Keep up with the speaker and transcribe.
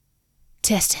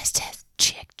Test, test, test.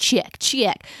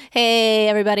 Check. Hey,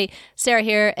 everybody. Sarah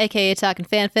here, aka Talkin'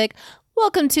 Fanfic.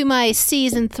 Welcome to my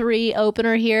Season 3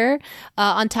 opener here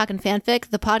on Talkin' Fanfic,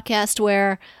 the podcast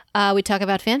where we talk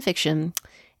about fanfiction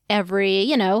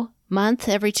every, month,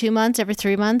 every 2 months, every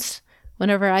 3 months.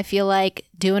 Whenever I feel like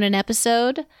doing an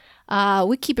episode,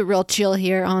 we keep it real chill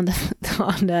here on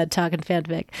Talkin'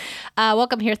 Fanfic.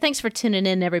 Welcome here. Thanks for tuning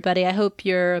in, everybody. I hope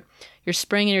your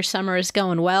spring and your summer is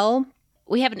going well.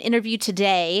 We have an interview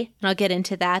today, and I'll get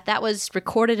into that. That was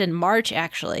recorded in March,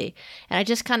 actually, and I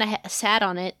just kind of sat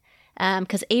on it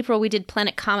because April we did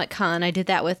Planet Comic Con. I did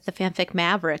that with the Fanfic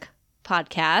Maverick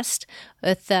podcast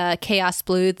with Chaos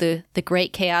Blue, the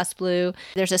great Chaos Blue.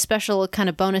 There's a special kind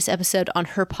of bonus episode on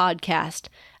her podcast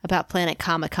about Planet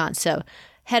Comic Con, so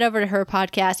head over to her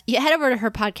podcast. Yeah, head over to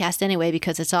her podcast anyway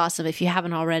because it's awesome. If you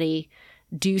haven't already,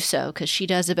 do so because she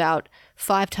does about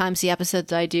 5 times the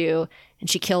episodes I do, and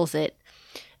she kills it.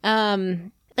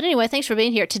 But anyway, thanks for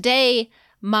being here. Today,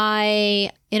 my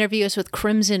interview is with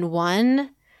Crimson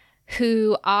One,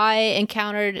 who I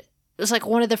encountered. It was like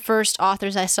one of the first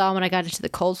authors I saw when I got into the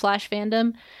Cold Flash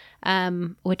fandom,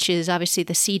 which is obviously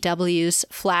the CW's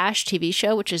Flash TV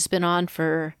show, which has been on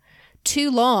for too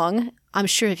long, I'm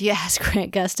sure, if you ask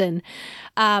Grant Gustin.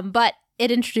 But it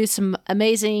introduced an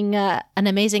amazing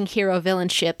hero-villain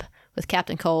ship with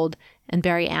Captain Cold and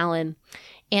Barry Allen.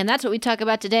 And that's what we talk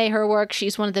about today, her work.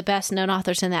 She's one of the best-known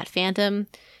authors in that fandom.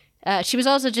 She was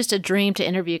also just a dream to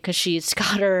interview because she's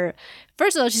got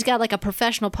first of all, she's got like a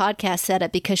professional podcast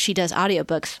setup because she does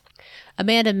audiobooks.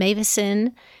 Amanda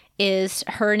Mavison is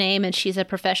her name, and she's a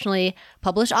professionally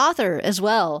published author as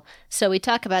well. So we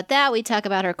talk about that. We talk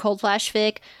about her Cold Flash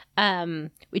fic.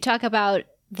 We talk about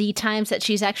the times that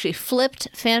she's actually flipped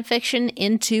fan fiction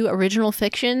into original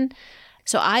fiction.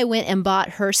 So I went and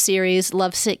bought her series,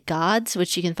 Lovesick Gods,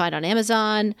 which you can find on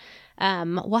Amazon.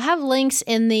 We'll have links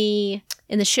in the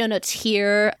show notes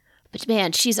here. But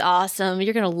man, she's awesome.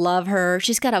 You're going to love her.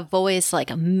 She's got a voice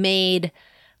like made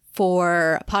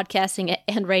for podcasting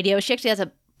and radio. She actually has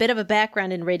a bit of a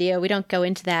background in radio. We don't go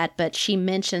into that, but she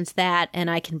mentions that, and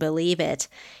I can believe it.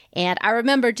 And I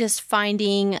remember just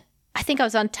I think I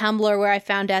was on Tumblr where I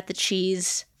found out that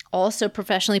she's also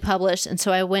professionally published. And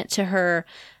so I went to her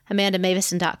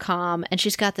AmandaMavison.com, and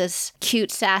she's got this cute,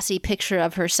 sassy picture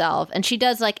of herself. And she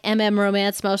does like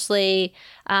romance mostly,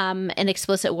 and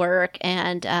explicit work.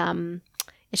 And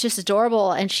it's just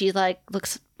adorable. And she like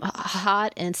looks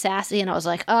hot and sassy. And I was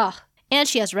like, oh, and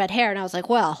she has red hair. And I was like,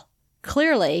 well,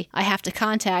 clearly I have to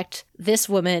contact this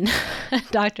woman,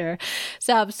 doctor.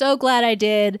 So I'm so glad I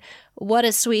did. What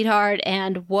a sweetheart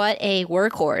and what a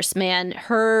workhorse, man.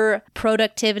 Her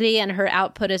productivity and her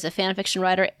output as a fanfiction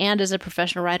writer and as a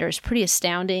professional writer is pretty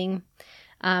astounding.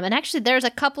 And actually, there's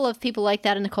a couple of people like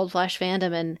that in the Cold Flash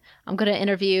fandom, and I'm going to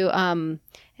interview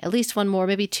at least one more,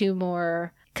 maybe 2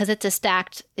 more, because it's a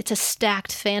stacked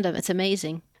fandom. It's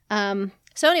amazing.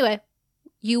 So anyway,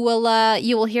 you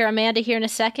will hear Amanda here in a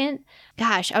second.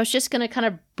 Gosh, I was just going to kind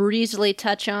of breezily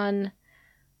touch on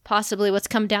possibly what's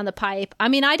come down the pipe. I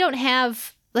mean, I don't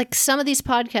have, like, some of these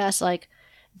podcasts, like,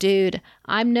 dude,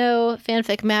 I'm no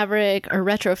Fanfic Maverick or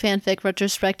Retro Fanfic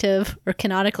Retrospective or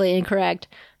Canonically Incorrect.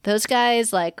 Those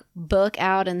guys, like, book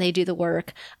out and they do the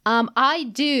work.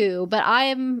 I do, but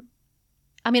I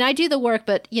do the work,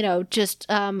 but, just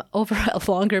over a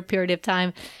longer period of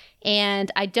time. And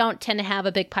I don't tend to have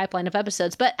a big pipeline of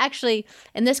episodes. But actually,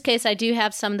 in this case, I do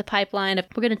have some in the pipeline.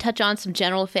 We're going to touch on some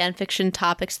general fan fiction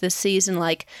topics this season.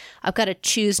 Like, I've got a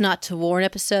Choose Not to Warn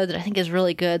episode that I think is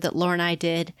really good that Laura and I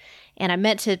did. And I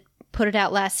meant to put it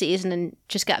out last season and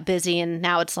just got busy. And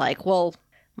now it's like, well,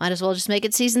 might as well just make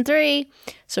it season 3.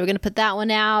 So we're going to put that one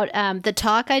out. The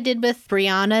talk I did with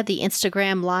Brianna, the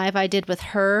Instagram live I did with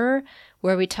her,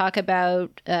 where we talk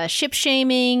about ship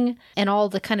shaming and all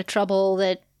the kind of trouble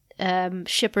that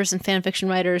shippers and fanfiction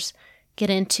writers get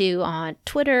into on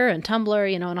Twitter and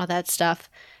Tumblr, and all that stuff.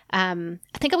 I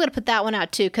think I'm going to put that one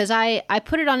out too, because I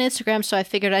put it on Instagram, so I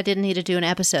figured I didn't need to do an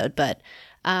episode, but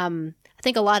I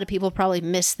think a lot of people probably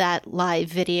missed that live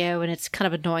video, and it's kind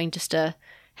of annoying just to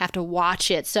have to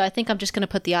watch it. So I think I'm just going to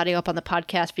put the audio up on the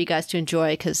podcast for you guys to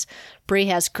enjoy, because Brie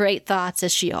has great thoughts,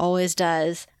 as she always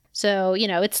does. So,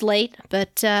 it's late,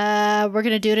 but we're going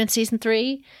to do it in season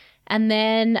 3. And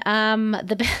then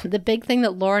the big thing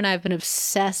that Laura and I have been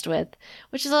obsessed with,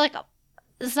 which is like,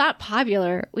 it's not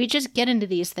popular. We just get into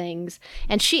these things.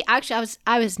 And I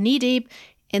was knee deep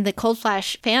in the Cold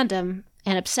Flash fandom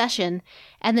and obsession.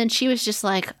 And then she was just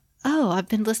like, oh, I've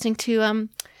been listening to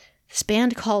this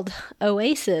band called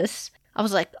Oasis. I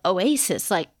was like,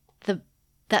 Oasis, like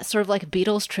that sort of like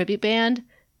Beatles tribute band.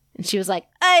 And she was like,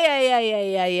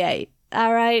 ay.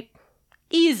 All right,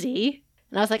 easy.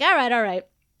 And I was like, all right.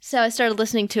 So I started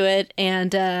listening to it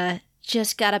and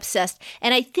just got obsessed.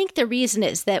 And I think the reason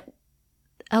is that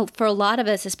for a lot of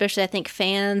us, especially I think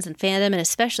fans and fandom, and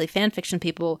especially fan fiction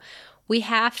people, we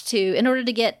have to, in order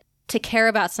to get to care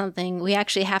about something, we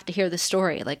actually have to hear the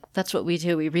story. Like, that's what we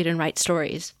do. We read and write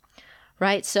stories,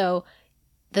 right? So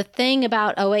the thing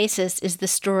about Oasis is the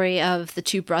story of the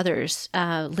two brothers,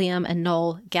 Liam and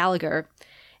Noel Gallagher.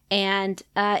 And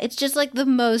it's just like the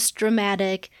most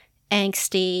dramatic,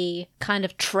 angsty, kind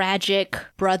of tragic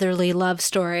brotherly love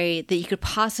story that you could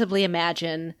possibly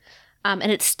imagine.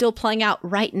 And it's still playing out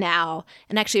right now,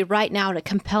 and actually right now in a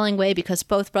compelling way, because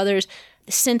both brothers,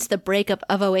 since the breakup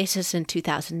of Oasis in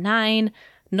 2009,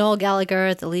 Noel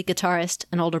Gallagher, the lead guitarist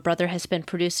and older brother, has been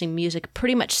producing music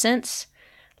pretty much since.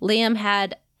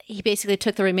 Liam he basically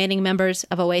took the remaining members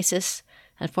of Oasis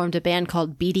and formed a band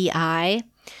called BDI.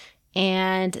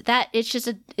 And that, it's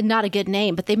just not a good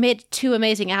name, but they made 2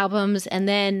 amazing albums, and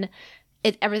then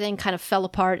everything kind of fell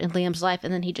apart in Liam's life,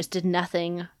 and then he just did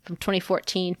nothing from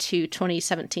 2014 to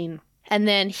 2017. And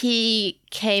then he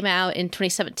came out in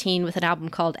 2017 with an album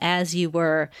called As You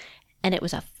Were, and it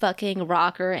was a fucking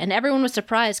rocker, and everyone was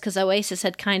surprised because Oasis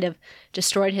had kind of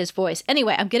destroyed his voice.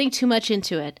 Anyway, I'm getting too much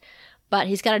into it, but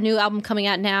he's got a new album coming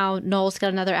out now. Noel's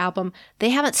got another album. They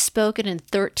haven't spoken in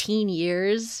 13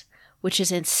 years, which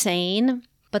is insane.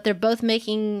 But they're both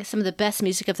making some of the best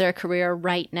music of their career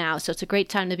right now. So it's a great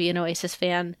time to be an Oasis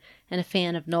fan and a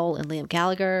fan of Noel and Liam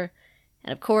Gallagher.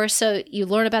 And of course, so you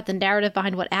learn about the narrative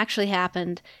behind what actually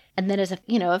happened. And then as a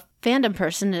fandom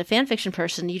person and a fan fiction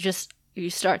person, you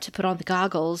start to put on the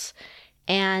goggles.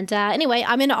 And anyway,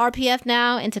 I'm into RPF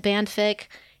now, into bandfic.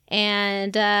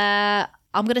 And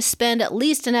I'm going to spend at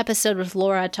least an episode with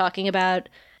Laura talking about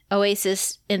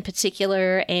Oasis in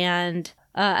particular, and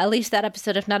at least that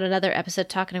episode, if not another episode,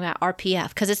 talking about RPF,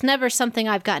 because it's never something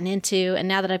I've gotten into, and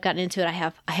now that I've gotten into it, I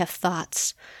have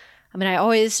thoughts. I mean, I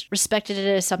always respected it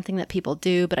as something that people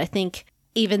do, but I think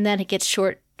even then it gets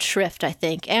short shrift, I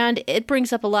think, and it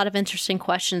brings up a lot of interesting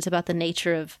questions about the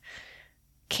nature of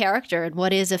character and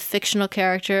what is a fictional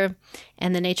character,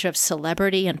 and the nature of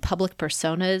celebrity and public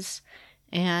personas,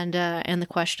 and the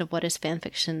question of what is fan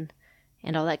fiction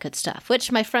and all that good stuff,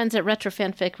 which my friends at Retro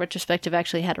Fanfic Retrospective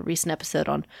actually had a recent episode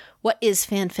on what is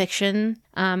fan fiction.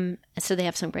 So they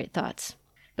have some great thoughts.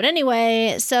 But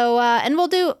anyway, so and we'll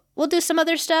do some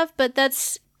other stuff, but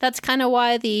that's kind of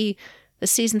why the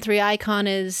season 3 icon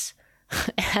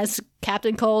has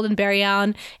Captain Cold and Barry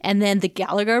Allen, and then the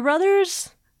Gallagher brothers.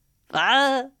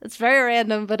 It's very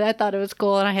random, but I thought it was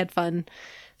cool and I had fun.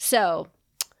 So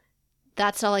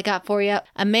that's all I got for you.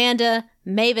 Amanda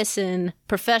Mavison,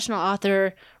 professional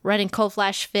author, writing Cold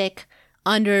Flash fic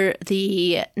under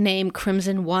the name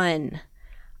Crimson One.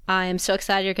 I'm so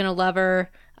excited you're going to love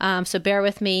her. So bear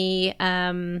with me.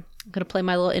 I'm going to play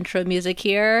my little intro music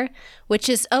here, which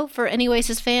is, for any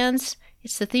Oasis fans,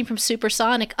 it's the theme from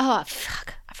Supersonic. Oh,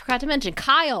 fuck. I forgot to mention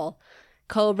Kyle.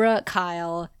 Cobra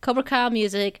Kyle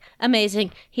music,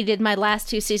 amazing. He did my last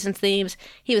 2 seasons themes.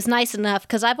 He was nice enough,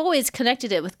 because I've always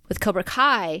connected it with Cobra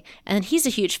Kai, and he's a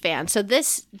huge fan. So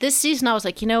this season I was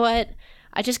like, you know what?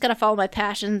 I just got to follow my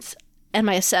passions and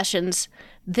my obsessions.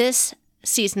 This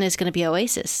season is going to be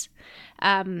Oasis.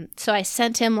 So I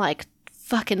sent him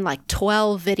fucking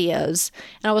 12 videos,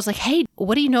 and I was like, hey,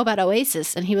 what do you know about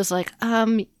Oasis? And he was like,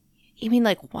 you mean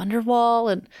like Wonderwall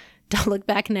and Don't Look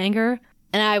Back in Anger?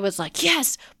 And I was like,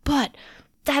 yes, but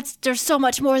there's so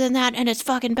much more than that, and it's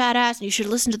fucking badass, and you should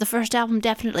listen to the first album,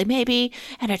 definitely, maybe,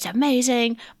 and it's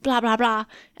amazing, blah, blah, blah.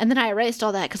 And then I erased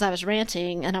all that because I was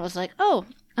ranting, and I was like,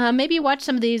 maybe watch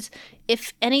some of these.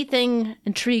 If anything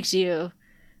intrigues you,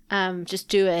 just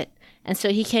do it. And so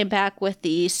he came back with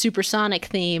the Supersonic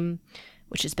theme,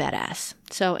 which is badass.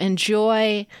 So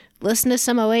enjoy, listen to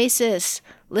some Oasis,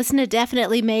 listen to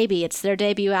Definitely Maybe. It's their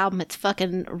debut album. It's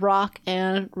fucking rock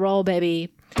and roll,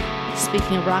 baby.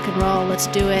 Speaking of rock and roll, let's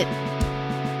do it.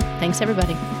 Thanks,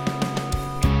 everybody.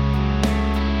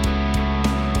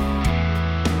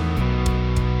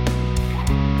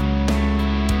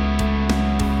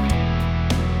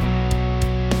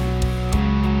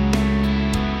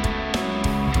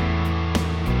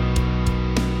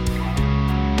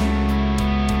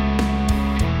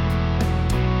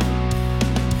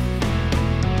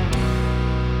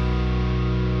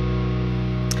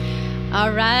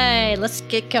 All right, let's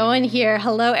get going here.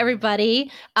 Hello,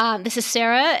 everybody. This is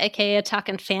Sarah, aka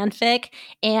Talkin' Fanfic,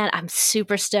 and I'm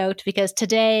super stoked because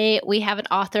today we have an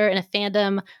author and a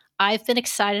fandom I've been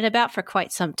excited about for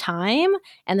quite some time,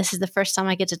 and this is the first time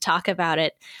I get to talk about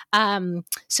it.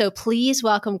 So please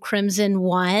welcome Crimson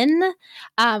One.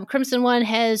 Crimson One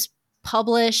has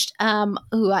published,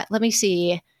 let me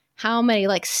see how many,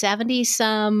 like 70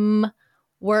 some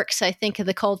works, I think, of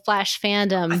the Cold Flash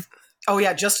fandom. Oh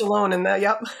yeah, just alone in that.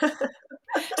 Yep.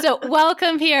 So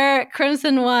welcome here,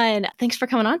 Crimson One. Thanks for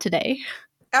coming on today.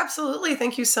 Absolutely.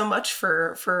 Thank you so much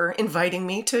for inviting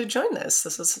me to join this.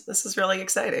 This is really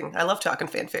exciting. I love talking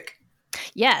fanfic.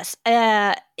 Yes,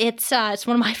 it's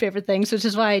one of my favorite things, which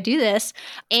is why I do this.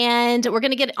 And we're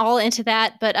going to get all into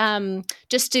that. But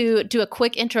just to do a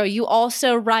quick intro, you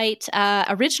also write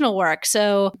original work.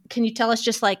 So can you tell us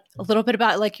just like a little bit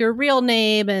about like your real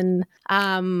name and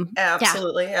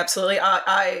Absolutely.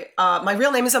 I my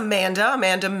real name is Amanda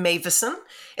Mavison.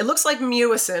 It looks like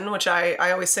Mewison, which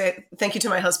I always say thank you to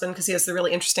my husband because he has the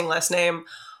really interesting last name.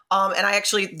 And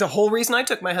the whole reason I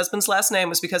took my husband's last name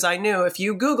was because I knew if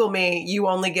you Google me, you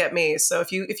only get me. So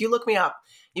if you look me up,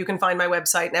 you can find my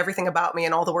website and everything about me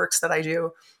and all the works that I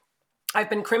do. I've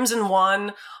been Crimson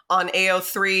One on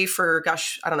AO3 for,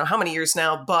 gosh, I don't know how many years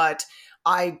now, but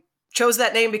I chose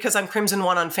that name because I'm Crimson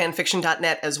One on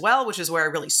fanfiction.net as well, which is where I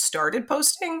really started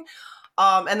posting.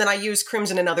 And then I use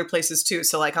Crimson in other places too.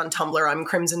 So like on Tumblr, I'm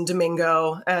Crimson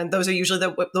Domingo, and those are usually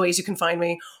the ways you can find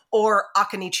me. Or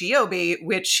Akanichi Yobi,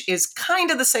 which is kind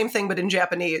of the same thing, but in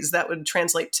Japanese. That would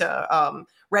translate to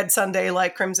Red Sunday,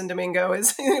 like Crimson Domingo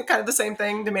is kind of the same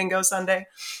thing, Domingo Sunday.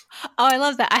 Oh, I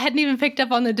love that. I hadn't even picked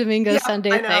up on the Domingo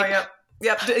Sunday thing.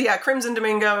 Yep. Crimson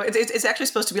Domingo. It's actually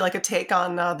supposed to be like a take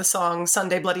on the song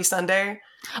Sunday Bloody Sunday.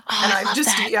 Oh, and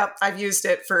I've used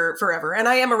it for forever. And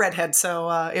I am a redhead,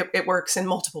 so it works in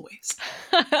multiple ways.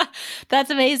 That's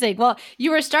amazing. Well,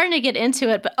 you were starting to get into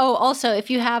it, but also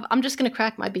if you have, I'm just going to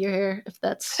crack my beer here if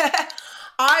that's...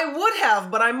 I would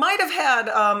have, but I might have had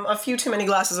a few too many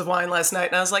glasses of wine last night.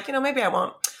 And I was like, maybe I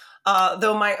won't.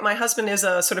 Though my husband is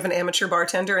a sort of an amateur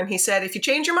bartender, and he said, if you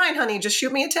change your mind, honey, just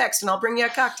shoot me a text and I'll bring you a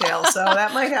cocktail. So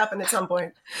that might happen at some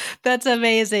point. That's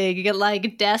amazing. You get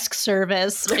like desk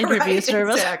service, interview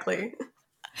service. Exactly.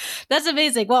 That's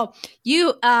amazing. Well,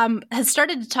 you have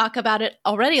started to talk about it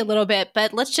already a little bit,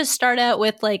 but let's just start out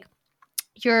with like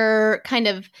your kind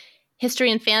of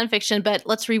history in fan fiction, but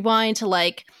let's rewind to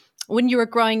like when you were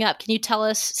growing up. Can you tell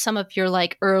us some of your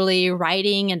like early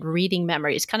writing and reading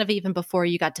memories, kind of even before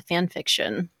you got to fan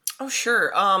fiction? Oh,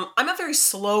 sure. I'm a very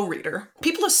slow reader.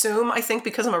 People assume, I think,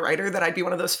 because I'm a writer, that I'd be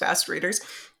one of those fast readers.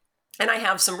 And I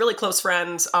have some really close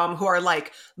friends who are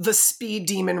like the speed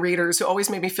demon readers who always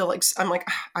make me feel like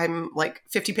I'm like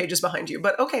 50 pages behind you.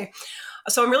 But okay.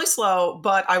 So I'm really slow,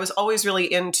 but I was always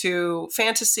really into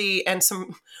fantasy and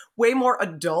some way more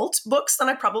adult books than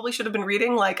I probably should have been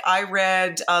reading. Like I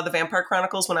read The Vampire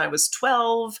Chronicles when I was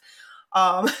 12.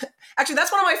 Actually,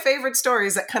 that's one of my favorite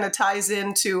stories that kind of ties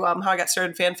into how I got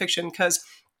started in fan fiction, because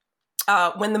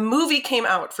when the movie came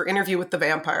out for Interview with the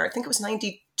Vampire, I think it was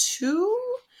 92?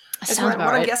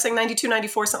 I'm guessing 92,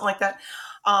 94, something like that.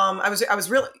 I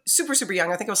was really super, super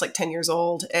young. I think I was like 10 years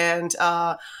old. And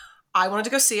I wanted to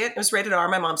go see it. It was rated R.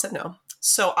 My mom said no.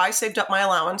 So I saved up my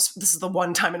allowance. This is the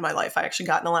one time in my life I actually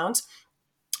got an allowance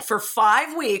for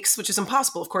 5 weeks, which is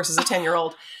impossible, of course, as a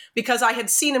 10-year-old, because I had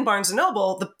seen in Barnes &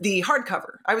 Noble the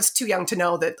hardcover. I was too young to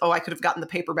know that, I could have gotten the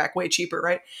paperback way cheaper,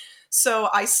 right? So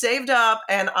I saved up,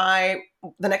 and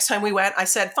the next time we went, I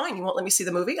said, fine, you won't let me see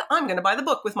the movie? I'm going to buy the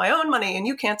book with my own money, and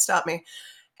you can't stop me.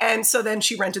 And so then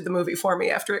she rented the movie for me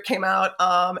after it came out,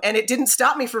 and it didn't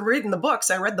stop me from reading the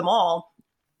books. I read them all.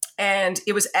 And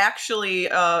it was actually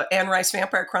Anne Rice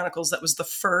Vampire Chronicles that was the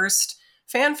first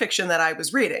fan fiction that I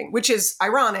was reading, which is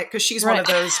ironic because she's one of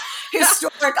those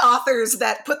historic authors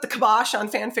that put the kibosh on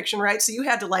fan fiction, right? So you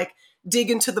had to like dig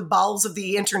into the bowels of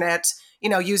the internet,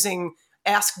 using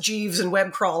Ask Jeeves and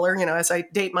web crawler, as I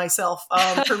date myself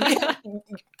for me,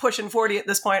 pushing 40 at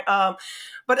this point. But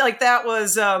like that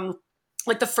was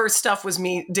like the first stuff was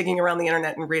me digging around the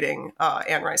internet and reading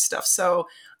Anne Rice stuff. So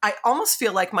I almost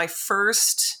feel like my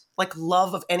first like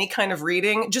love of any kind of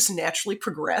reading just naturally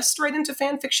progressed right into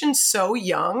fan fiction so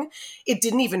young. It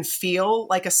didn't even feel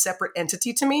like a separate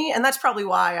entity to me. And that's probably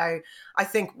why I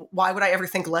think, why would I ever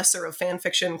think lesser of fan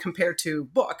fiction compared to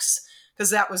books?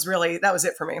 Because that was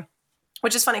it for me.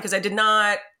 Which is funny because I did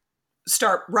not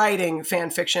start writing fan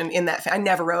fiction in that. I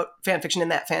never wrote fan fiction in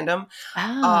that fandom.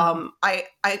 Oh.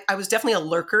 I was definitely a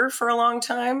lurker for a long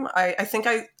time. I think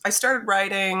I started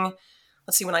writing,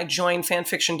 let's see, when I joined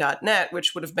fanfiction.net,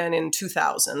 which would have been in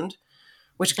 2000,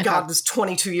 which God was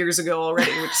 22 years ago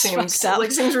already, which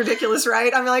seems ridiculous,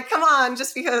 right? I'm like, come on,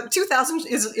 just because 2000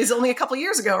 is only a couple of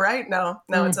years ago, right? No,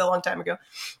 it's a long time ago.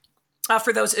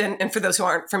 For those and for those who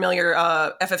aren't familiar,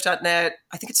 FF.net,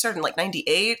 I think it started in like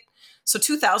 98. So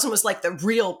 2000 was like the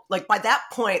real, like by that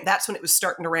point, that's when it was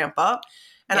starting to ramp up.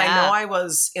 And I know I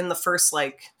was in the first,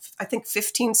 like, I think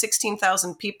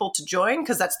 16,000 people to join,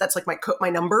 because that's like my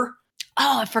number.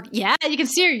 Oh, yeah, you can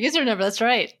see your user number. That's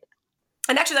right.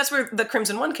 And actually, that's where the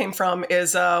Crimson One came from,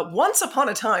 is once upon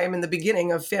a time in the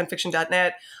beginning of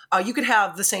fanfiction.net, you could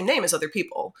have the same name as other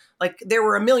people. Like, there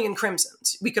were a million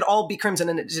Crimsons. We could all be Crimson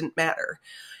and it didn't matter.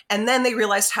 And then they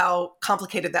realized how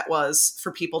complicated that was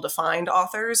for people to find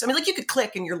authors. I mean, like, you could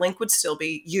click and your link would still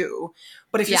be you.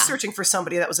 But if you're searching for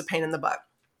somebody, that was a pain in the butt.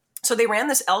 So they ran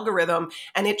this algorithm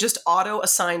and it just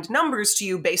auto-assigned numbers to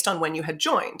you based on when you had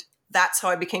joined. That's how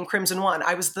I became Crimson One.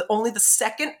 I was only the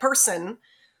second person.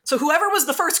 So whoever was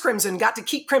the first Crimson got to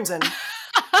keep Crimson.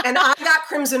 And I got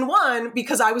Crimson One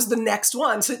because I was the next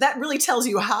one. So that really tells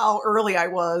you how early I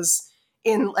was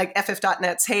in, like,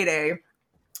 FF.net's heyday.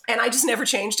 And I just never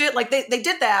changed it. Like, they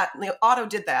did that. Auto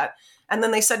did that. And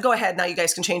then they said, go ahead, now you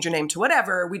guys can change your name to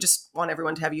whatever. We just want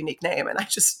everyone to have a unique name. And I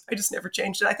just never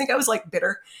changed it. I think I was, like,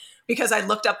 bitter because I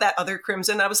looked up that other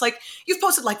Crimson. I was like, you've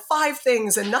posted like 5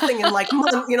 things and nothing in like,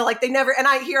 like they never, and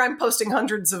I'm posting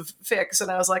hundreds of fics.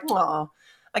 And I was like, oh,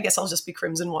 I guess I'll just be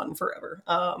Crimson One forever.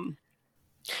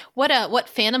 What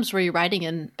fandoms were you writing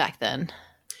in back then?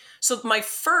 So my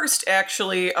first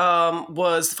actually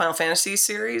was the Final Fantasy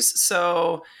series.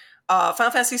 So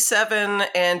Final Fantasy 7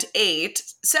 and 8.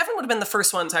 7 would have been the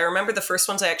first ones. I remember the first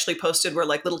ones I actually posted were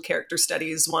like little character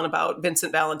studies, one about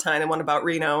Vincent Valentine and one about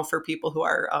Reno for people who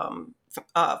are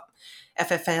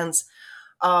FF fans.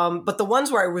 But the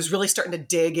ones where I was really starting to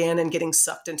dig in and getting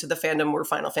sucked into the fandom were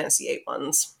Final Fantasy 8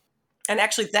 ones. And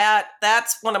actually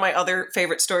that's one of my other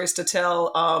favorite stories to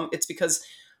tell. It's because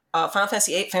Final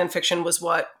Fantasy VIII fan fiction was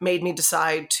what made me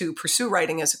decide to pursue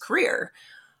writing as a career.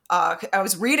 I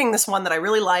was reading this one that I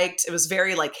really liked. It was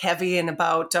very like heavy and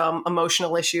about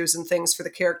emotional issues and things for the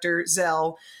character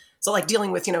Zell. So like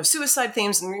dealing with, suicide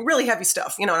themes and really heavy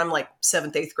stuff, and I'm like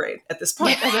 7th, 8th grade at this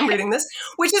point as I'm reading this,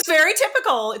 which is very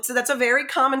typical. That's a very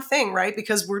common thing, right?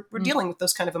 Because we're dealing with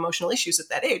those kind of emotional issues at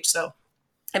that age. So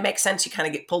it makes sense. You kind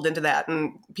of get pulled into that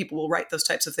and people will write those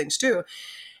types of things too.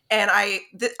 And I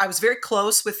was very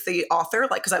close with the author,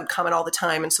 like, because I would comment all the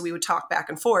time. And so we would talk back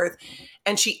and forth.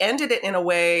 And she ended it in a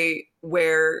way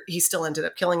where he still ended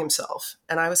up killing himself.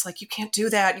 And I was like, you can't do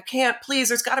that. You can't, please,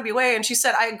 there's got to be a way. And she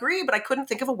said, I agree, but I couldn't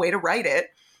think of a way to write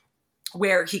it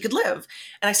where he could live.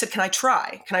 And I said, can I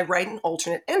try? Can I write an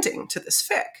alternate ending to this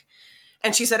fic?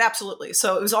 And she said, absolutely.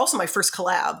 So it was also my first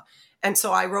collab. And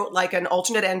so I wrote like an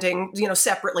alternate ending,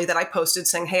 separately that I posted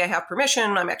saying, hey, I have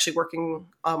permission. I'm actually working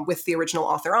with the original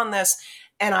author on this.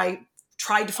 And I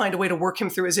tried to find a way to work him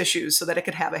through his issues so that it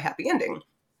could have a happy ending.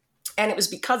 And it was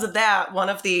because of that, one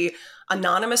of the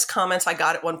anonymous comments I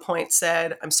got at one point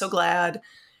said, I'm so glad,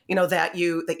 that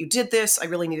you did this. I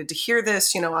really needed to hear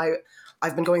this.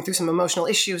 I've been going through some emotional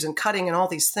issues and cutting and all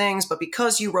these things. But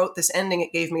because you wrote this ending,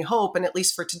 it gave me hope. And at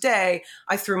least for today,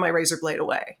 I threw my razor blade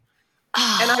away.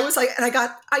 And I was like,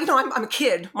 I'm a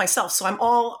kid myself, so I'm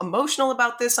all emotional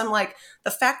about this. I'm like,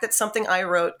 the fact that something I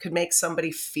wrote could make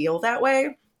somebody feel that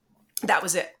way, that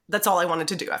was it. That's all I wanted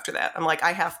to do after that. I'm like,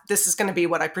 this is going to be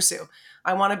what I pursue.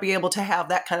 I want to be able to have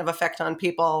that kind of effect on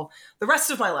people the rest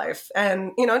of my life.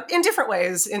 And, in different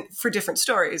ways, for different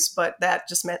stories, but that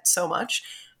just meant so much.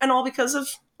 And all because of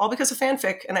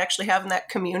fanfic and actually having that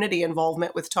community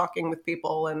involvement with talking with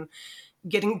people and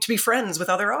getting to be friends with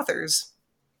other authors.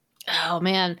 Oh,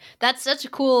 man. That's such a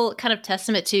cool kind of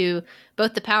testament to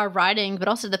both the power of writing, but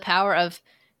also the power of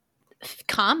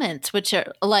comments, which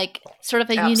are like sort of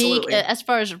a unique, as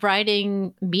far as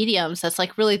writing mediums, that's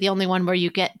like really the only one where you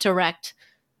get direct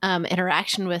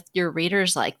interaction with your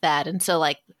readers like that. And so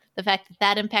like the fact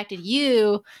that impacted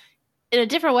you in a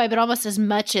different way, but almost as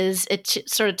much as it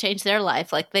sort of changed their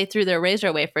life. Like they threw their razor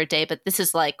away for a day, but this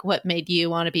is like what made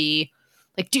you want to be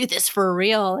like, do this for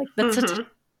real. Like that's such a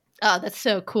oh, that's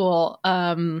so cool.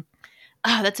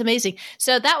 That's amazing.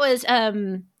 So that was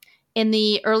in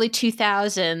the early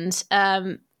 2000s.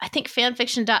 I think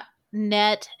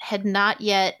fanfiction.net had not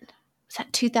yet, was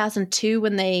that 2002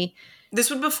 when they...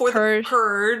 This was before the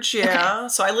Purge, yeah. Okay.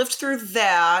 So I lived through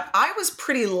that. I was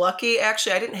pretty lucky,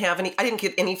 actually.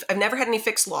 I've never had any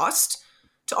fics lost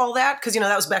to all that, because,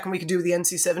 that was back when we could do the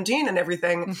NC-17 and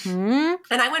everything. Mm-hmm.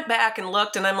 And I went back and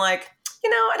looked, and I'm like...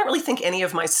 I don't really think any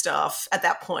of my stuff at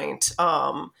that point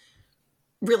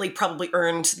really probably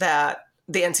earned the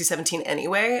NC-17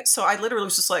 anyway. So I literally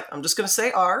was just like, I'm just going to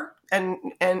say R and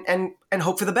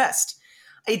hope for the best.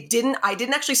 I didn't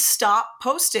actually stop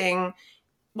posting.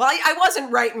 Well, I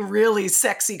wasn't writing really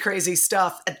sexy, crazy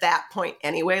stuff at that point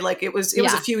anyway. Like it was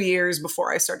a few years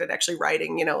before I started actually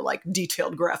writing, like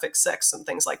detailed graphic sex and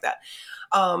things like that.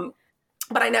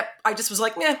 But I just was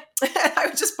like, yeah, I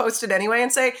would just post it anyway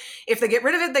and say, if they get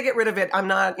rid of it, they get rid of it. I'm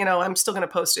not, I'm still going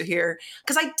to post it here.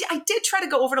 Because I did try to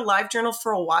go over to LiveJournal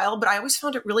for a while, but I always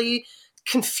found it really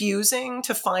confusing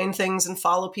to find things and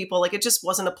follow people. Like, it just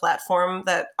wasn't a platform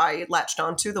that I latched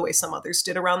onto the way some others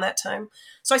did around that time.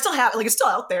 So I still have, like, it's still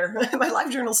out there. My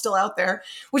LiveJournal's still out there,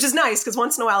 which is nice, because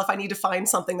once in a while, if I need to find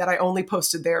something that I only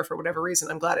posted there for whatever reason,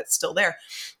 I'm glad it's still there.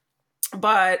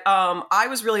 But I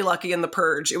was really lucky in The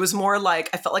Purge. It was more like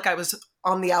I felt like I was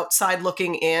on the outside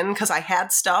looking in, because I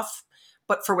had stuff,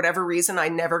 but for whatever reason, I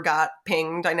never got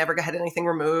pinged. I never had anything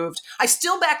removed. I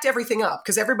still backed everything up,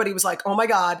 because everybody was like, oh my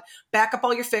God, back up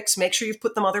all your fics. Make sure you've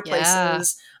put them other places. Yeah.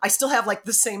 I still have like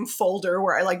the same folder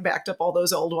where I like backed up all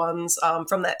those old ones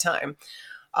from that time.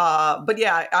 But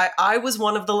yeah, I was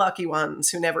one of the lucky ones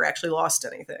who never actually lost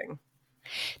anything.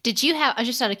 Did you have,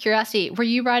 just out of curiosity, were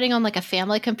you writing on like a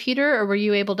family computer, or were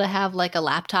you able to have like a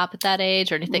laptop at that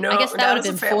age or anything? No, I guess that would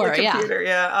have been before. Computer,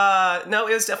 yeah. No,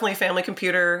 it was definitely a family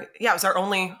computer. Yeah, it was our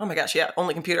only, oh my gosh, yeah,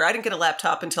 only computer. I didn't get a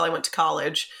laptop until I went to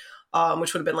college,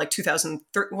 which would have been like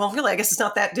 2003. Well, really, I guess it's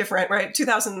not that different, right?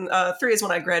 2003 is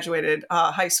when I graduated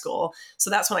high school. So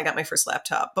that's when I got my first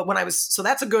laptop. But so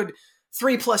that's a good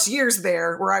 3+ years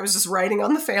there where I was just writing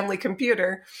on the family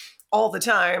computer all the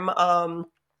time.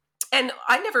 And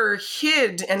I never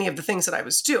hid any of the things that I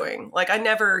was doing. Like, I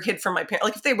never hid from my parents.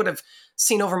 Like, if they would have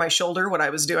seen over my shoulder what I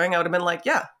was doing, I would have been like,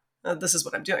 yeah, this is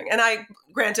what I'm doing. And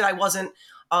granted, I wasn't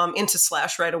into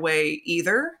Slash right away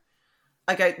either.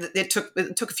 Like, it took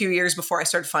a few years before I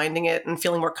started finding it and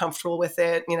feeling more comfortable with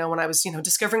it. When I was,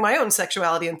 discovering my own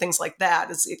sexuality and things like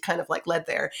that, it kind of like led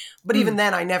there. But even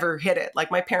then, I never hid it. Like,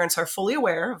 my parents are fully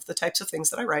aware of the types of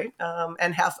things that I write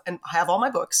and have all my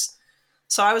books.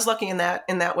 So I was lucky in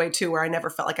that way too, where I never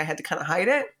felt like I had to kind of hide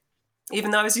it,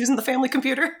 even though I was using the family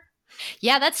computer.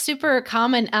 Yeah, that's super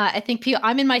common. I think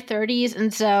I'm in my 30s,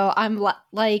 and so I'm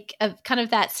like kind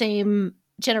of that same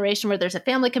generation where there's a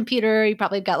family computer. You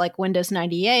probably got like Windows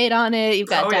 98 on it. You've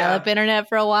got dial-up internet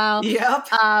for a while. Yep.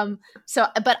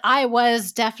 But I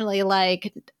was definitely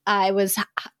like, I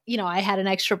had an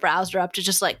extra browser up to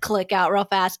just like click out real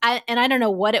fast. And I don't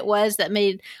know what it was that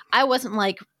I wasn't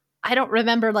like, I don't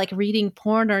remember like reading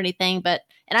porn or anything, and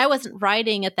I wasn't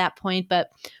writing at that point, but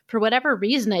for whatever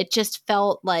reason, it just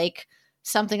felt like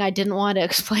something I didn't want to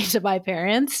explain to my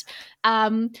parents,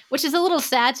 which is a little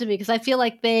sad to me, because I feel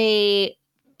like they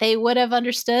would have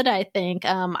understood, I think.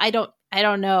 I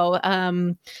don't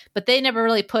know. But they never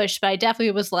really pushed, but I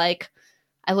definitely was like,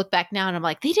 I look back now and I'm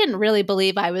like, they didn't really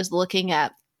believe I was looking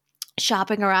at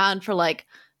shopping around for like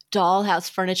dollhouse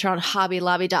furniture on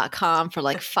hobbylobby.com for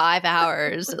like 5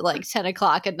 hours at like 10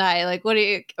 o'clock at night. Like,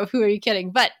 who are you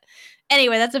kidding? But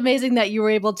anyway, that's amazing that you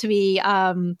were able to be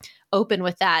open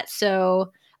with that.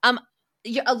 So, a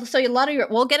lot of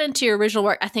we'll get into your original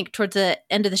work, I think, towards the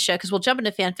end of the show, because we'll jump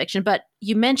into fan fiction, but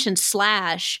you mentioned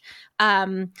Slash,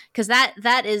 because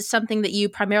that is something that you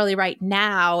primarily write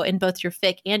now in both your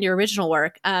fic and your original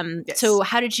work. Yes. So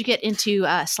how did you get into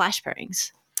Slash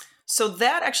pairings? So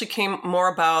that actually came more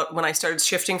about when I started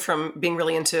shifting from being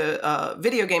really into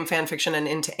video game fan fiction and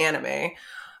into anime.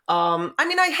 I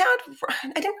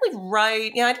didn't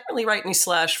really write any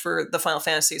Slash for the Final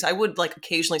Fantasies. I would like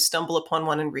occasionally stumble upon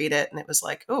one and read it, and it was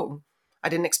like, oh, I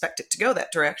didn't expect it to go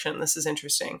that direction. This is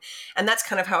interesting. And that's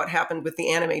kind of how it happened with the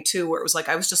anime too, where it was like,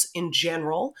 I was just in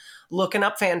general looking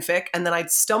up fanfic, and then I'd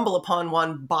stumble upon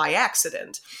one by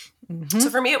accident. Mm-hmm. So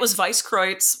for me, it was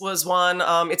Weisskreuz was one.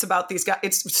 It's about these guys.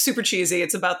 It's super cheesy.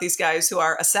 It's about these guys who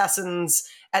are assassins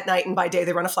at night, and by day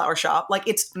they run a flower shop. Like,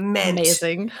 it's meant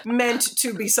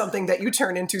to be something that you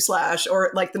turn into Slash,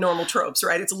 or like the normal tropes,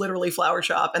 right? It's literally flower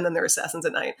shop, and then they're assassins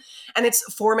at night. And it's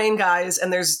 4 main guys,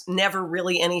 and there's never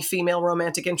really any female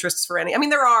romantic interests for any. I mean,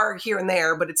 there are here and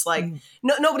there, but it's like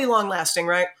nobody long lasting,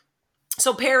 right?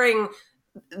 So pairing,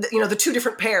 the 2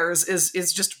 different pairs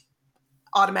is just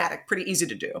automatic, pretty easy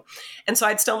to do. And so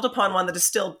I'd stumbled upon one that is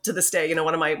still to this day,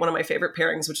 one of my favorite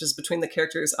pairings, which is between the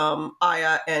characters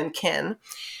Aya and Ken.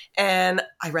 And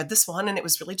I read this one, and it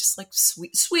was really just like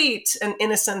sweet and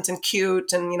innocent and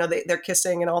cute, and they're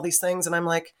kissing and all these things, and I'm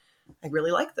like, I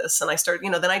really like this. And I start,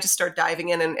 then I just start diving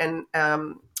in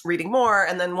and reading more.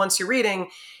 And then once you're reading,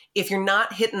 if you're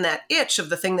not hitting that itch of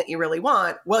the thing that you really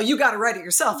want, well, you got to write it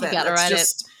yourself. Then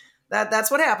that's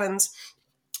what happens.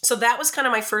 So that was kind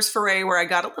of my first foray where I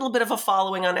got a little bit of a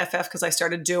following on FF, because I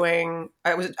started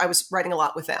I was writing a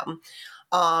lot with them.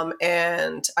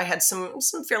 And I had some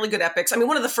fairly good epics. I mean,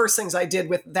 one of the first things I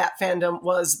did with that fandom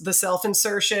was the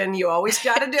self-insertion. You always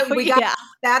got to do.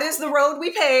 That is the road we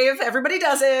pave. Everybody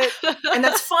does it, and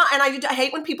that's fun. And I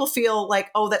hate when people feel like,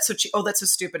 oh, that's so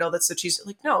stupid. Oh, that's so cheesy.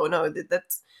 Like, no,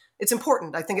 It's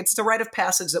important. I think it's the rite of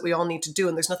passage that we all need to do,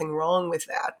 and there's nothing wrong with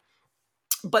that.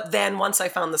 But then once I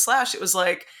found the slash, it was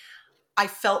like I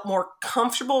felt more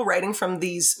comfortable writing from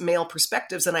these male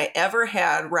perspectives than I ever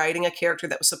had writing a character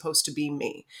that was supposed to be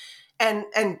me. And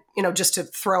just to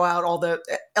throw out all the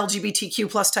LGBTQ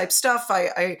plus type stuff,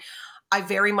 I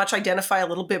very much identify a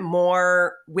little bit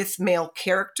more with male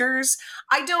characters.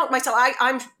 I don't myself.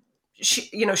 I'm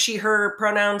she, her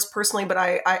pronouns personally, but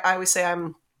I always say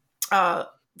I'm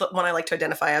the one I like to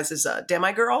identify as is a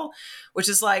demigirl, which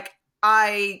is like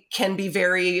I can be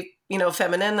very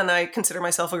feminine, and I consider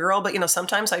myself a girl, but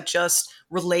sometimes I just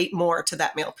relate more to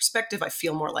that male perspective. I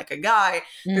feel more like a guy.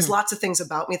 There's lots of things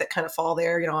about me that kind of fall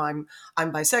there. I'm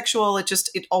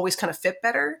bisexual. It always kind of fit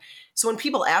better. So when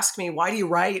people ask me, why do you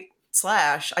write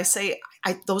slash, I say,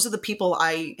 those are the people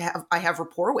I have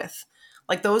rapport with.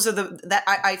 Like those are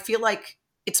I feel like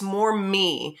it's more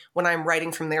me when I'm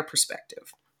writing from their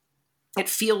perspective. It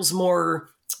feels more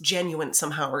genuine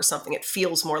somehow or something. It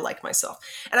feels more like myself.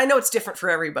 And I know it's different for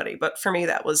everybody, but for me,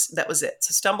 that was it.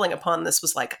 So stumbling upon this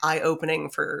was like eye-opening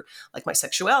for like my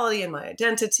sexuality and my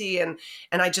identity. And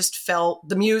I just felt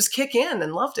the muse kick in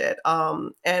and loved it.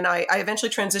 And I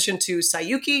eventually transitioned to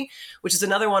Sayuki, which is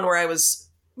another one where I was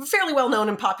fairly well known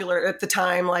and popular at the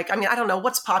time. Like, I mean, I don't know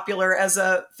what's popular as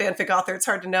a fanfic author. It's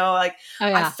hard to know. Like,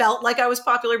 I felt like I was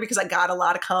popular because I got a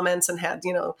lot of comments and had,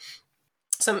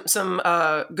 some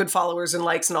good followers and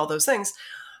likes and all those things.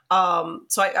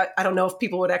 So I don't know if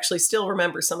people would actually still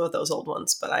remember some of those old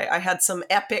ones, but I had some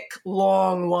epic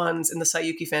long ones in the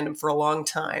Sayuki fandom for a long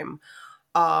time.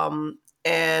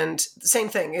 And the same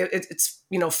thing, it's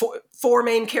four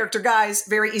main character guys,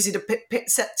 very easy to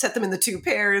set them in the two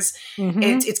pairs. Mm-hmm.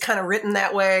 It's kind of written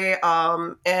that way.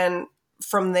 And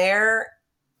from there,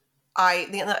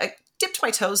 I dipped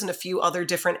my toes in a few other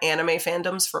different anime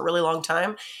fandoms for a really long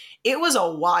time. It was a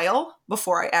while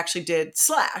before I actually did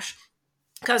slash.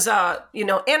 Because,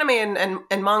 anime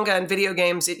and manga and video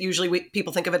games, it usually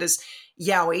people think of it as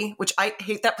yaoi, which I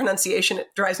hate that pronunciation. It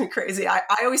drives me crazy. I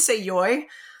always say yoi.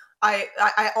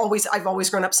 I've always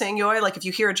grown up saying yoi. Like if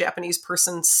you hear a Japanese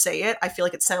person say it, I feel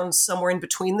like it sounds somewhere in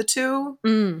between the two.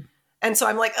 Mm. And so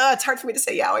I'm like, it's hard for me to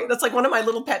say yaoi. That's like one of my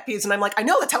little pet peeves. And I'm like, I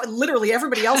know that's how literally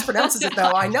everybody else pronounces it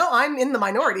though. I know I'm in the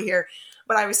minority here,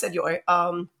 but I always said yoi.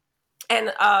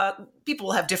 And people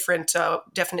will have different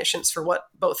definitions for what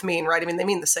both mean, right? I mean, they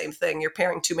mean the same thing. You're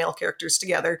pairing two male characters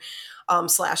together,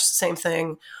 slash, same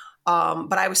thing.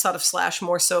 But I always thought of slash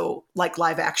more so like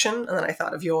live action. And then I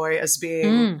thought of yoi as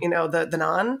being, the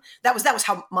non. That was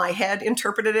how my head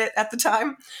interpreted it at the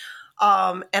time.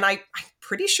 And I'm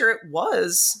pretty sure it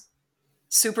was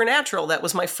Supernatural. That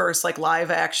was my first like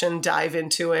live action dive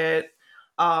into it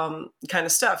kind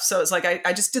of stuff. So it's like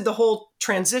I just did the whole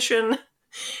transition.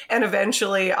 And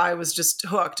eventually I was just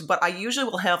hooked. But I usually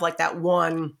will have like that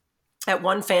one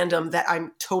fandom that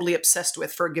I'm totally obsessed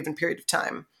with for a given period of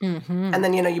time. Mm-hmm. And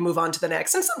then, you move on to the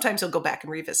next. And sometimes you'll go back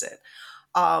and revisit.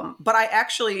 But I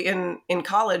actually, in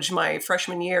college, my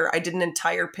freshman year, I did an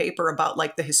entire paper about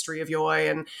like the history of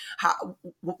yoi and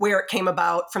where it came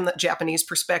about from the Japanese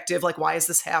perspective. Like, why is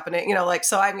this happening?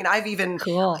 So, I mean, I've even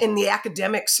in the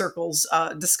academic circles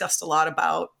discussed a lot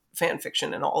about fan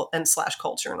fiction and slash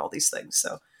culture and all these things.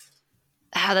 So,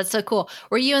 that's so cool.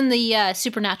 Were you in the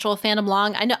Supernatural fandom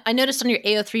long? I noticed on your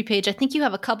AO3 page, I think you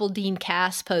have a couple Dean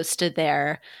Cass posted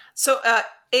there. So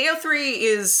AO3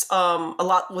 is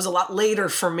was a lot later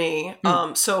for me.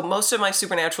 So most of my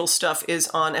Supernatural stuff is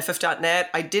on FF.net.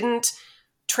 I didn't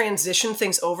transition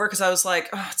things over because I was like,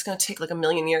 it's going to take like a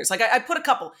million years. Like I put a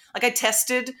couple, like I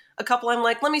tested a couple. I'm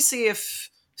like, let me see if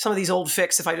some of these old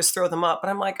fics, if I just throw them up. But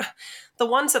I'm like, the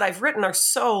ones that I've written are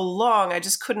so long, I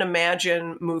just couldn't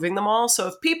imagine moving them all. So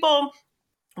if people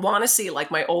want to see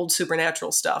like my old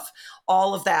Supernatural stuff,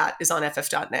 all of that is on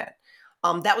FF.net.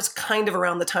 That was kind of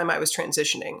around the time I was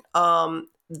transitioning.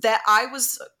 That I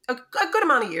was a good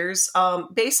amount of years.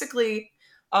 Basically,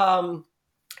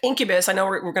 Incubus, I know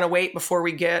we're going to wait before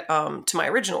we get to my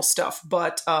original stuff,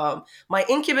 but my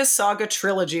Incubus Saga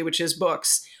trilogy, which is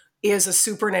books, is a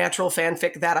Supernatural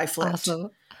fanfic that I flipped. Awesome.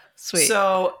 Sweet.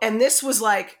 So, and this was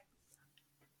like,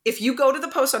 if you go to the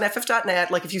post on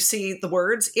FF.net, like if you see the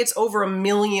words, it's over 1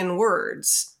 million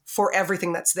words for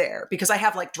everything that's there, because I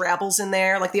have like drabbles in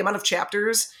there, like the amount of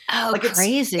chapters. Oh, like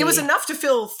crazy. It was enough to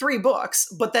fill 3 books,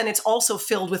 but then it's also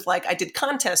filled with like, I did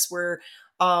contests where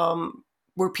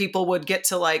people would get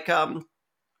to like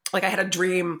I had a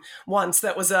dream once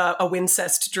that was a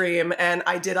Wincest dream, and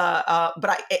I did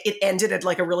it ended at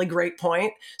like a really great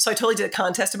point. So I totally did a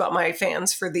contest about my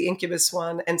fans for the Incubus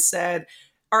one and said,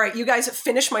 all right, you guys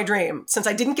finish my dream. Since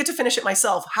I didn't get to finish it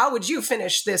myself, how would you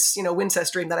finish this,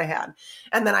 Wincest dream that I had?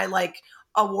 And then I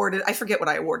awarded, I forget what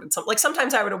I awarded.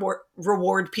 Sometimes I would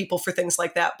reward people for things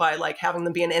like that by having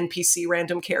them be an NPC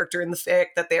random character in the fic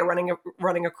that they're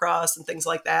running across and things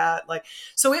like that.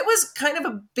 So it was kind of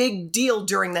a big deal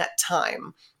during that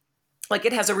time.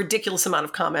 It has a ridiculous amount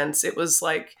of comments. It was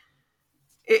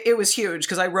it was huge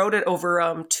because I wrote it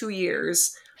over 2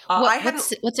 years.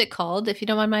 What's it called, if you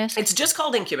don't mind my asking? It's just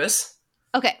called Incubus.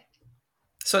 Okay.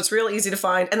 So it's real easy to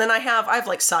find. And then I have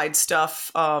side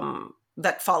stuff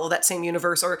that follow that same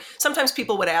universe. Or sometimes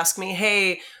people would ask me,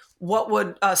 hey, what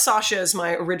would Sasha is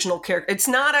my original character. It's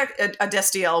not a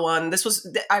Destiel one.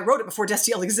 I wrote it before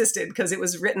Destiel existed because it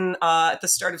was written at the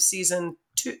start of season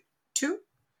two.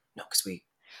 No, because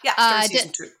start of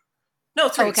season 2. No,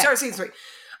 3. Okay. Start of season 3.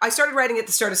 I started writing at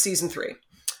the start of season 3.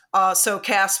 So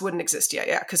Cass wouldn't exist yet.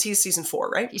 Yeah, because he's season 4,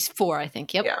 right? He's 4, I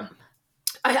think. Yep. Yeah.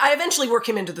 I eventually work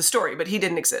him into the story, but he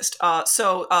didn't exist.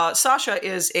 So Sasha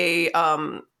is a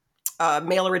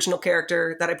male original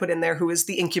character that I put in there who is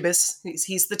the incubus.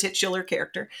 He's the titular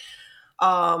character.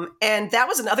 And that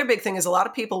was another big thing is a lot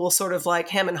of people will sort of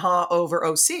hem and haw over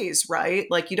OCs, right?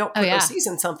 You don't put OCs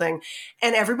in something.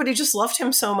 And everybody just loved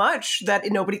him so much that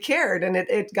nobody cared. And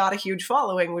it got a huge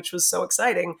following, which was so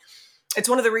exciting. It's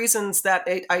one of the reasons that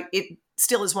it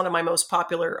still is one of my most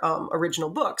popular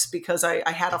original books because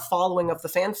I had a following of the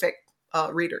fanfic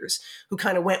readers who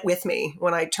kind of went with me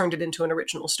when I turned it into an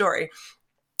original story.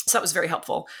 So that was very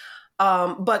helpful.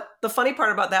 But the funny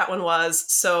part about that one was,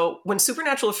 so when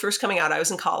Supernatural was first coming out, I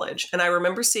was in college and I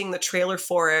remember seeing the trailer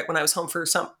for it when I was home for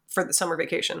the summer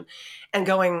vacation and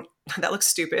going, that looks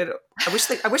stupid. I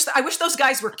wish those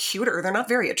guys were cuter. They're not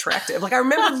very attractive. I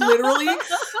remember literally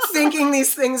thinking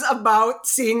these things about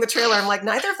seeing the trailer. I'm like,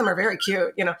 neither of them are very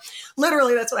cute.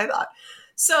 Literally that's what I thought.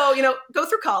 So, go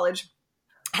through college.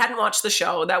 Hadn't watched the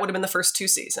show. That would have been the first 2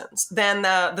 seasons. Then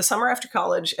the summer after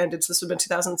college ended. So this would have been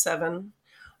 2007.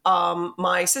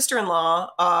 My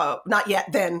sister-in-law, not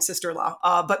yet then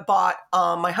sister-in-law, but bought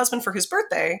my husband for his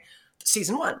birthday,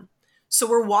 season 1. So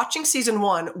we're watching season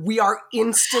 1. We are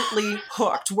instantly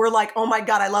hooked. We're like, oh my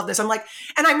God, I love this. I'm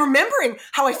I'm remembering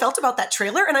how I felt about that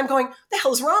trailer. And I'm going, the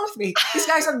hell is wrong with me? These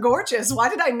guys are gorgeous. Why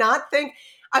did I not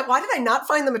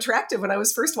find them attractive when I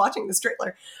was first watching this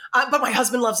trailer? But my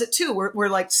husband loves it too.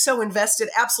 We're so invested,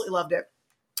 absolutely loved it.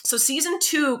 So season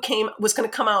 2 was going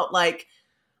to come out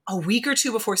a week or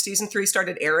 2 before season 3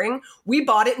 started airing. We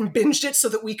bought it and binged it so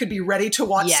that we could be ready to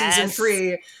watch season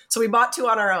 3. So we bought 2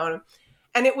 on our own.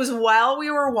 And it was while we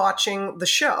were watching the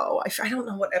show. I don't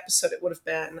know what episode it would have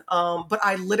been. But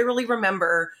I literally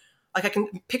remember, I can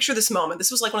picture this moment.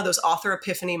 This was one of those author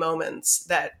epiphany moments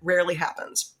that rarely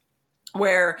happens,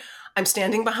 where I'm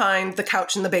standing behind the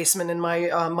couch in the basement in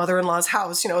my mother-in-law's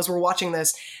house, as we're watching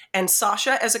this. And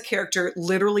Sasha as a character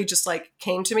literally just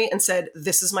came to me and said,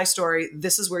 this is my story.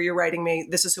 This is where you're writing me.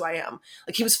 This is who I am.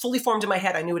 He was fully formed in my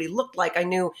head. I knew what he looked like. I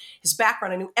knew his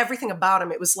background. I knew everything about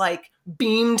him. It was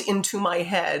beamed into my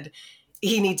head.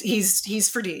 He's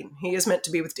for Dean. He is meant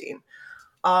to be with Dean.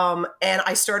 And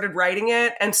I started writing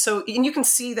it. And you can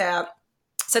see that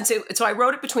so I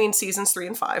wrote it between seasons 3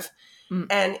 and 5.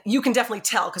 And you can definitely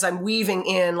tell because I'm weaving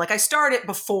in, I start it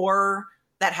before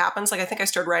that happens. I think I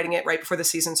started writing it right before the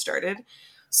season started.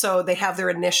 So they have their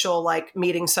initial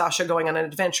meeting Sasha going on an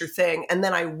adventure thing. And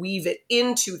then I weave it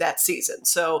into that season.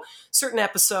 So certain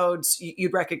episodes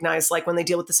you'd recognize, when they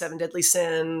deal with the 7 deadly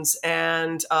sins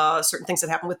and certain things that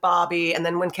happen with Bobby. And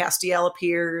then when Castiel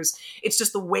appears, it's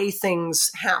just the way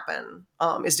things happen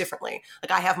is differently.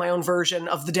 I have my own version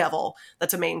of the devil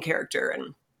that's a main character,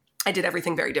 and I did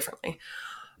everything very differently.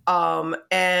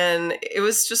 And it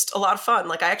was just a lot of fun.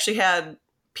 I actually had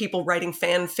people writing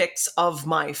fanfics of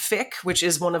my fic, which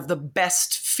is one of the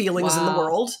best feelings in the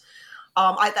world.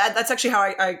 That's actually how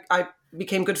I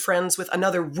became good friends with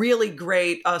another really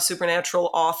great Supernatural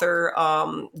author,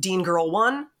 Dean Girl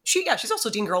 1. She's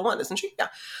also Dean Girl 1, isn't she? Yeah.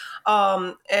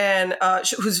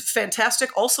 Who's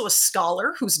fantastic. Also a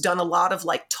scholar who's done a lot of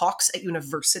talks at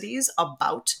universities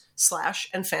about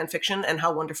 / and fan fiction and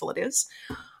how wonderful it is.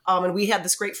 And we had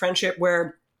this great friendship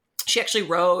where she actually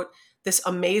wrote this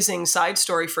amazing side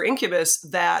story for Incubus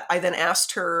that I then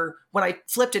asked her when I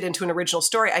flipped it into an original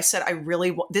story. I said, I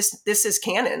really want this is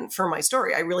canon for my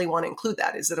story. I really want to include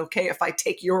that. Is it okay if I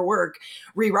take your work,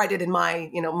 rewrite it in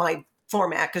my, my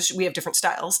format? Because we have different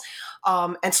styles.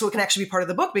 And so it can actually be part of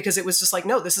the book, because it was just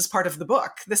no, this is part of the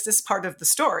book. This is part of the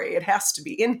story. It has to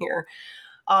be in here.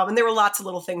 And there were lots of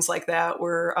little things like that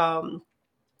where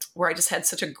I just had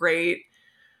such a great,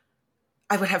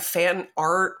 I would have fan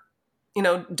art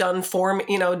done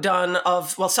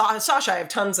Sasha, I have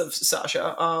tons of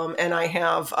Sasha. And I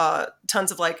have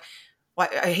tons of like, well,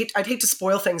 I'd hate to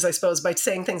spoil things, I suppose, by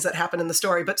saying things that happen in the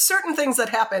story, but certain things that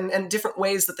happen and different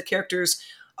ways that the characters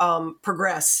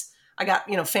progress. I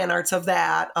got, fan arts of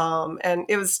that. And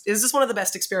it was just one of the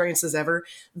best experiences ever.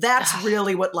 That's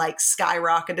really what like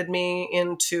skyrocketed me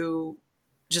into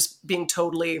just being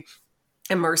totally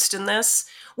immersed in this,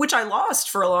 which I lost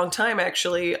for a long time,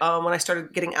 actually, when I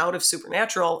started getting out of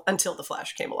Supernatural until The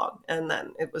Flash came along. And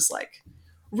then it was like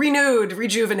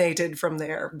rejuvenated from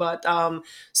there. But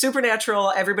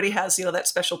Supernatural, everybody has, that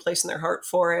special place in their heart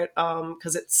for it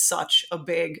because it's such a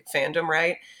big fandom,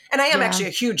 right? And I am actually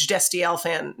a huge Destiel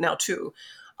fan now too.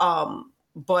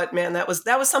 But man, that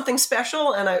was something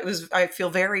special. And I feel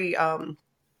very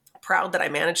proud that I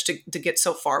managed to get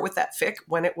so far with that fic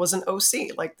when it was an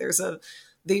OC. Like the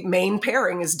main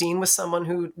pairing is Dean with someone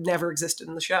who never existed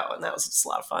in the show. And that was just a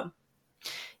lot of fun.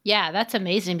 Yeah, that's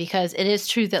amazing because it is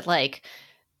true that like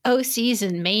OCs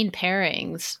and main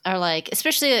pairings are like,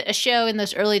 especially a show in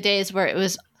those early days where it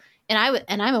was, and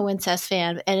I'm a Wincest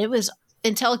fan, and it was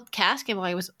until Cass came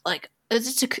along, it was like,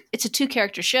 it's a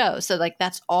 2-character show. So like,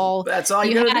 that's all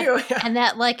you gotta do. Yeah. And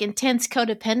that like intense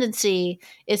codependency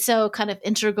is so kind of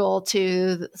integral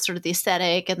to sort of the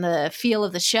aesthetic and the feel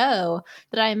of the show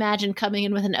that I imagine coming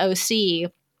in with an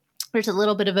OC, there's a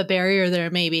little bit of a barrier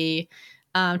there maybe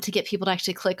to get people to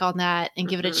actually click on that and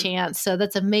give it a chance. So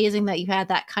that's amazing that you had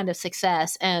that kind of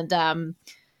success. And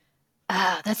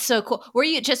that's so cool. Were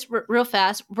you just real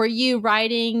fast? Were you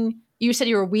writing, you said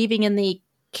you were weaving in the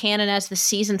canon as the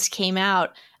seasons came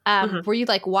out. Were you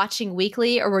like watching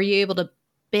weekly or were you able to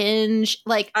binge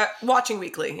like watching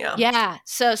weekly? Yeah.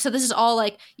 So this is all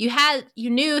like you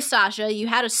knew Sasha, you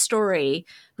had a story,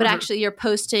 but actually you're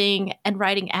posting and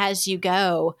writing as you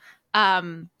go.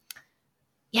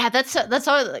 Yeah, that's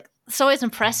always like, it's always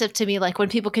impressive to me, like when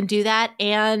people can do that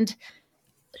and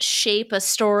shape a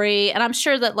story. And I'm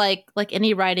sure that like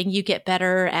any writing, you get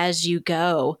better as you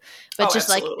go. But just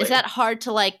absolutely. Like, is that hard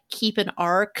to like keep an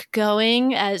arc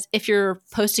going as if you're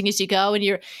posting as you go and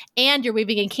you're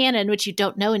weaving in canon, which you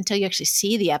don't know until you actually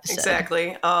see the episode.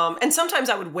 Exactly. And sometimes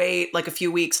I would wait like a few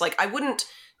weeks. Like I wouldn't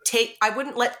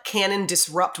let canon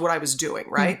disrupt what I was doing.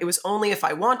 Right. It was only if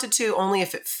I wanted to, only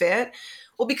if it fit.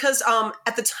 Well, because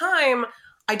at the time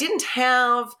I didn't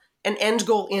have an end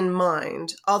goal in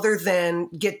mind other than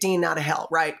get Dean out of hell,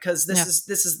 right? Because this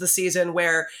is the season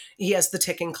where he has the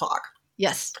ticking clock.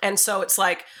 Yes. And so it's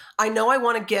like, I know I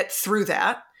want to get through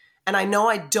that. And I know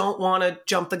I don't want to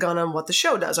jump the gun on what the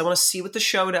show does. I want to see what the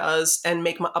show does and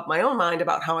make up my own mind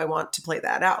about how I want to play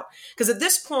that out. Because at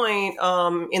this point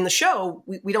in the show,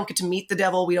 we don't get to meet the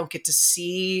devil. We don't get to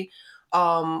see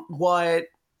what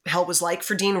hell was like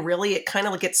for Dean. Really, it kind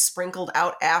of like gets sprinkled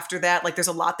out after that. Like there's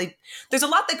a lot they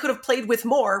could have played with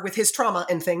more with his trauma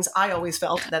and things. I always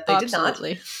felt that they did not.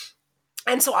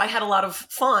 And so I had a lot of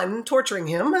fun torturing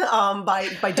him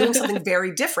by doing something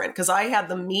very different because I had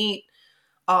them meet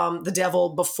the devil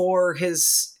before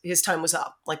his time was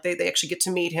up. Like they actually get to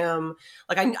meet him.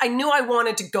 Like I knew I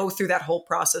wanted to go through that whole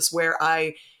process where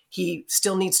he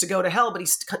still needs to go to hell, but he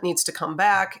needs to come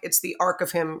back. It's the arc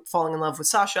of him falling in love with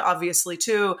Sasha, obviously,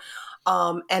 too.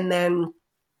 And then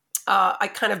I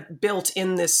kind of built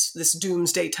in this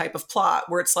doomsday type of plot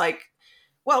where it's like,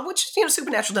 well, which,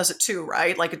 Supernatural does it too,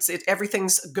 right? Like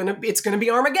everything's gonna be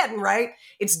Armageddon, right?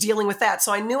 It's dealing with that.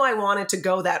 So I knew I wanted to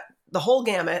go the whole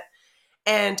gamut.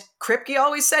 And Kripke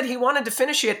always said he wanted to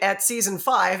finish it at season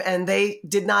 5, and they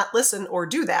did not listen or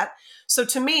do that. So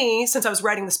to me, since I was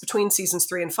writing this between seasons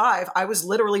 3 and 5, I was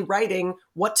literally writing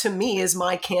what to me is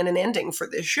my canon ending for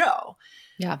this show.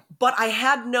 Yeah. But I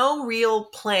had no real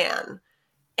plan.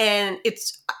 And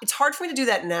it's hard for me to do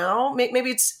that now.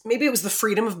 Maybe it was the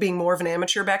freedom of being more of an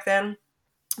amateur back then.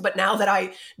 But now that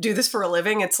I do this for a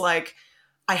living, it's like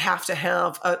I have to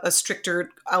have a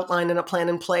stricter outline and a plan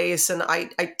in place. And I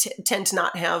tend to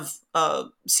not have a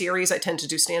series. I tend to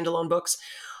do standalone books.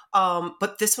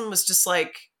 But this one was just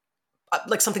like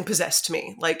something possessed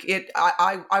me. Like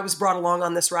I was brought along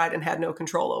on this ride and had no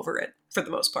control over it for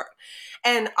the most part.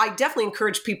 And I definitely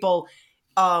encourage people,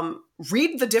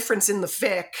 read the difference in the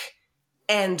fic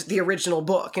and the original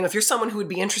book. If you're someone who would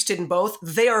be interested in both,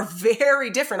 they are very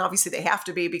different. Obviously they have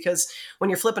to be, because when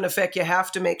you're flipping a fic, you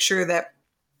have to make sure that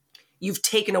you've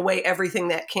taken away everything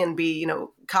that can be,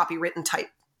 copywritten type,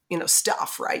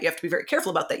 stuff, right? You have to be very careful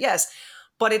about that. Yes.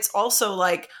 But it's also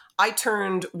like, I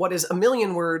turned what is 1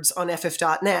 million words on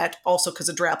ff.net, also because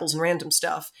of drabbles and random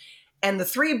stuff. And the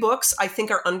 3 books, I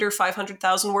think, are under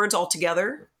 500,000 words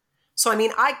altogether. So,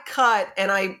 I cut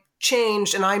and I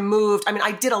changed and I moved.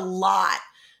 I did a lot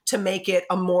to make it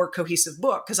a more cohesive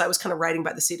book, because I was kind of writing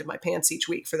by the seat of my pants each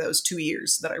week for those 2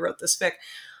 years that I wrote this fic.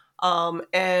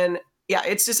 And yeah,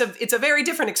 it's a very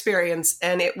different experience.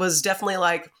 And it was definitely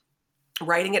like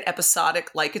writing it episodic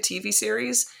like a TV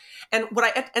series. And what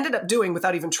I ended up doing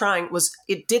without even trying was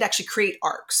it did actually create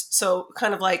arcs. So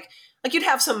kind of like you'd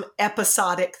have some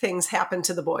episodic things happen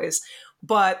to the boys,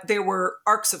 but there were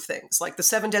arcs of things. Like the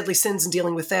 7 deadly sins and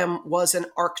dealing with them was an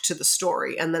arc to the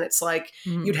story. And then it's like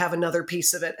you'd have another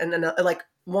piece of it. And then like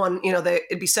one,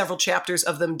 it'd be several chapters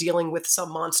of them dealing with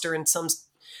some monster in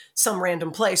some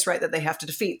random place, right, that they have to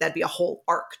defeat. That'd be a whole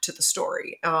arc to the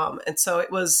story. And so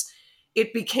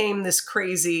it became this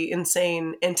crazy,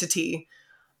 insane entity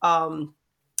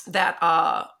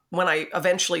that when I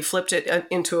eventually flipped it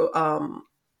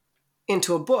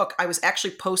into a book, I was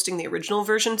actually posting the original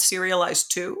version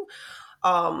serialized too.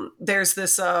 There's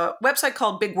this website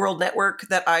called Big World Network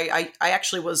that I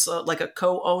actually was like a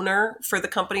co-owner for the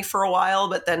company for a while,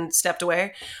 but then stepped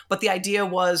away. But the idea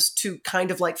was to kind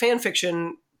of like fan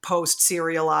fiction post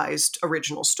serialized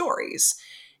original stories.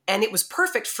 And it was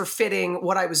perfect for fitting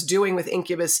what I was doing with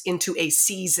Incubus into a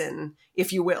season,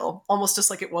 if you will, almost just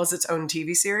like it was its own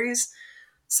TV series.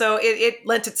 So it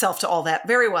lent itself to all that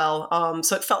very well.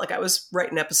 So it felt like I was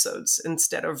writing episodes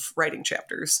instead of writing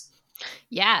chapters.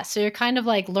 Yeah. So you're kind of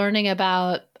like learning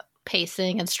about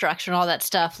pacing and structure and all that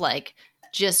stuff, like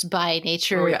just by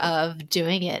nature of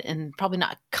doing it, and probably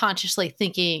not consciously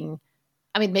thinking.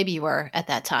 I mean, maybe you were at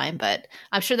that time, but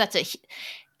I'm sure that's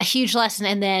a huge lesson.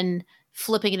 And then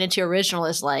flipping it into original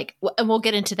is like, and we'll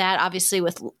get into that obviously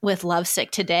with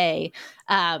Lovesick today.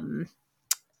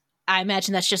 I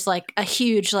imagine that's just like a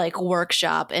huge like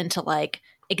workshop into like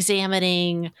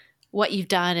examining what you've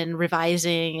done and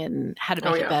revising and how to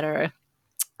make it better.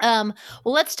 Well,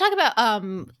 let's talk about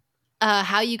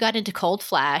how you got into Cold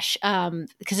Flash,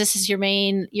 because this is your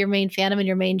main fandom and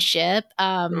your main ship.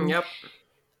 Yep.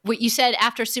 What you said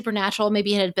after Supernatural,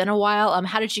 maybe it had been a while.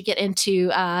 How did you get into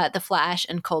the Flash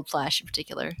and Cold Flash in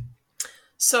particular?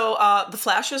 So the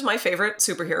Flash is my favorite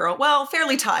superhero. Well,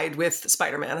 fairly tied with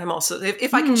Spider-Man. I'm also,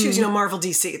 if I can choose, Marvel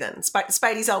DC, then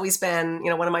Spidey's always been,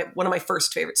 one of my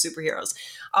first favorite superheroes.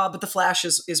 But the Flash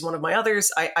is one of my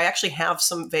others. I actually have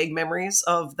some vague memories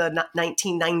of the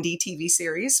 1990 TV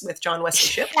series with John Wesley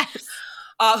Shipp. Yes.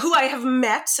 Who I have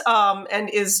met and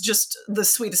is just the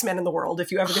sweetest man in the world.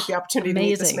 If you ever get the opportunity to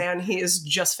meet this man, he is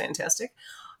just fantastic.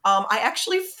 I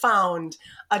actually found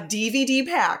a DVD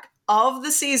pack of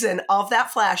the season of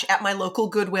that Flash at my local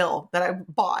Goodwill that I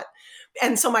bought.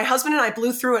 And so my husband and I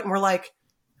blew through it and we're like,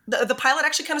 the pilot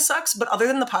actually kind of sucks, but other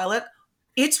than the pilot,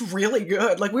 it's really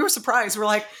good. Like we were surprised. We're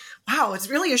like, wow, it's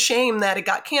really a shame that it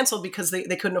got canceled because they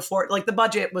couldn't afford, like the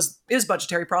budget is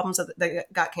budgetary problems that they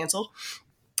got canceled.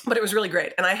 But it was really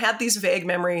great. And I had these vague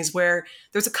memories where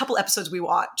there's a couple episodes we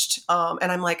watched and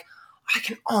I'm like, I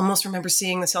can almost remember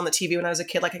seeing this on the TV when I was a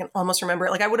kid. Like I can almost remember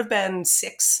it. Like I would have been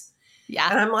 6. Yeah.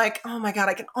 And I'm like, oh my God,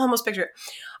 I can almost picture it.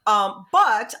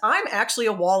 But I'm actually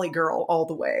a Wally girl all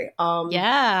the way.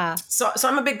 Yeah. So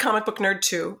I'm a big comic book nerd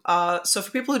too. So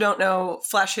for people who don't know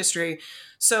Flash history,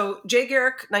 so Jay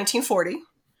Garrick, 1940.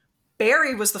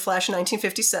 Barry was the Flash in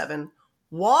 1957.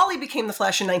 Wally became the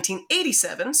Flash in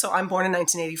 1987. So I'm born in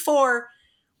 1984.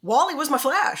 Wally was my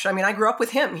Flash. I mean, I grew up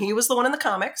with him. He was the one in the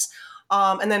comics.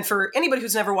 And then for anybody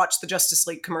who's never watched the Justice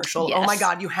League commercial, yes. Oh my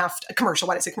God, you have to, commercial,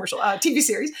 why did I say commercial? TV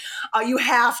series. You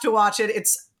have to watch it.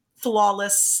 It's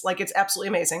flawless. Like it's absolutely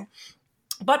amazing.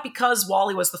 But because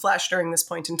Wally was the Flash during this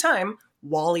point in time,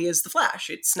 Wally is the Flash.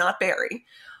 It's not Barry.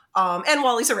 And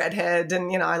Wally's a redhead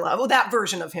and, I love that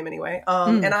version of him anyway.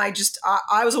 And I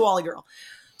was a Wally girl.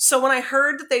 So when I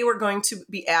heard that they were going to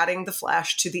be adding the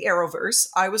Flash to the Arrowverse,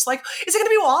 I was like, is it going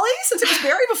to be Wally since it was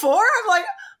Barry before? I'm like,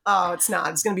 oh, it's not.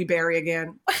 It's going to be Barry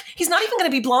again. He's not even going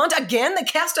to be blonde again? They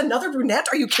cast another brunette?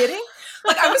 Are you kidding?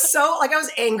 Like, I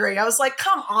was angry. I was like,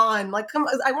 come on. Like,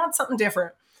 I want something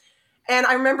different. And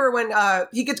I remember when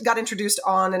he got introduced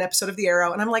on an episode of The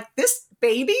Arrow, and I'm like, this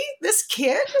baby, this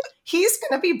kid, he's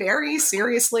going to be Barry?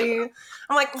 Seriously?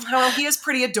 I'm like, well, he is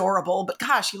pretty adorable, but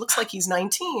gosh, he looks like he's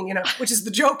 19, which is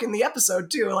the joke in the episode,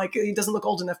 too. Like, he doesn't look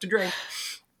old enough to drink.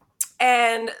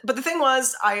 But the thing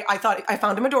was, I thought I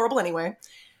found him adorable anyway.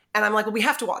 And I'm like, well, we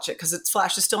have to watch it because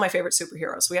Flash is still my favorite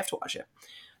superhero. So we have to watch it.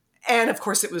 And of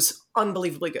course, it was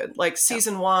unbelievably good. Like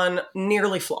season 1,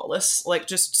 nearly flawless, like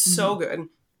just so good.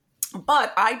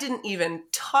 But I didn't even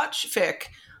touch fic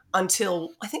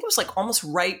until I think it was like almost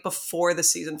right before the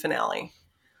season finale.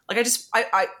 Like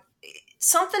I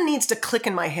something needs to click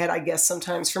in my head, I guess,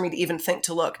 sometimes for me to even think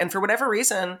to look. And for whatever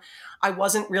reason, I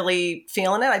wasn't really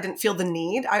feeling it. I didn't feel the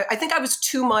need. I think I was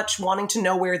too much wanting to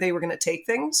know where they were going to take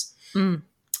things.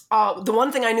 The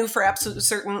one thing I knew for absolute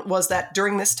certain was that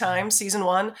during this time, season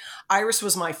 1, Iris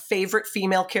was my favorite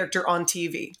female character on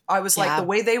TV. I was like, the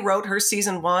way they wrote her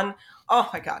season 1, oh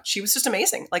my God, she was just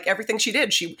amazing. Like everything she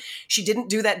did, she didn't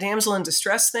do that damsel in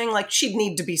distress thing. Like she'd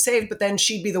need to be saved, but then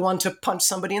she'd be the one to punch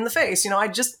somebody in the face. I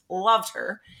just loved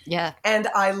her. Yeah. And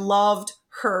I loved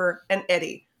her and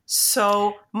Eddie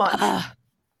so much.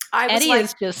 Eddie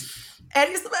is just...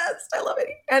 Eddie's the best. I love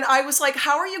Eddie. And I was like,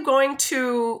 how are you going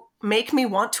to make me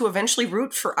want to eventually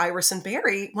root for Iris and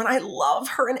Barry when I love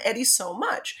her and Eddie so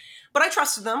much? But I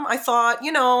trusted them. I thought,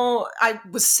 I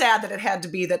was sad that it had to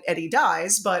be that Eddie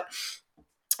dies, but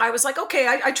I was like,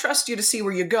 okay, I trust you to see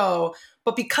where you go.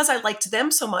 But because I liked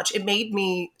them so much, it made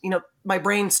me, my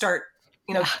brain start,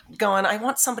 going, I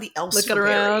want somebody else. Looking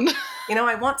around.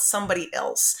 I want somebody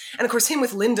else. And of course, him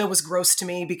with Linda was gross to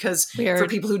me because for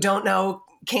people who don't know,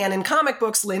 canon comic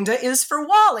books, Linda is for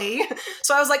Wally.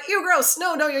 So I was like, ew, gross.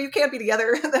 No, you can't be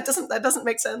together. That doesn't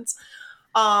make sense.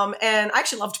 And I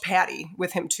actually loved Patty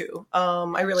with him too.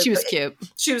 She was cute.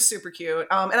 She was super cute.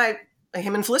 And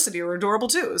him and Felicity were adorable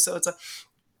too. So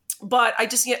but I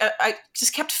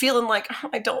just kept feeling like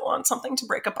I don't want something to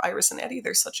break up Iris and Eddie.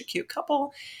 They're such a cute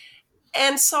couple.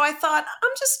 And so I thought,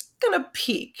 I'm just going to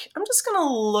peek. I'm just going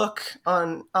to look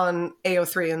on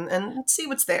AO3 and see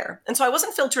what's there. And so I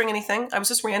wasn't filtering anything. I was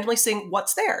just randomly seeing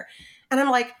what's there. And I'm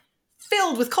like,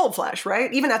 filled with Cold Flash,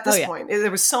 right? Even at this point,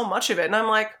 there was so much of it. And I'm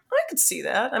like, I could see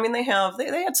that. I mean, they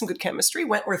had some good chemistry.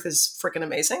 Wentworth is freaking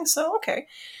amazing. So, okay.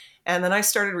 And then I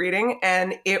started reading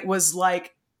and it was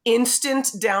like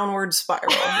instant downward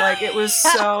spiral. Like it was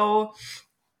so,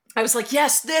 I was like,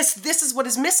 yes, this is what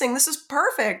is missing. This is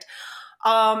perfect.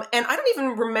 And I don't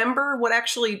even remember what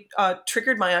actually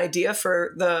triggered my idea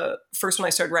for the first one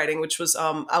I started writing, which was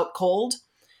Out Cold.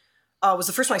 Was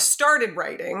the first one I started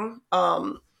writing,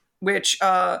 which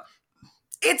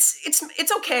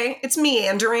it's okay. It's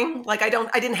meandering. Like I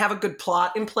didn't have a good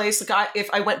plot in place. Like if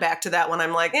I went back to that one,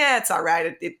 I'm like, it's all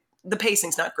right. The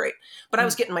pacing's not great, but I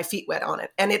was getting my feet wet on it,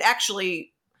 and it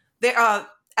actually at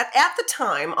the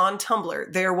time on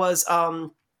Tumblr there was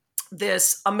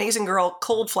this amazing girl,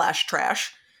 Cold Flash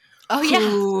Trash. Oh, yeah.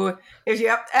 Who,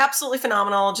 absolutely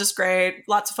phenomenal. Just great.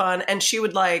 Lots of fun. And she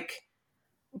would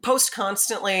post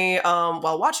constantly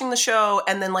while watching the show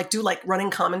and then do running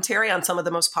commentary on some of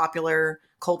the most popular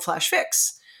Cold Flash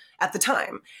fics at the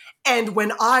time. And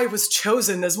when I was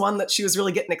chosen as one that she was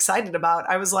really getting excited about,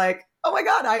 I was like, oh my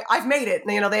God, I've made it.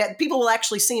 And, people will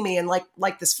actually see me and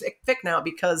like this fic now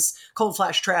because Cold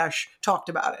Flash Trash talked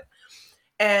about it.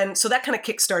 And so that kind of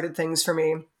kickstarted things for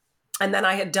me. And then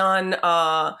I had done,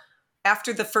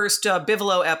 after the first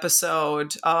Bivolo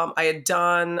episode, I had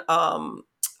done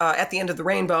At the End of the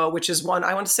Rainbow, which is one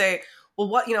I want to say,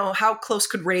 well, how close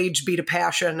could rage be to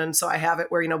passion? And so I have it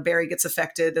where, Barry gets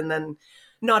affected and then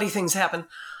naughty things happen.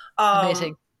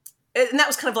 Amazing. And that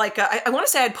was kind of I want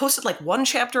to say I'd posted one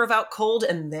chapter of Out Cold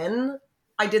and then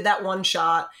I did that one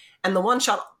shot. And the one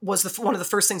shot was one of the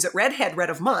first things that Red had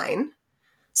read of mine.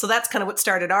 So that's kind of what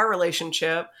started our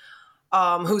relationship,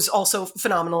 who's also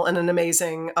phenomenal and an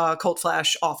amazing Cold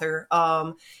Flash author.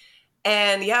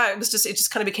 And yeah, it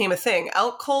just kind of became a thing.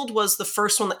 Out Cold was the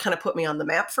first one that kind of put me on the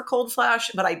map for Cold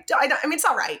Flash, but I mean, it's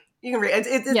all right. You can read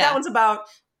it. That one's about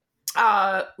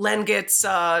Len gets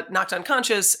knocked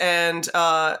unconscious and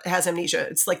has amnesia.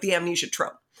 It's like the amnesia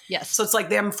trope. Yes. So it's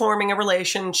them forming a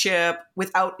relationship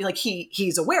without,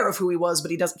 he's aware of who he was,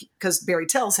 but he doesn't, because Barry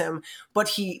tells him, but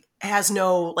he has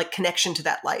no connection to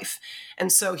that life.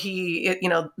 And so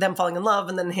them falling in love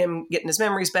and then him getting his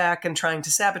memories back and trying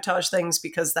to sabotage things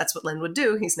because that's what Len would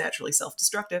do. He's naturally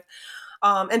self-destructive.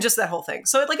 And just that whole thing.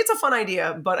 So it's a fun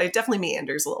idea, but it definitely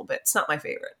meanders a little bit. It's not my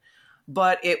favorite,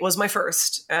 but it was my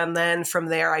first. And then from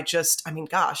there, in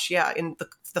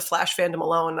the Flash fandom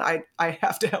alone, I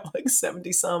have to have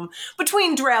 70 some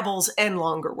between drabbles and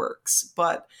longer works.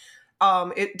 But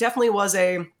it definitely was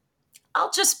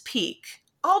I'll just peek.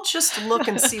 I'll just look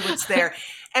and see what's there.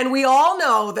 And we all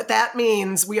know that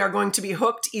means we are going to be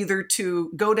hooked either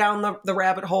to go down the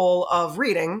rabbit hole of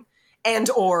reading and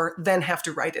or then have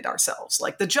to write it ourselves.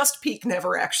 The just peek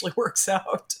never actually works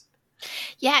out.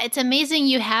 Yeah, it's amazing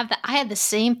you have that. I had the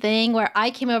same thing where I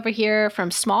came over here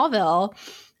from Smallville,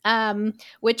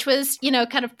 which was,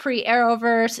 kind of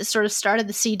pre-Arrowverse. It sort of started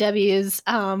the CW's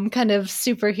kind of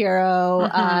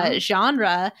superhero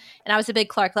genre. And I was a big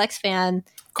Clark Lex fan.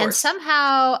 And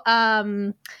somehow,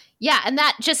 and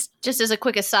that just as a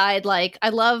quick aside,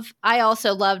 I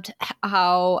also loved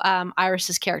how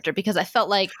Iris's character, because I felt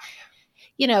like,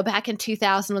 back in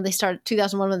 2000 when they started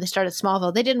 2001 when they started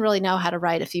Smallville, they didn't really know how to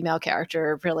write a female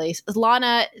character. Really,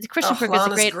 Christian Kirk is a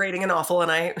Lana's grating and awful,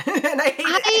 and I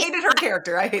hated her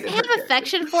character. I have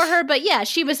affection for her, but yeah,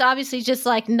 she was obviously just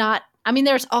like not. I mean,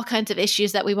 there's all kinds of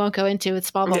issues that we won't go into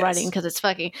with Smallville writing because it's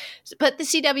fucking. But the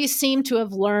CW seemed to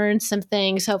have learned some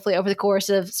things, hopefully, over the course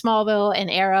of Smallville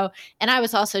and Arrow. And I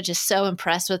was also just so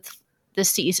impressed with the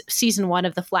season 1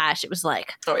 of The Flash. It was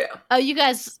like, oh, you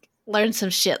guys learned some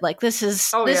shit. Like this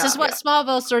is what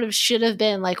Smallville sort of should have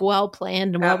been, like well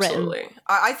planned and well written.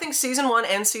 I think season 1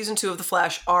 and season 2 of The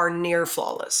Flash are near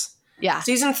flawless. Yeah,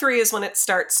 season 3 is when it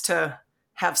starts to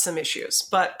have some issues,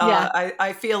 but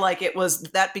I feel like it was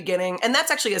that beginning, and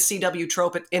that's actually a CW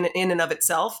trope in and of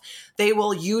itself. They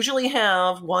will usually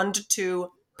have 1 to 2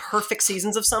 perfect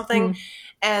seasons of something,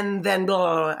 and then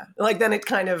then it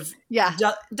kind of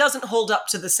doesn't hold up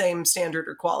to the same standard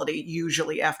or quality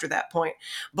usually after that point.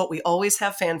 But we always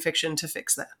have fan fiction to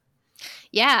fix that.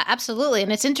 Yeah, absolutely,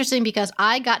 and it's interesting because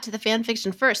I got to the fan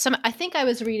fiction first. I think I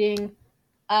was reading.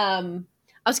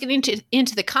 I was getting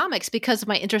into the comics because of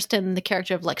my interest in the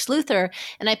character of Lex Luthor,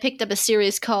 and I picked up a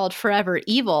series called Forever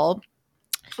Evil,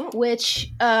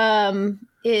 which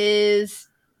is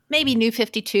maybe New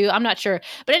 52. I'm not sure.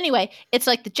 But anyway, it's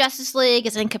like the Justice League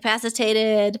is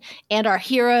incapacitated, and our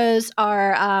heroes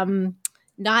are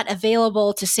not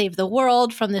available to save the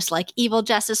world from this like evil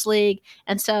Justice League.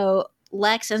 And so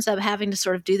Lex ends up having to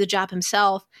sort of do the job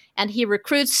himself, and he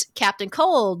recruits Captain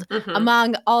Cold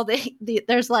among all the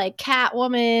there's like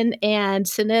Catwoman and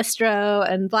Sinestro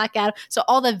and Black Adam. So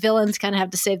all the villains kind of have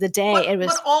to save the day.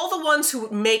 But all the ones who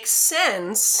make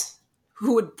sense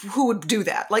who would do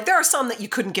that. Like there are some that you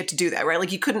couldn't get to do that, right?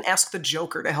 Like you couldn't ask the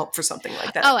Joker to help for something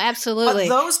like that. Oh, absolutely.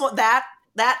 But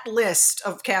that list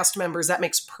of cast members, that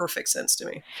makes perfect sense to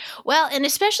me. Well, and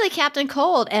especially Captain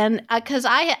Cold. And because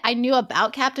I knew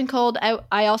about Captain Cold,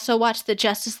 I also watched the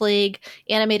Justice League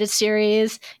animated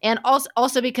series. And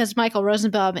also because Michael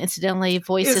Rosenbaum incidentally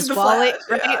voices Wally.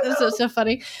 Right? Yeah, this was so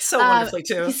funny. So wonderfully,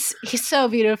 too. He's so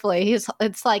beautifully.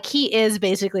 It's like he is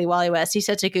basically Wally West. He's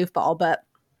such a goofball, but...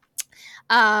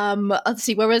 let's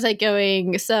see, where was I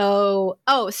going? So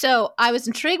I was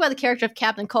intrigued by the character of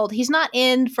Captain Cold. He's not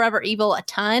in Forever Evil a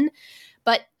ton,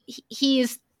 but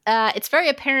he's it's very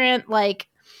apparent, like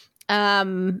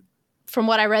from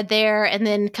what I read there and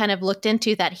then kind of looked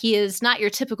into, that he is not your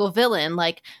typical villain.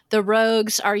 Like the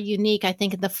Rogues are unique, I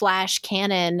think, in the Flash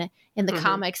canon in the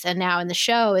comics and now in the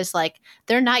show, is like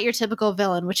they're not your typical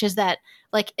villain, which is that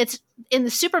like it's in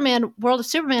the Superman world of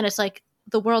Superman, it's like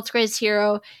the world's greatest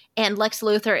hero, and Lex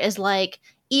Luthor is like,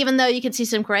 even though you can see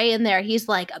some gray in there, he's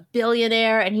like a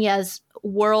billionaire and he has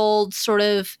world sort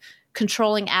of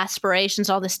controlling aspirations,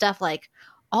 all this stuff. Like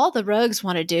all the Rogues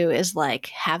want to do is like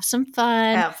have some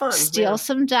fun, steal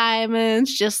some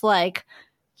diamonds, just like,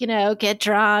 get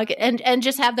drunk and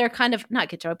just have their kind of, not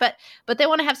get drunk, but they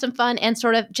want to have some fun and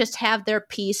sort of just have their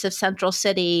piece of Central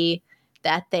City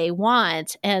that they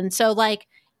want. And so like,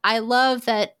 I love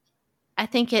that. I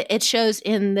think it shows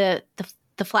in the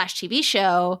Flash TV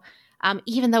show,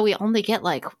 even though we only get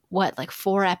like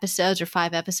 4 episodes or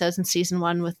 5 episodes in season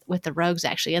 1 with the Rogues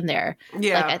actually in there.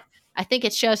 Yeah. Like I think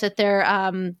it shows that they're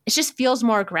it just feels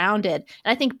more grounded.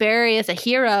 And I think Barry as a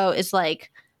hero is like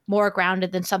more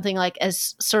grounded than something like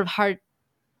as sort of hard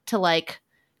to like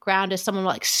ground as someone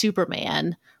like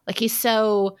Superman. Like he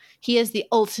is the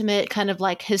ultimate kind of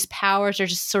like, his powers are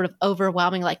just sort of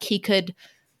overwhelming. Like he could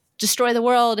destroy the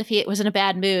world if he was in a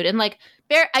bad mood. And like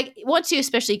once you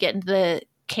especially get into the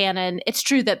canon, it's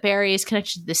true that Barry is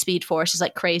connected to the Speed Force is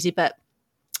like crazy, but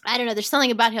I don't know, there's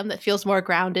something about him that feels more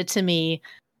grounded to me.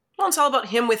 Well, it's all about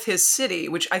him with his city,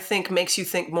 which I think makes you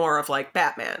think more of like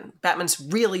Batman. Batman's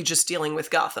really just dealing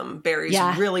with Gotham. Barry's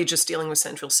really just dealing with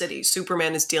Central City.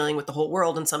 Superman is dealing with the whole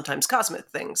world and sometimes cosmic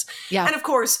things. Yeah. And of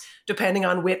course, depending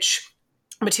on which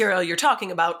material you're talking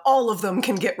about, all of them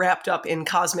can get wrapped up in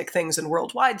cosmic things and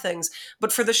worldwide things.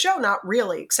 But for the show, not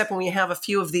really, except when we have a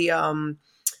few of the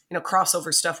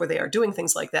crossover stuff where they are doing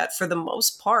things like that. For the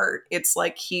most part, it's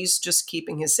like he's just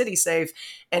keeping his city safe,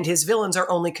 and his villains are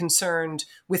only concerned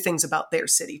with things about their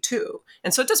city too.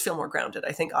 And so it does feel more grounded,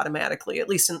 I think, automatically, at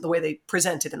least in the way they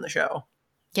present it in the show.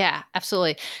 Yeah,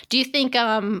 absolutely. Do you think,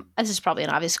 this is probably an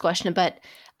obvious question, but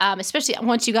especially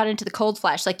once you got into the Cold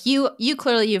Flash, like you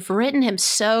clearly, you've written him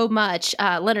so much,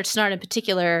 Leonard Snart in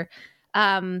particular,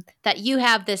 that you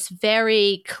have this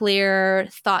very clear,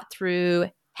 thought through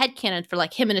headcanon for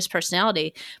like him and his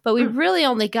personality. But we really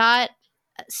only got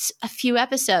a few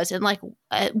episodes, and like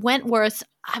Wentworth,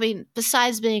 I mean,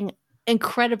 besides being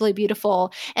incredibly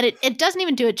beautiful. And it doesn't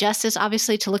even do it justice,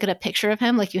 obviously, to look at a picture of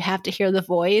him. Like, you have to hear the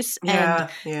voice and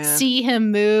see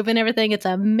him move and everything. It's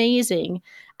amazing.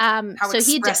 How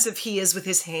expressive he is with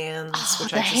his hands,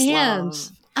 which I just love.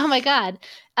 Oh my God.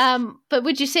 But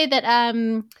would you say that,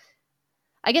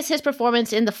 I guess his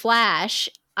performance in The Flash,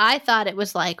 I thought it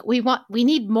was like, we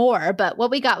need more, but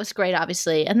what we got was great,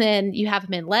 obviously. And then you have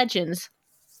him in Legends.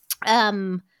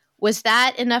 Was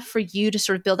that enough for you to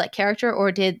sort of build that character,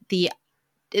 or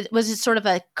was it sort of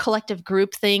a collective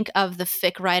group think of the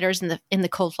fic writers in the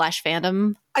Cold Flash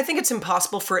fandom? I think it's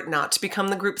impossible for it not to become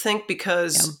the groupthink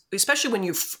because, especially when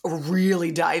you're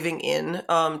really diving in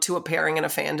to a pairing in a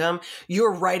fandom,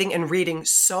 you're writing and reading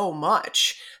so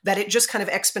much that it just kind of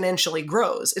exponentially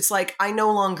grows. It's like, I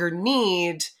no longer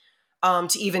need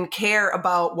to even care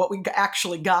about what we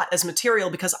actually got as material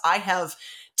because I have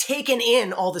taken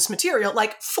in all this material.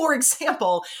 Like, for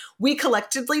example, we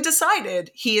collectively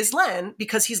decided he is Len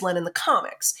because he's Len in the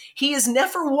comics. He is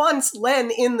never once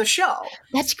Len in the show.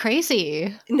 That's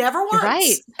crazy. Never once. You're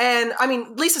right. And I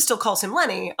mean, Lisa still calls him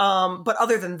Lenny. But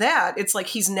other than that, it's like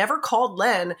he's never called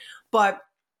Len. But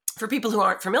for people who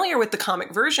aren't familiar with the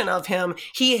comic version of him,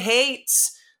 he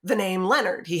hates the name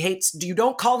Leonard. He hates, you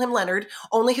don't call him Leonard.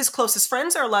 Only his closest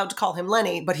friends are allowed to call him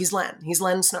Lenny, but he's Len. He's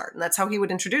Len Snart. And that's how he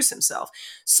would introduce himself.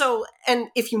 So, and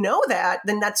if you know that,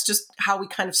 then that's just how we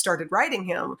kind of started writing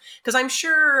him. Because I'm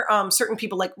sure certain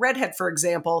people like Redhead, for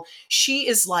example, she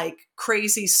is like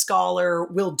crazy scholar,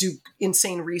 will do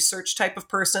insane research type of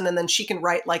person. And then she can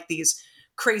write like these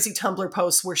crazy Tumblr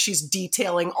posts where she's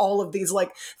detailing all of these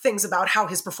like things about how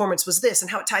his performance was this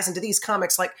and how it ties into these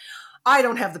comics. Like, I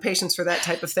don't have the patience for that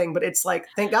type of thing, but it's like,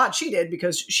 thank God she did,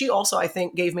 because she also, I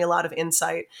think, gave me a lot of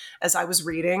insight as I was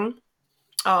reading,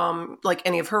 like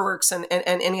any of her works and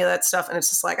any of that stuff. And it's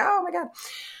just like, oh my God,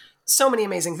 so many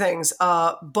amazing things.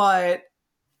 But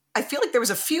I feel like there was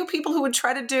a few people who would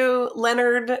try to do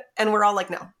Leonard, and we're all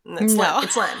like, no, it's Len.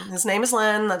 It's Len. His name is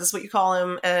Len. That is what you call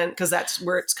him. And because that's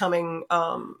where it's coming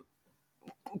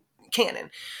canon.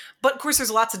 But of course, there's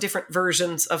lots of different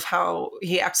versions of how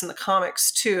he acts in the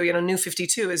comics too. You know, New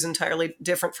 52 is entirely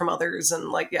different from others, and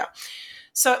like, yeah.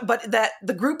 So, but that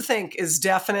the groupthink is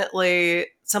definitely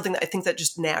something that I think that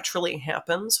just naturally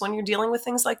happens when you're dealing with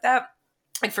things like that.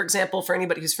 Like, for example, for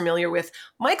anybody who's familiar with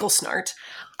Michael Snart,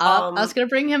 I was going to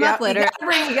bring him up later.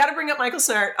 You got to bring up Michael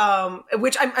Snart,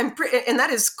 which and that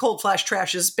is Cold Flash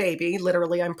Trash's baby.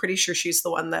 Literally, I'm pretty sure she's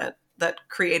the one that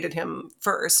created him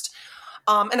first.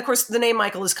 And of course, the name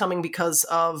Michael is coming because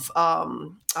of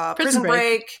Prison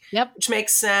Break, which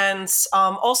makes sense.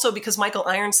 Also, because Michael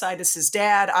Ironside is his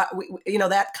dad,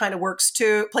 that kind of works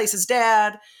too. Plays his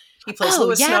dad. He plays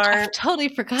Louis Snart. I totally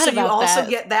forgot about that. So you also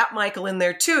get that Michael in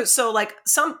there too. So like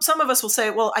some of us will say,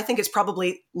 well, I think it's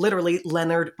probably literally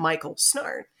Leonard Michael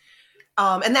Snart.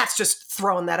 And that's just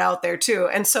throwing that out there too.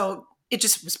 And so it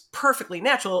just was perfectly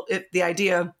natural. The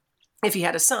idea, if he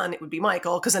had a son, it would be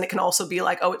Michael, because then it can also be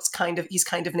like, oh, he's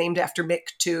kind of named after Mick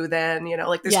too. Then,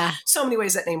 like there's so many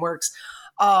ways that name works.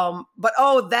 But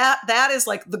that is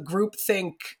like the group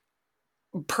think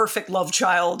perfect love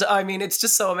child. I mean, it's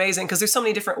just so amazing because there's so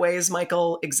many different ways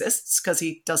Michael exists, because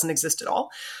he doesn't exist at all.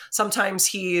 Sometimes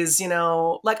he's,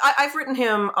 like I've written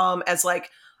him as like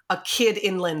a kid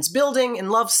in Len's building in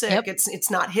Lovesick. Yep.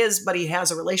 It's not his, but he has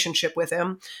a relationship with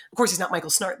him. Of course, he's not Michael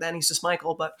Snart then, he's just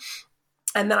Michael, but...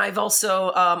 And then I've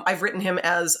also, I've written him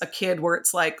as a kid where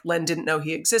it's like Len didn't know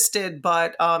he existed,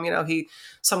 but,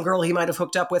 some girl he might have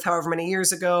hooked up with however many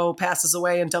years ago passes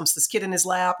away and dumps this kid in his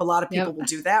lap. A lot of people will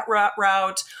do that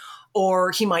route.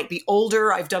 Or he might be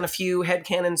older. I've done a few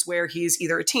headcanons where he's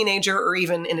either a teenager or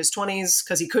even in his 20s,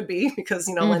 because he could be, because,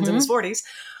 Len's in his 40s.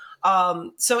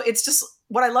 So it's just,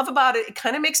 what I love about it, it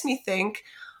kind of makes me think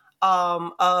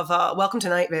of Welcome to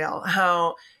Night Vale,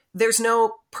 how... There's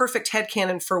no perfect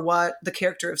headcanon for what the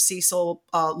character of Cecil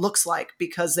looks like,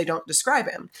 because they don't describe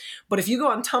him. But if you go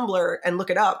on Tumblr and look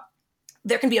it up,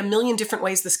 there can be a million different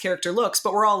ways this character looks,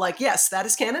 but we're all like, yes, that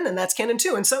is canon and that's canon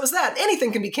too. And so is that.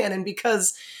 Anything can be canon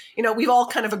because, we've all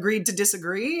kind of agreed to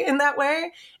disagree in that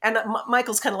way. And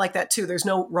Michael's kind of like that too. There's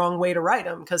no wrong way to write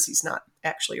him because he's not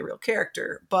actually a real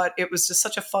character. But it was just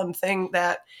such a fun thing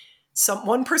that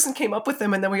one person came up with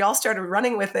them, and then we all started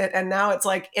running with it. And now it's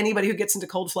like anybody who gets into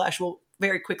Cold Flash will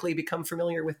very quickly become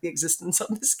familiar with the existence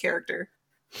of this character.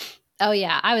 Oh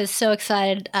yeah. I was so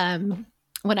excited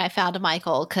when I found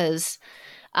Michael, because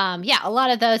a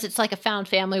lot of those, it's like a found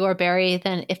family where Barry,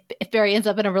 then if Barry ends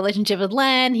up in a relationship with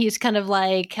Len, he's kind of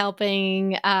like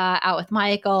helping out with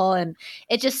Michael. And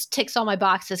it just ticks all my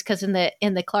boxes, because in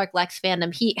the Clark Lex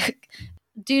fandom, he,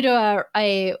 due to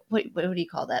a what do you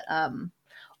call that?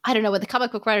 I don't know, when the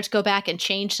comic book writers go back and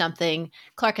change something,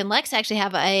 Clark and Lex actually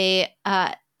have a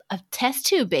test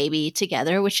tube baby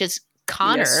together, which is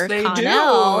Yes, they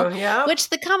Connell, do. Yeah.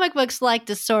 which the comic books like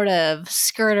to sort of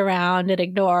skirt around and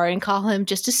ignore and call him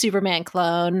just a Superman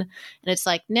clone. And it's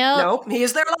like, no, Nope, he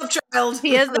is their love child.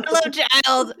 he is their love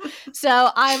child. So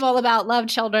I'm all about love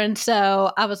children.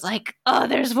 So I was like, oh,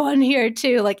 there's one here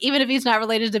too. Like, even if he's not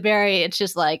related to Barry, it's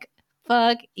just like,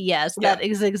 fuck yes, Yeah. that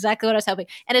is exactly what I was hoping.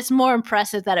 And it's more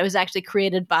impressive that it was actually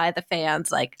created by the fans.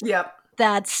 Like, Yep.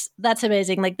 that's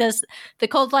amazing. Like this, the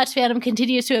Cold Flash fandom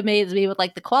continues to amaze me with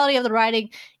like the quality of the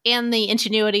writing and the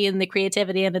ingenuity and the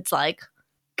creativity. And it's like,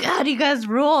 God, you guys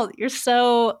rule. You're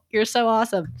so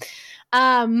awesome.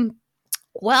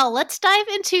 Well, let's dive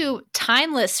into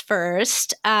Timeless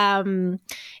first.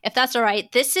 If that's all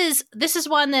right. This is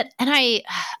one that, and I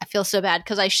feel so bad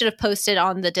because I should have posted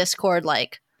on the Discord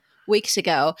like weeks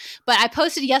ago, but I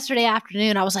posted yesterday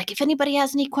afternoon. I was like, if anybody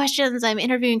has any questions, I'm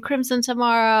interviewing Crimson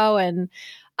tomorrow, and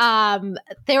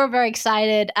they were very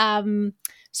excited.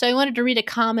 So I wanted to read a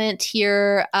comment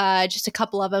here, just a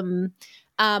couple of them.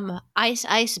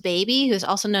 Ice Baby, who's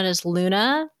also known as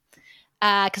Luna,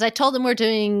 because I told them we're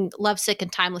doing Lovesick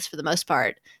and Timeless for the most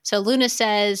part. So Luna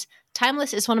says,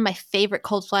 Timeless is one of my favorite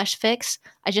Cold Flash fics.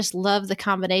 I just love the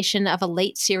combination of a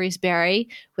late series Barry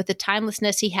with the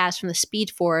timelessness he has from the Speed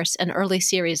Force and early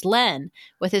series Len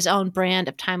with his own brand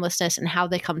of timelessness and how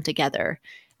they come together,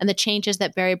 and the changes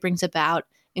that Barry brings about,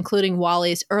 including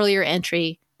Wally's earlier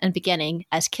entry and beginning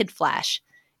as Kid Flash.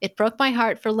 It broke my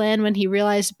heart for Len when he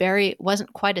realized Barry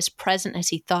wasn't quite as present as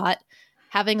he thought.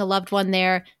 Having a loved one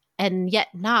there and yet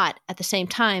not at the same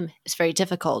time is very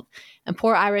difficult. And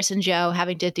poor Iris and Joe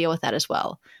having to deal with that as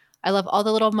well. I love all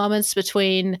the little moments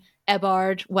between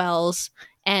Ebbard, Wells,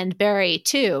 and Barry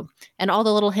too, and all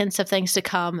the little hints of things to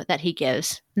come that he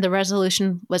gives. The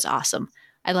resolution was awesome.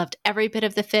 I loved every bit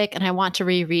of the fic, and I want to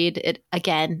reread it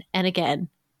again and again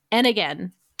and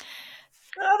again.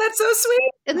 Oh, that's so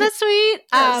sweet. Isn't that sweet?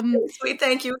 Yes, sweet.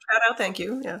 Thank you. Shout out. Thank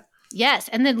you. Yeah. Yes.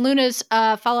 And then Luna's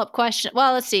follow-up question.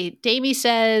 Well, let's see. Damie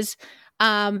says,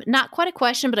 not quite a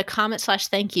question, but a comment /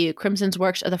 thank you. Crimson's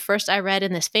works are the first I read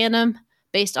in this fandom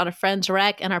based on a friend's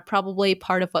rec and are probably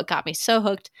part of what got me so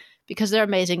hooked because they're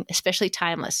amazing, especially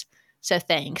Timeless. So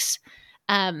thanks.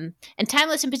 And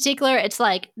Timeless in particular, it's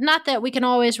like, not that we can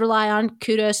always rely on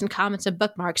kudos and comments and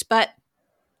bookmarks, but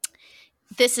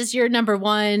this is your number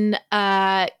one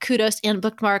kudos and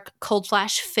bookmark Cold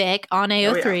Flash fic on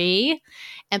AO3. Oh, yeah.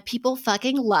 And people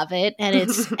fucking love it. And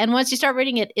it's and once you start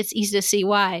reading it, it's easy to see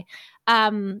why.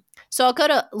 So I'll go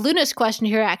to Luna's question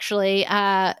here, actually,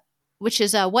 which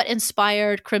is what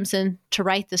inspired Crimson to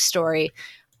write this story?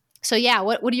 So yeah,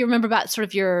 what do you remember about sort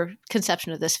of your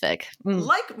conception of this fic?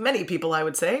 Like many people, I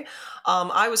would say,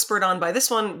 I was spurred on by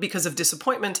this one because of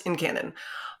disappointment in canon.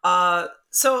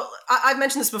 So I've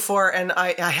mentioned this before, and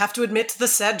I have to admit the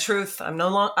sad truth.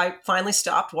 I finally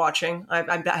stopped watching.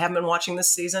 I haven't been watching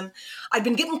this season. I'd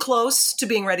been getting close to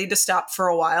being ready to stop for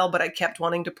a while, but I kept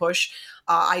wanting to push.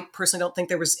 I personally don't think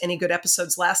there was any good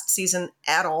episodes last season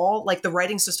at all. Like, the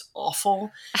writing's just awful.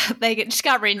 They just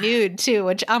got renewed too,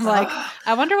 which I'm like,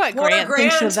 I wonder what Grant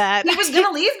thinks of that. He was going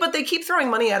to leave, but they keep throwing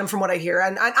money at him from what I hear.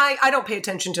 And I don't pay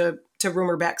attention to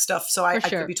rumor back stuff, so I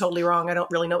could be totally wrong. I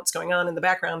don't really know what's going on in the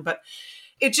background, but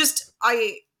it just,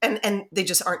 and they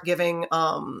just aren't giving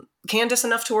Candace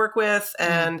enough to work with,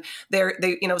 and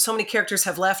they so many characters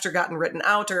have left or gotten written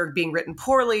out or being written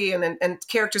poorly, and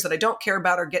characters that I don't care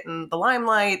about are getting the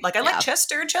limelight. Like, I like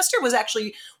Chester. Chester was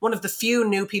actually one of the few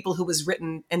new people who was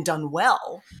written and done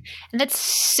well. And that's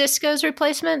Cisco's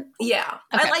replacement? Yeah.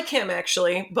 Okay. I like him,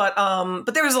 actually, but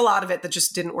there was a lot of it that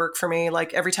just didn't work for me.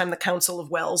 Like, every time the Council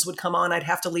of Wells would come on, I'd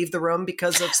have to leave the room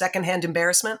because of secondhand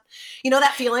embarrassment. You know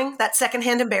that feeling? That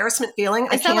secondhand embarrassment feeling?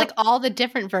 Is that like all the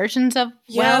different versions of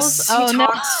Wells? He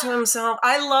talks to himself.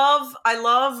 I love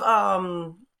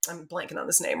I'm blanking on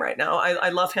his name right now. I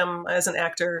love him as an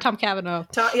actor. Tom Cavanaugh.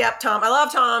 Tom. I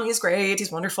love Tom. He's great.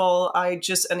 He's wonderful. I'm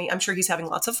sure he's having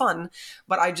lots of fun,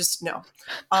 but I just, no.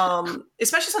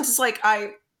 Especially since it's like,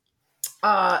 I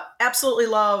absolutely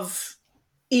love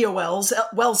E.O. Wells,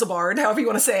 Wellsabard, however you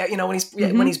want to say it, when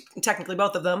he's technically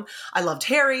both of them. I loved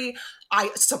Harry. I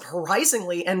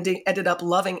surprisingly ended up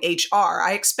loving HR.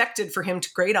 I expected for him to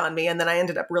grate on me, and then I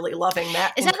ended up really loving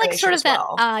that. Is that like sort of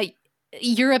that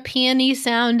European-y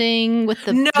sounding with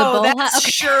the No, the that's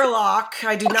okay. Sherlock.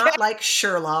 I do not like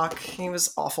Sherlock. He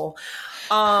was awful.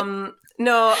 I could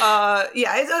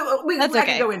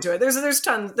go into it. There's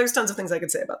tons of things I could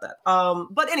say about that.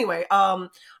 But anyway,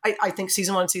 I think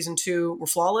season 1 and season 2 were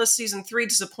flawless. Season 3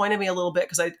 disappointed me a little bit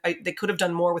because they could have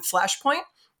done more with Flashpoint.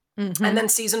 Mm-hmm. And then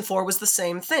season 4 was the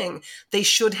same thing. They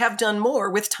should have done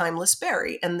more with Timeless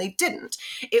Barry, and they didn't.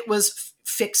 It was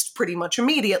fixed pretty much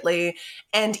immediately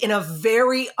and in a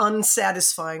very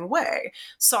unsatisfying way.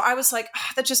 So I was like,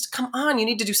 that just, come on, you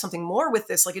need to do something more with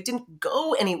this. Like, it didn't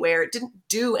go anywhere. It didn't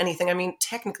do anything. I mean,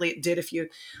 technically it did if you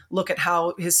look at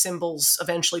how his symbols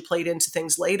eventually played into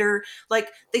things later. Like,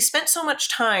 they spent so much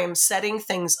time setting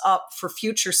things up for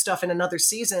future stuff in another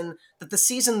season that the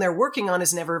season they're working on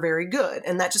is never very good.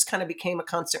 And that just kind of became a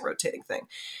constant rotating thing.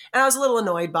 And I was a little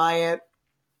annoyed by it.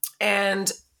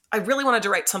 And I really wanted to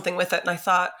write something with it. And I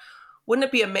thought, wouldn't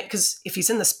it be because if he's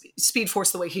in the Speed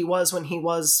Force the way he was when he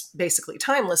was basically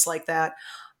timeless like that,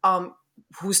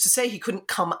 who's to say he couldn't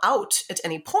come out at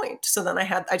any point? So then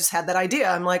I just had that idea.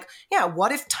 I'm like, yeah,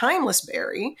 what if Timeless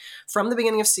Barry from the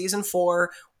beginning of season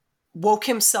 4 woke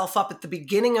himself up at the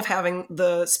beginning of having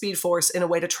the Speed Force in a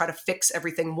way to try to fix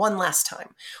everything one last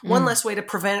time, one last way to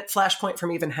prevent Flashpoint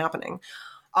from even happening.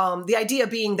 The idea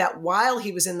being that while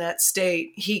he was in that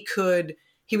state, he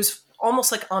was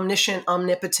almost like omniscient,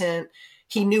 omnipotent.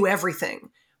 He knew everything,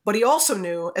 but he also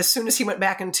knew as soon as he went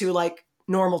back into like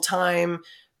normal time,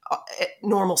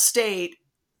 normal state,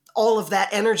 all of that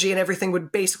energy and everything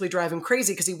would basically drive him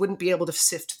crazy because he wouldn't be able to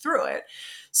sift through it.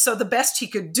 So the best he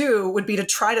could do would be to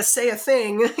try to say a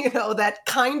thing, that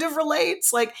kind of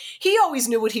relates. Like, he always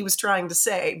knew what he was trying to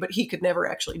say, but he could never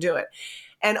actually do it.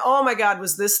 And oh my God,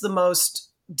 was this the most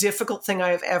difficult thing I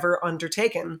have ever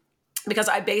undertaken? Because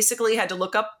I basically had to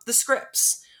look up the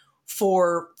scripts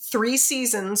for 3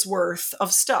 seasons worth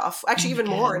of stuff, actually even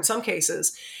more in some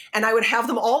cases. And I would have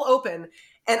them all open.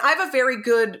 And I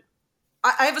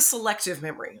have a selective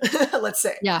memory, let's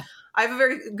say. Yeah. I have a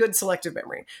very good selective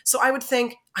memory. So I would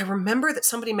think, I remember that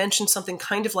somebody mentioned something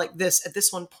kind of like this at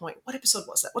this one point. What episode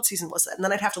was that? What season was that? And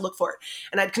then I'd have to look for it.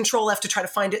 And I'd Control F to try to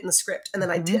find it in the script. And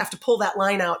then I'd have to pull that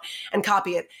line out and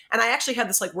copy it. And I actually had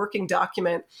this like working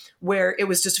document where it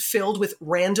was just filled with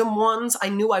random ones. I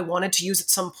knew I wanted to use at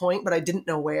some point, but I didn't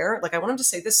know where. Like, I wanted to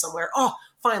say this somewhere. Oh,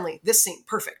 finally, this scene,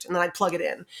 perfect. And then I'd plug it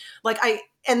in.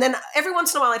 And then every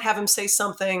once in a while I'd have him say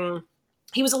something.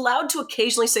 He was allowed to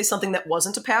occasionally say something that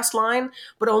wasn't a past line,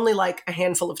 but only like a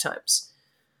handful of times.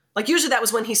 Like, usually that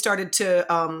was when he started to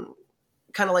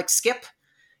kind of like skip,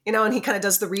 and he kind of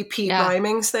does the repeat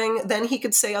rhymings thing. Then he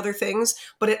could say other things,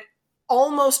 but it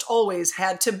almost always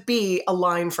had to be a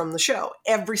line from the show,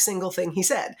 every single thing he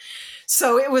said.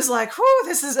 So it was like, whew,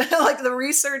 this is like the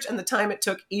research and the time it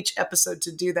took each episode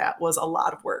to do that was a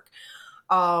lot of work.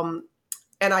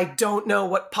 And I don't know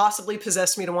what possibly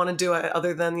possessed me to want to do it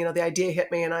other than, the idea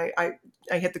hit me and I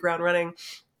hit the ground running.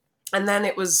 And then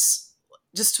it was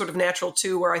just sort of natural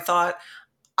too, where I thought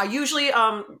I usually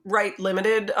write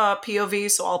limited POV.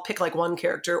 So I'll pick like one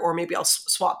character or maybe I'll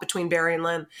swap between Barry and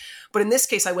Len. But in this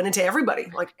case, I went into everybody,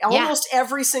 like almost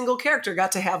every single character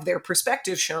got to have their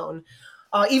perspective shown.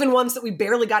 Even ones that we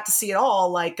barely got to see at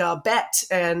all, like Bet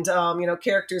and,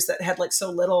 characters that had like so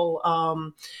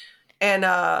little, and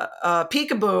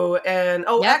Peekaboo, and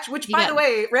by the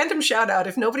way, random shout out,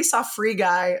 if nobody saw Free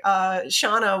Guy,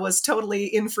 Shauna was totally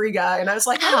in Free Guy, and I was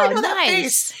like, how do I know that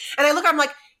face? And I look, I'm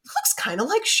like, it looks kind of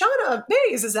like Shauna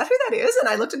Bays. Is that who that is? And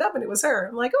I looked it up, and it was her.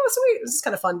 I'm like, oh, sweet. This is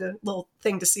kind of fun, little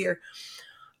thing to see her.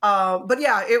 But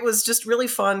yeah, it was just really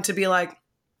fun to be like,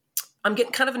 I'm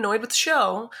getting kind of annoyed with the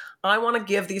show. I want to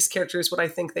give these characters what I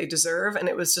think they deserve, and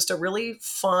it was just a really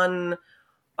fun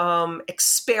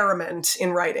experiment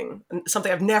in writing,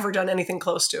 something I've never done anything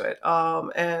close to it.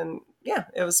 And yeah,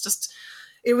 it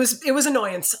was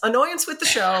annoyance with the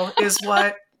show is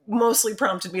what mostly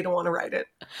prompted me to want to write it.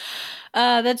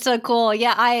 That's so cool.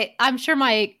 Yeah. I'm sure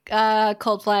my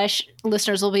Cold Flash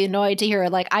listeners will be annoyed to hear,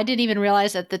 like, I didn't even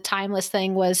realize that the Timeless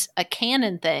thing was a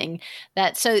canon thing,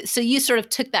 that so you sort of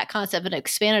took that concept and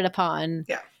expanded upon.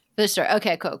 Yeah.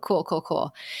 Okay,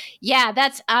 cool. Yeah,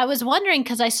 I was wondering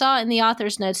because I saw in the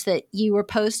author's notes that you were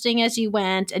posting as you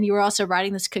went, and you were also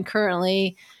writing this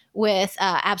concurrently with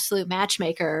Absolute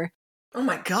Matchmaker. Oh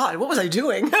my God, what was I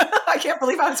doing? I can't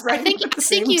believe I was writing at the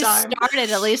same time. I think you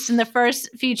started at least in the first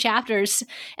few chapters,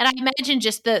 and I imagine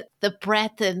just the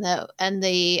breadth and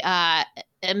the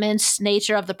immense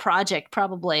nature of the project.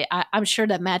 Probably, I'm sure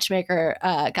that Matchmaker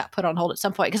got put on hold at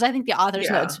some point because I think the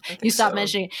author's notes you stopped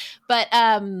mentioning. But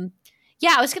I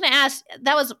was going to ask.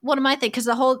 That was one of my things because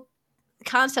the whole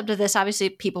concept of this, obviously,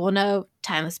 people will know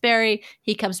Timeless Barry.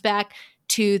 He comes back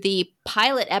to the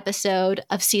pilot episode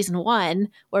of season 1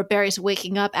 where Barry's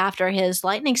waking up after his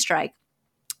lightning strike.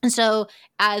 And so,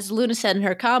 as Luna said in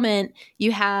her comment,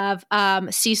 you have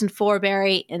season 4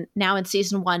 Barry and now in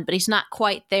season 1, but he's not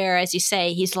quite there. As you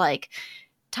say, he's like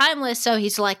timeless. So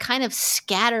he's like kind of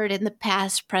scattered in the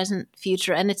past, present,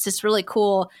 future. And it's this really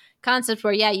cool concept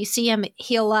where, you see him,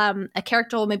 he'll, a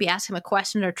character will maybe ask him a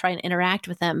question or try and interact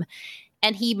with him.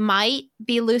 And he might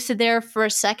be lucid there for a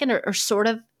second or sort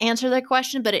of answer their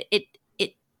question, but it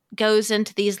goes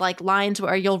into these like lines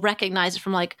where you'll recognize it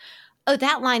from like, oh,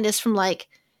 that line is from like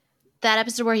that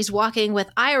episode where he's walking with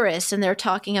Iris and they're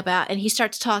talking about, and he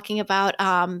starts talking about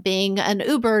being an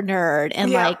Uber nerd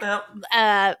and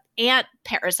ant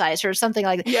parasites or something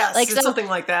like that. Yes, like something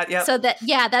like that. Yeah. So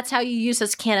that's how you use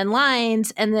those canon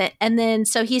lines, and then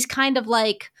so he's kind of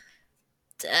like,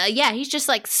 he's just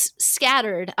like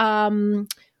scattered.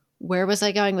 Where was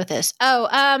I going with this?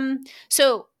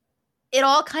 So it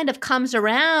all kind of comes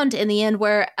around in the end,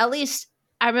 where at least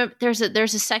I remember there's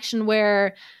a section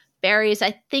where Barry's,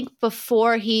 I think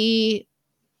before he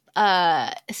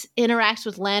interacts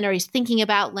with Len, or he's thinking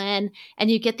about Len, and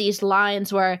you get these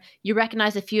lines where you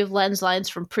recognize a few of Len's lines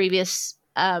from previous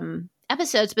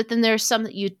episodes, but then there's some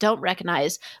that you don't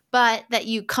recognize, but that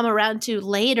you come around to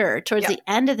later towards the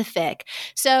end of the fic.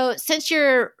 So since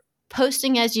you're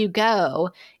posting as you go,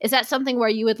 is that something where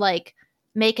you would like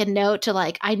make a note to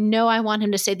like, I know I want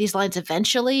him to say these lines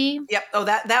eventually? Yep. Oh,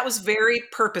 that was very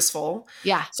purposeful.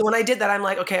 Yeah. So when I did that, I'm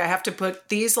like, okay, I have to put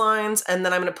these lines, and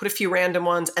then I'm going to put a few random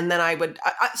ones, and then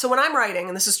so when I'm writing,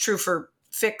 and this is true for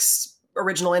fics,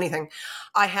 original, anything,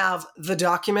 I have the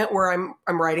document where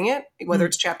I'm writing it, whether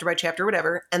it's chapter by chapter,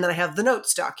 whatever, and then I have the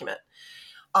notes document,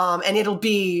 and it'll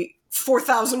be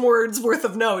 4,000 words worth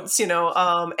of notes,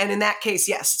 and in that case,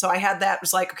 yes. So I had that. It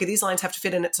was like, okay, these lines have to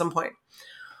fit in at some point.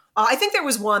 I think there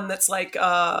was one that's like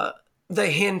the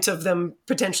hint of them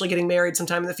potentially getting married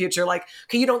sometime in the future. Like,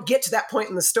 okay, you don't get to that point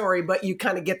in the story, but you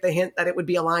kind of get the hint that it would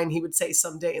be a line he would say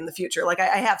someday in the future. Like, I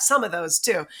have some of those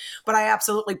too, but I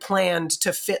absolutely planned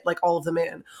to fit like all of them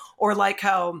in. Or like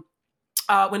how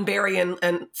when Barry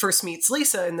and first meets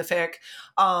Lisa in the fic,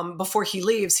 before he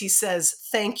leaves, he says,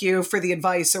 "Thank you for the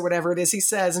advice," or whatever it is he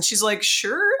says. And she's like,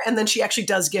 "Sure." And then she actually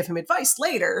does give him advice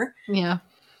later. Yeah.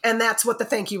 And that's what the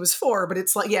thank you was for. But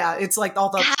it's like, it's like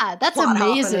all the that's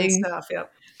amazing stuff. Yeah.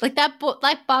 Like that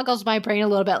boggles my brain a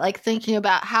little bit, like thinking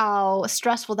about how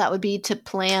stressful that would be to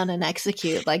plan and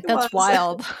execute. Like that's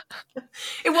wild.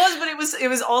 It was, but it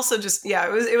was also just,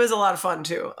 it was a lot of fun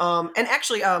too. And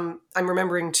actually, I'm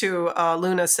remembering too,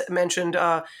 Luna mentioned,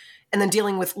 and then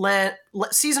dealing with Len,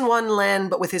 season 1 Len,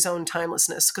 but with his own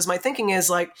timelessness. Because my thinking is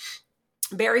like,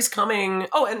 Barry's coming.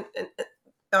 Oh, and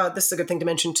this is a good thing to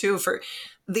mention too, for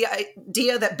the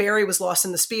idea that Barry was lost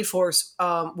in the Speed Force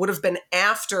would have been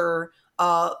after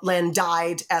Len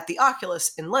died at the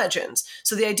Oculus in Legends.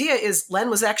 So the idea is Len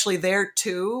was actually there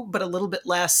too, but a little bit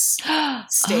less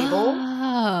stable.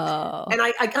 Oh. And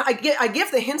I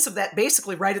give the hints of that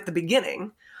basically right at the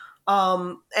beginning,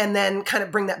 and then kind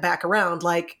of bring that back around.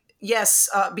 Like, yes,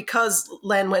 because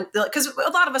Len went, because a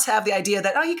lot of us have the idea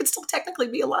that, he could still technically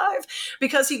be alive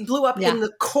because he blew up in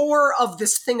the core of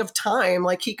this thing of time.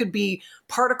 Like he could be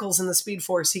particles in the Speed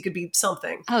Force. He could be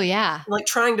something. Oh, yeah. Like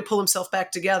trying to pull himself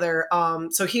back together.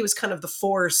 So he was kind of the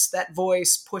force, that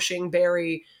voice pushing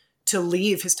Barry to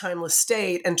leave his timeless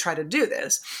state and try to do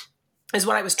this, is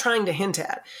what I was trying to hint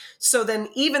at. So then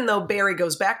even though Barry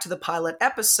goes back to the pilot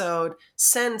episode,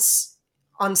 since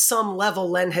on some level,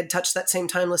 Len had touched that same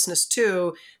timelessness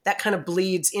too, that kind of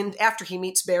bleeds in after he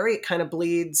meets Barry. It kind of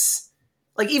bleeds,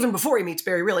 like even before he meets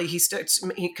Barry, really, he starts,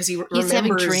 because he remembers. He's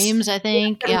having dreams, I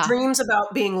think. Yeah. Dreams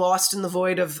about being lost in the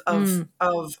void of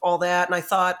all that. And I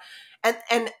thought,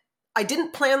 and I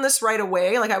didn't plan this right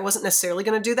away. Like I wasn't necessarily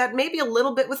going to do that. Maybe a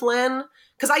little bit with Len,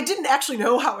 because I didn't actually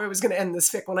know how I was going to end this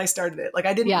fic when I started it. Like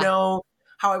I didn't know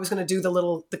how I was going to do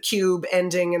the cube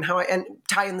ending and and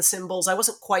tie in the symbols. I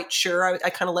wasn't quite sure. I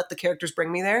kind of let the characters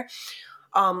bring me there.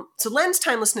 So Len's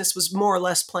timelessness was more or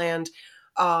less planned.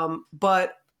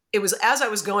 But it was as I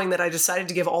was going that I decided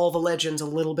to give all the Legends a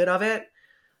little bit of it.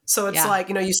 So it's like,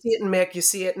 you see it in Mick, you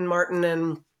see it in Martin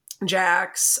and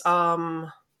Jax. I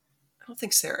don't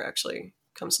think Sarah actually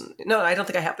comes in. No, I don't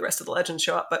think I have the rest of the Legends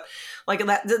show up, but like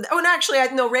that. And actually, I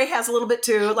know Ray has a little bit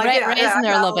too. Like Ray's in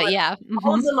there a little bit, yeah. Mm-hmm.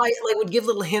 All of them like would give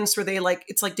little hints where they like,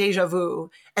 it's like deja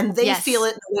vu, and they feel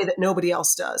it in a way that nobody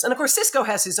else does. And of course, Cisco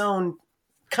has his own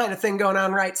kind of thing going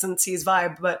on, right? Since he's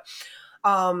Vibe, but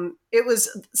it was,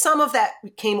 some of that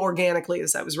came organically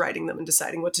as I was writing them and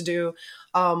deciding what to do.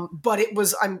 But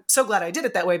I'm so glad I did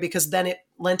it that way, because then it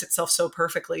lent itself so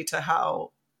perfectly to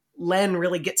how Len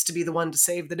really gets to be the one to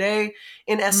save the day,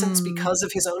 in essence, because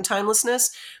of his own timelessness,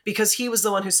 because he was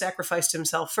the one who sacrificed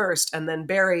himself first, and then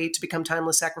Barry, to become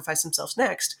timeless, sacrificed himself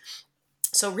next.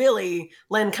 So really,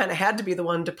 Len kind of had to be the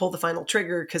one to pull the final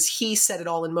trigger, because he set it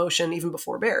all in motion even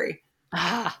before Barry.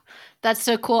 Ah, that's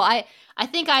so cool. I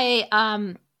think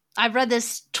I I've read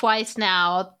this twice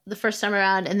now, the first time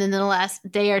around, and then the last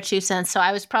day or two since. So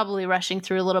I was probably rushing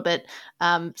through a little bit.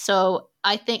 So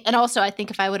I think, and also I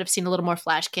think if I would have seen a little more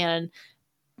Flash canon,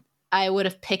 I would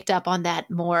have picked up on that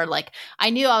more. Like I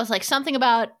knew I was like something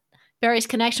about Barry's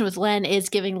connection with Len is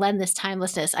giving Len this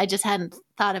timelessness. I just hadn't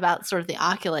thought about sort of the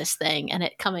Oculus thing and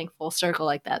it coming full circle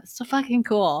like that. It's so fucking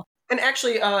cool. And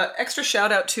actually, extra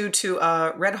shout out to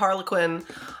Red Harlequin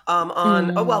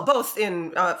on both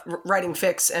in writing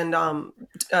fics and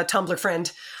Tumblr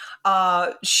friend.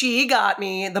 She got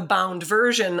me the bound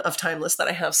version of Timeless that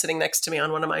I have sitting next to me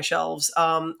on one of my shelves.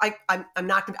 I'm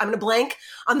going to blank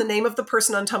on the name of the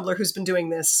person on Tumblr who's been doing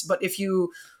this, but if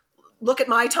you look at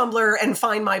my Tumblr and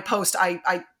find my post,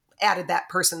 I added that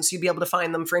person, so you'd be able to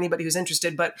find them for anybody who's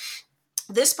interested. But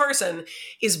this person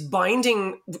is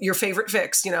binding your favorite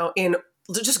fics, in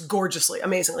just gorgeously,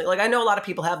 amazingly. Like I know a lot of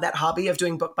people have that hobby of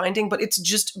doing book binding, but it's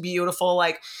just beautiful.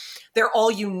 Like they're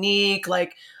all unique.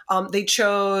 Like they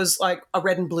chose like a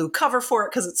red and blue cover for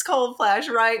it because it's called Flash,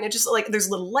 right? And it just like there's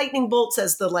little lightning bolts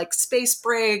as the like space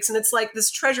breaks, and it's like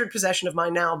this treasured possession of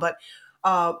mine now. But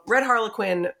Red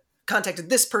Harlequin contacted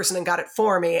this person and got it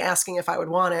for me, asking if I would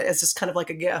want it as just kind of like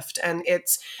a gift. And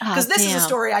it's because this is a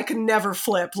story I could never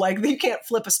flip. Like you can't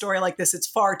flip a story like this. It's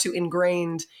far too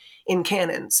ingrained in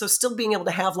canon. So still being able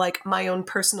to have like my own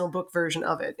personal book version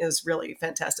of it is really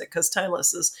fantastic because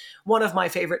Timeless is one of my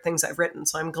favorite things I've written.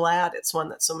 So I'm glad it's one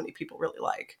that so many people really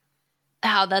like.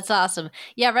 Oh, that's awesome.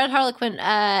 Yeah, Red Harlequin,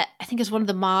 I think is one of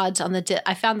the mods on the,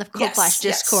 I found the Cold Flash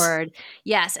Discord.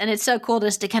 Yes. And it's so cool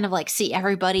just to kind of like see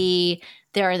everybody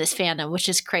there in this fandom, which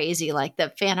is crazy. Like the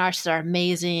fan artists are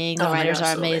amazing. The writers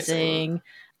are amazing.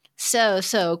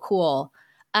 So cool.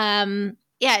 Yeah,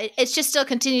 it just still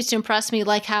continues to impress me,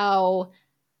 like how,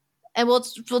 and we'll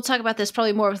talk about this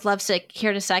probably more with Lovesick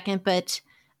here in a second, but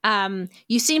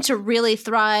you seem to really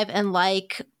thrive and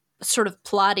like sort of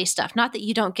plotty stuff. Not that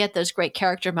you don't get those great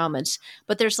character moments,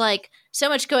 but there's like so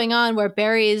much going on where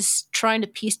Barry's trying to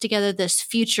piece together this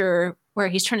future where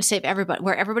he's trying to save everybody,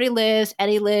 where everybody lives,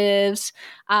 Eddie lives.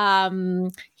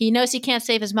 He knows he can't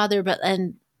save his mother, but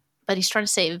he's trying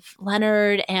to save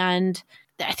Leonard, and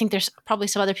I think there's probably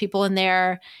some other people in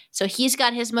there. So he's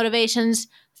got his motivations.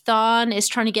 Thawne is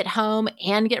trying to get home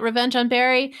and get revenge on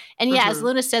Barry. And yeah, as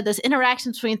Luna said, those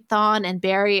interactions between Thawne and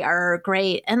Barry are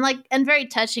great and very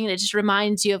touching. And it just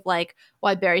reminds you of like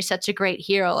why Barry's such a great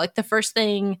hero. Like the first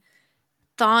thing,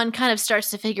 Thawne kind of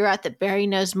starts to figure out that Barry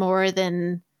knows more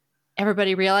than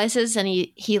everybody realizes. And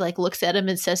he like looks at him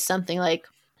and says something like,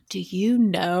 "Do you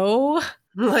know?"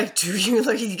 Like, do you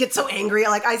like? You get so angry.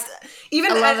 Like I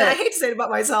hate to say it about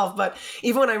myself, but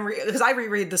even when because I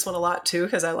reread this one a lot too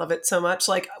because I love it so much.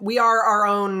 Like we are our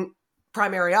own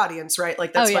primary audience, right?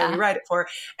 Like that's why we write it for.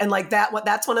 And like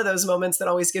that's one of those moments that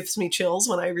always gives me chills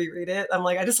when I reread it. I'm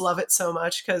like, I just love it so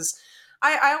much because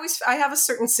I have a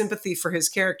certain sympathy for his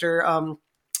character,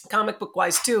 comic book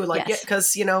wise too. Like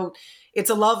because it's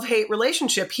a love-hate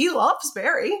relationship. He loves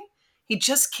Barry. He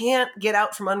just can't get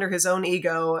out from under his own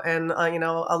ego and,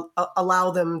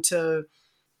 allow them to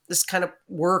just kind of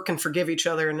work and forgive each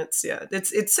other. And it's sad.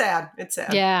 It's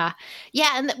sad. Yeah.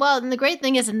 Yeah. And the great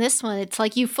thing is in this one, it's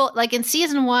like like in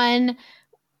season 1,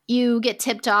 you get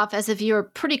tipped off as a viewer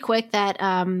pretty quick that,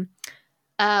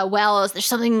 Wells, there's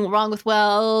something wrong with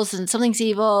Wells and something's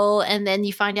evil. And then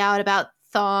you find out about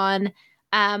Thawne.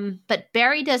 But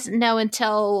Barry doesn't know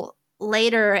until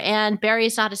later, and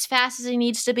Barry's not as fast as he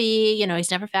needs to be. He's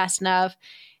never fast enough.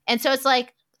 And so it's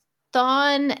like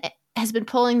Thawne has been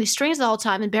pulling these strings the whole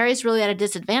time, and Barry's really at a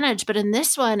disadvantage. But in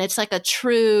this one, it's like a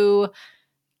true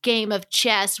game of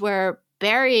chess where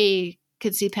Barry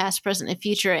could see past, present, and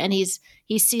future, and he's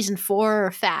season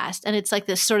 4 fast. And it's like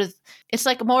this sort of, it's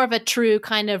like more of a true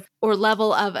kind of or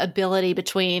level of ability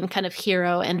between kind of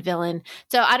hero and villain.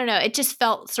 So I don't know, it just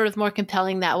felt sort of more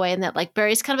compelling that way, and that like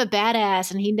Barry's kind of a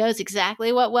badass and he knows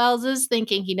exactly what Wells is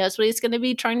thinking. He knows what he's going to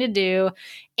be trying to do.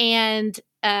 And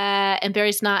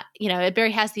Barry's not,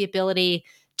 Barry has the ability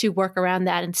to work around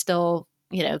that and still,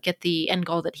 get the end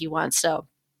goal that he wants. So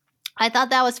I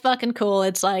thought that was fucking cool.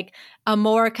 It's like a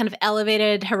more kind of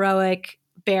elevated, heroic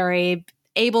Barry,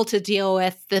 able to deal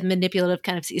with the manipulative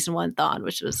kind of season 1 Thawne,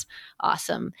 which was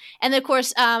awesome. And of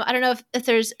course, I don't know if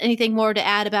there's anything more to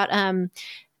add about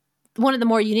one of the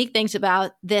more unique things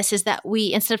about this is that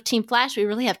we, instead of Team Flash, we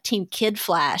really have Team Kid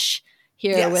Flash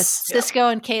here with Cisco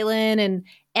and Caitlin, and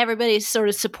everybody's sort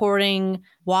of supporting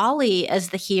Wally as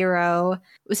the hero.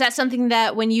 Was that something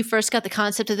that when you first got the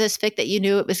concept of this fic that you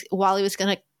knew Wally was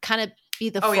going to kind of be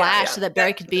the Flash so that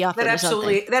Barry could be off that or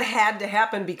absolutely something. That had to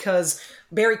happen because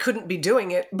Barry couldn't be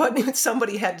doing it, but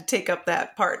somebody had to take up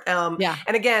that part.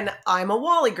 And again, I'm a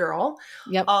Wally girl.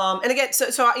 Yep. And again,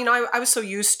 so I was so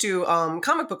used to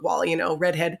comic book Wally,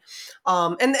 redhead.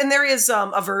 And there is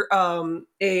an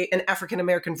African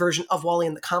American version of Wally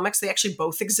in the comics. They actually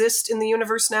both exist in the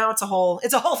universe now. It's a whole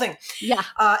thing. Yeah.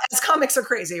 As comics are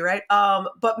crazy, right?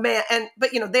 But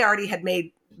they already had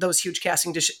made those huge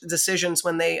casting decisions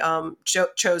when they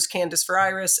chose Candace for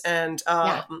Iris and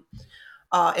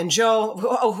Joe,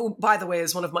 who by the way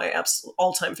is one of my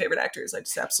all-time favorite actors. I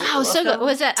just absolutely love him.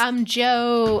 Was that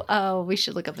Joe? Oh, we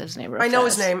should look up his name. I know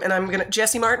his name, and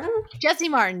Jesse Martin. Jesse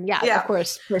Martin, yeah, of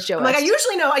course. Joe. I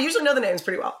usually know the names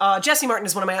pretty well. Jesse Martin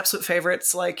is one of my absolute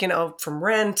favorites. From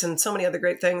Rent and so many other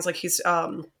great things. Like he's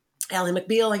Ally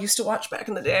McBeal. I used to watch back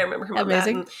in the day. I remember him.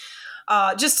 Amazing.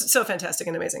 Just so fantastic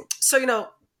and amazing. So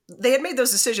they had made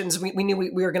those decisions. We knew we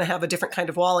were going to have a different kind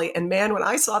of Wally. And man, when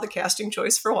I saw the casting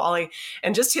choice for Wally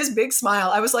and just his big smile,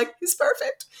 I was like, he's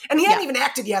perfect. And he hadn't even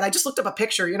acted yet. I just looked up a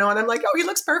picture, and I'm like, oh, he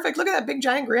looks perfect. Look at that big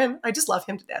giant grin. I just love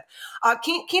him to death.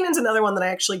 Keenan's another one that I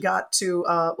actually got to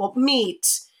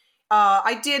meet.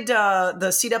 I did the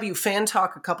CW fan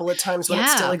talk a couple of times when it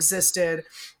still existed.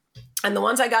 And the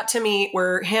ones I got to meet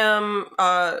were him,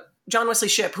 John Wesley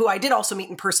Shipp, who I did also meet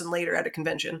in person later at a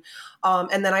convention.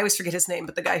 And then I always forget his name,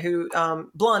 but the guy who,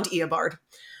 blonde Eobard.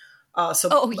 I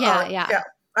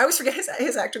always forget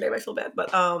his actor name. I feel bad. But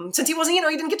since he wasn't,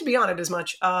 he didn't get to be on it as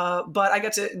much. But I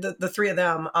got to the three of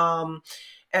them.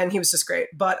 And he was just great.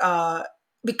 But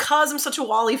because I'm such a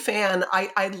Wally fan,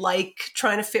 I like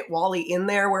trying to fit Wally in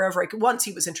there wherever I could. Once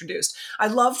he was introduced, I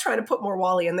love trying to put more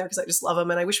Wally in there because I just love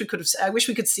him. And I wish we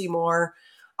could see more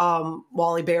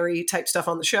Wally Barry type stuff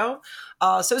on the show.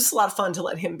 So it's just a lot of fun to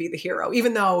let him be the hero,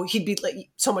 even though he'd be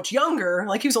so much younger.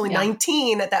 Like he was only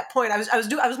 19 at that point. I was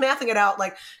mathing it out,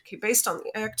 based on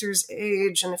the actor's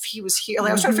age, and if he was here,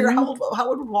 I was trying to figure out how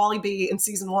old would Wally be in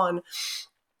season 1.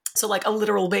 So a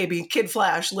literal baby, Kid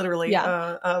Flash, literally.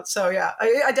 Yeah.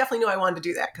 I definitely knew I wanted to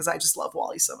do that because I just love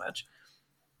Wally so much.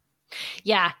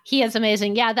 Yeah, he is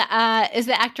amazing. Yeah, is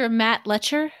the actor Matt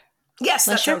Letcher? Yes,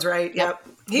 that sounds right. Yep.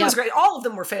 He was great. All of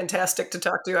them were fantastic to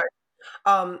talk to.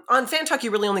 On Fan Talk, you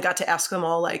really only got to ask them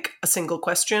all a single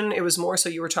question. It was more so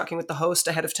you were talking with the host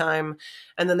ahead of time,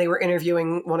 and then they were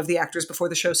interviewing one of the actors before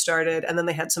the show started, and then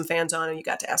they had some fans on, and you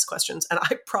got to ask questions. And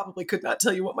I probably could not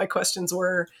tell you what my questions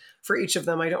were for each of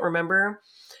them. I don't remember.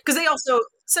 Because they also,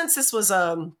 since this was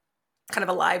kind of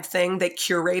a live thing, they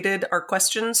curated our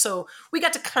questions. So we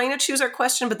got to kind of choose our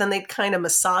question, but then they'd kind of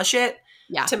massage it.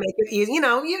 Yeah. To make it easy,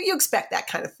 you expect that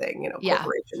kind of thing,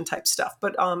 corporation type stuff,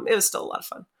 but it was still a lot of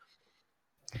fun.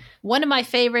 One of my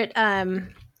favorite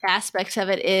aspects of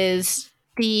it is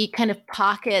the kind of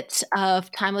pockets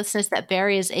of timelessness that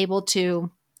Barry is able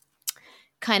to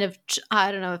kind of,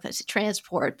 I don't know if it's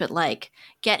transport, but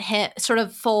get him, sort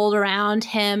of fold around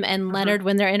him and Leonard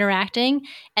when they're interacting,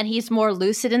 and he's more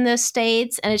lucid in those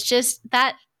states, and it's just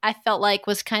that I felt like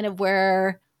was kind of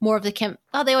where more of the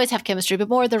they always have chemistry, but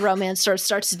more of the romance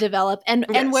starts to develop,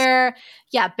 and where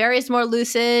Barry's more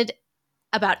lucid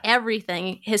about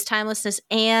everything, his timelessness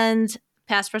and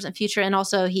past, present, future, and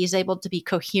also he's able to be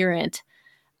coherent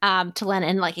to Leonard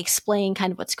and explain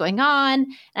kind of what's going on. And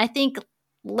I think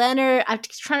Leonard, I'm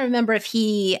trying to remember if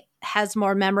he has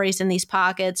more memories in these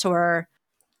pockets or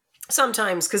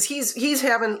sometimes, because he's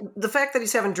having the fact that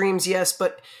he's having dreams, yes,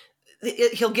 but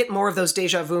he'll get more of those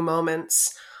deja vu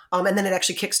moments. And then it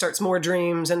actually kickstarts more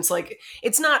dreams. And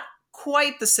it's not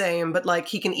quite the same, but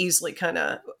he can easily kind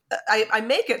of, I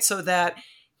make it so that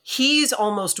he's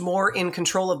almost more in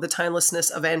control of the timelessness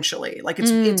eventually.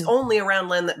 It's only around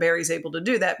Len that Barry's able to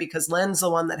do that, because Len's the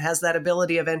one that has that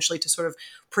ability eventually to sort of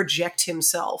project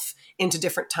himself into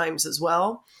different times as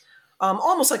well.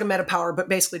 Almost like a meta power, but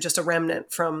basically just a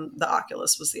remnant from the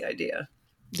Oculus was the idea.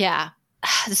 Yeah.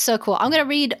 It's so cool. I'm going to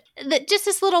read just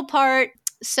this little part.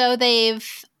 So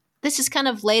this is kind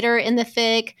of later in the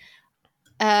fic,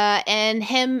 and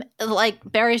him,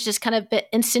 Barry's just kind of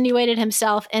insinuated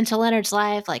himself into Leonard's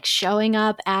life, showing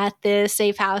up at the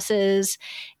safe houses,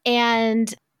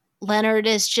 and Leonard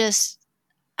is just,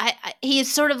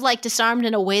 he's sort of disarmed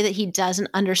in a way that he doesn't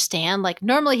understand.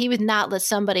 Normally he would not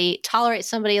tolerate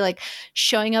somebody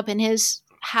showing up in his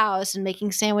house and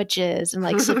making sandwiches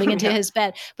and slipping into his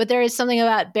bed. But there is something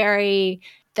about Barry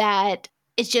that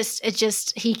it's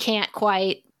just, he can't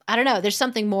quite, I don't know. There's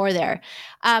something more there.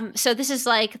 So this is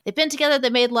they've been together, they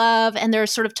made love, and they're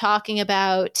sort of talking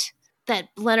about that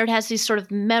Leonard has these sort of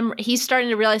he's starting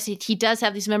to realize he does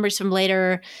have these memories from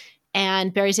later,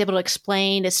 and Barry's able to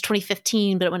explain it's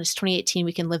 2015, but when it's 2018,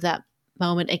 we can live that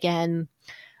moment again.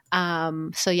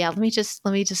 So yeah, let me just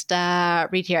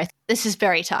read here. This is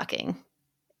Barry talking.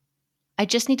 I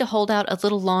just need to hold out a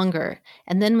little longer,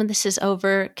 and then when this is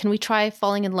over, can we try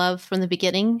falling in love from the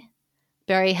beginning?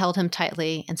 Barry held him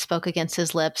tightly and spoke against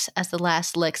his lips as the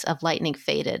last licks of lightning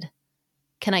faded.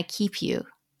 Can I keep you?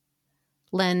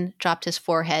 Len dropped his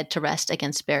forehead to rest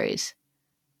against Barry's.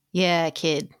 Yeah,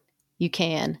 kid, you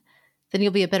can. Then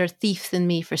you'll be a better thief than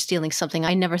me for stealing something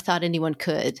I never thought anyone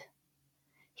could.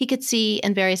 He could see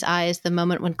in Barry's eyes the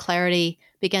moment when clarity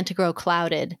began to grow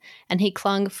clouded, and he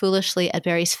clung foolishly at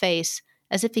Barry's face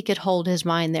as if he could hold his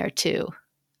mind there too.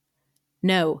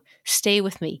 No, stay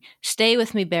with me. Stay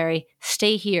with me, Barry.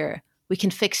 Stay here. We can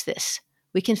fix this.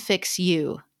 We can fix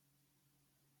you.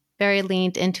 Barry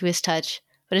leaned into his touch,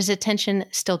 but his attention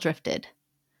still drifted.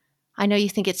 I know you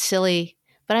think it's silly,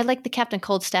 but I like the Captain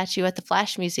Cold statue at the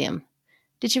Flash Museum.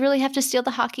 Did you really have to steal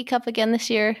the hockey cup again this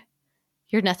year?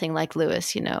 You're nothing like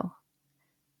Lewis, you know.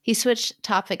 He switched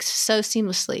topics so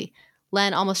seamlessly,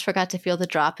 Len almost forgot to feel the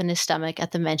drop in his stomach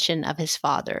at the mention of his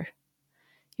father.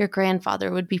 Your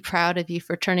grandfather would be proud of you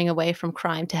for turning away from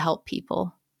crime to help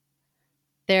people.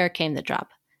 There came the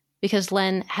drop, because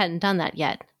Len hadn't done that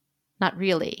yet. Not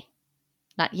really.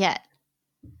 Not yet.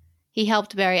 He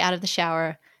helped Barry out of the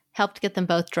shower, helped get them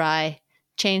both dry,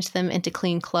 changed them into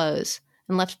clean clothes,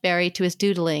 and left Barry to his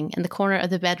doodling in the corner of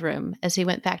the bedroom as he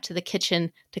went back to the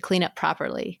kitchen to clean up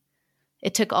properly.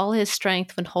 It took all his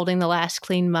strength when holding the last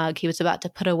clean mug he was about to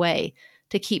put away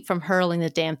to keep from hurling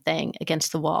the damn thing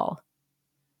against the wall.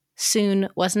 Soon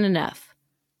wasn't enough,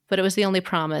 but it was the only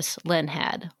promise Len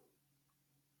had.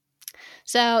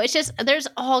 So it's just, there's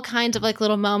all kinds of like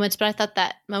little moments, but I thought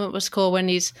that moment was cool when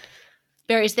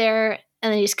Barry's there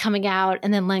and then he's coming out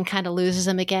and then Len kind of loses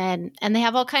him again. And they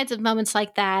have all kinds of moments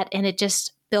like that. And it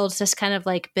just builds this kind of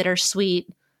like bittersweet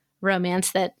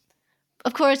romance that,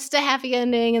 of course, it's a happy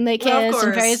ending and they kiss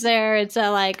and Barry's there. It's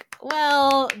like,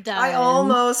 well done. I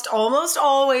almost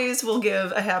always will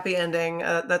give a happy ending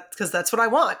because that's what I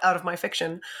want out of my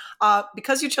fiction.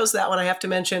 Because you chose that one, I have to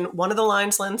mention one of the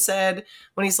lines Len said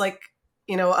when he's like,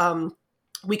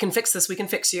 we can fix this, we can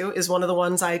fix you, is one of the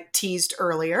ones I teased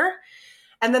earlier.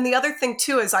 And then the other thing,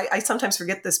 too, is I sometimes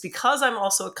forget this because I'm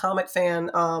also a comic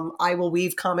fan. I will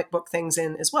weave comic book things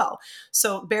in as well.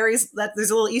 So there's a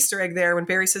little Easter egg there when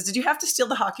Barry says, did you have to steal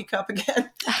the hockey cup again?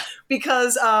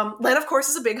 Because Len, of course,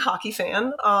 is a big hockey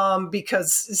fan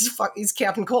because he's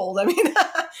Captain Cold. I mean,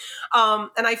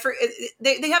 and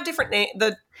they have different names.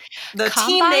 The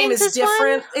team name is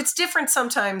different. One? It's different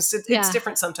sometimes. It's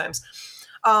different sometimes.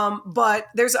 But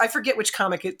I forget which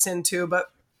comic it's into, but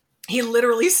he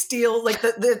literally steals, like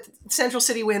the Central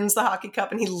City wins the hockey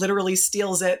cup and he literally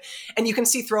steals it. And you can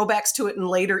see throwbacks to it in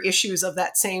later issues of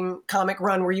that same comic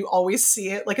run where you always see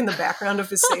it like in the background of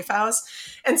his safe house.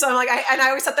 And so I'm like, I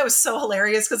always thought that was so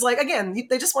hilarious because like, again,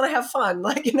 they just want to have fun.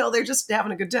 Like, they're just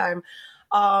having a good time.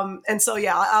 And so,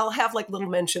 yeah, I'll have like little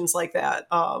mentions like that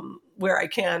where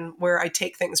I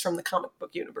take things from the comic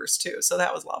book universe too. So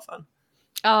that was a lot of fun.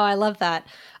 Oh, I love that.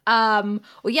 Well,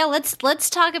 yeah, let's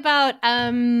talk about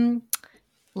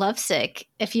Lovesick,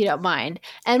 if you don't mind.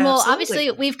 And well,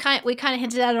 obviously, we kind of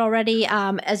hinted at it already.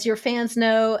 As your fans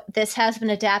know, this has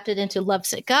been adapted into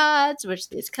Lovesick Gods, which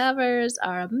these covers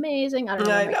are amazing. I don't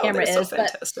know where my camera is, so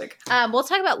fantastic. But we'll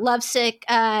talk about Lovesick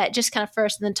just kind of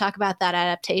first, and then talk about that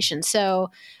adaptation.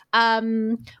 So.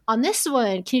 On this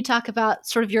one, can you talk about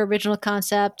sort of your original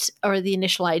concept or the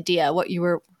initial idea, what you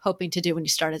were hoping to do when you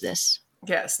started this?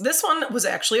 Yes, this one was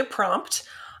actually a prompt.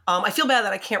 I feel bad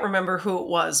that I can't remember who it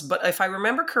was, but if I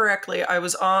remember correctly, it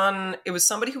was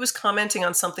somebody who was commenting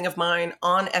on something of mine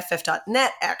on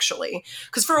ff.net, actually.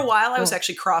 Because for a while I was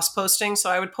actually cross-posting,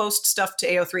 so I would post stuff to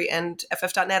AO3 and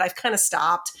ff.net. I've kind of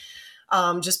stopped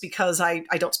just because I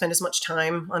don't spend as much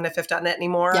time on ff.net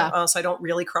anymore, so I don't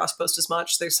really cross-post as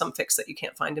much. There's some fics that you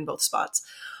can't find in both spots.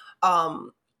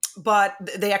 But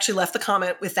they actually left the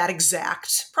comment with that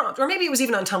exact prompt. Or maybe it was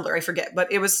even on Tumblr, I forget. But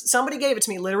it was, somebody gave it to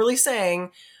me literally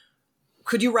saying,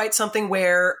 could you write something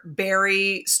where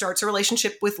Barry starts a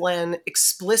relationship with Len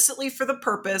explicitly for the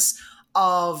purpose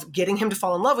of getting him to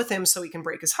fall in love with him so he can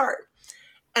break his heart?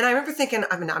 And I remember thinking,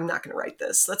 I'm not going to write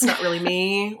this. That's not really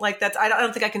me. Like that's, I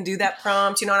don't think I can do that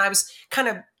prompt, and I was kind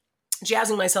of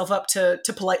jazzing myself up to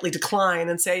politely decline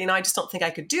and say, I just don't think I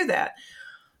could do that.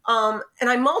 And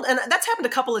I mulled, and that's happened a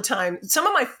couple of times. Some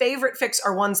of my favorite fics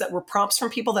are ones that were prompts from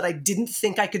people that I didn't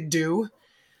think I could do.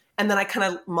 And then I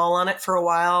kind of mull on it for a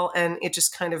while and it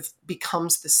just kind of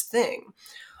becomes this thing.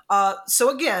 So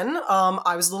again,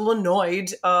 I was a little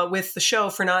annoyed with the show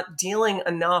for not dealing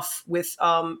enough with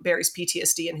Barry's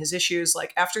PTSD and his issues.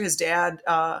 Like after his dad,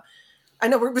 I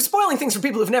know we're spoiling things for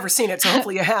people who've never seen it, so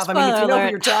hopefully you have. I mean, if you know who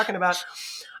you're talking about.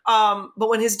 But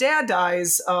when his dad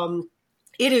dies,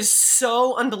 it is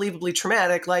so unbelievably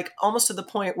traumatic, like almost to the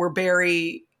point where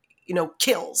Barry,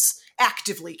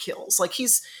 actively kills. Like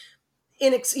he's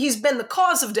been the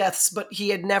cause of deaths, but he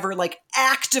had never like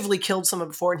actively killed someone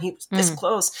before, and he was this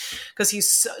close because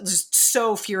he's just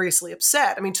so furiously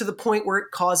upset. I mean, to the point where it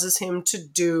causes him to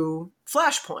do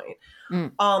Flashpoint.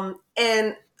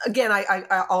 And again,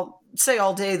 I'll say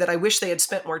all day that I wish they had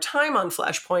spent more time on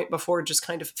Flashpoint before just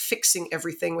kind of fixing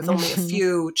everything with only a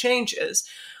few changes.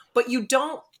 But you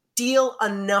don't deal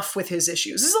enough with his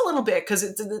issues. This is a little bit because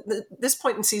at this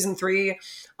point in season 3,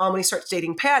 when he starts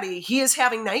dating Patty, he is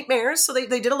having nightmares. So they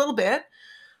did a little bit.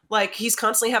 Like he's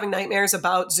constantly having nightmares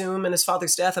about Zoom and his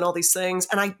father's death and all these things.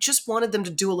 And I just wanted them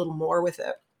to do a little more with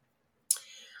it.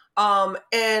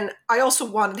 And I also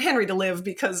wanted Henry to live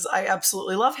because I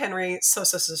absolutely love Henry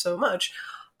so much.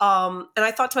 And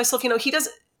I thought to myself, he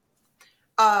doesn't.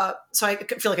 So I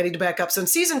feel like I need to back up. So in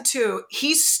season 2,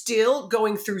 he's still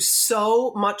going through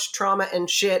so much trauma and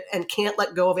shit and can't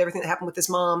let go of everything that happened with his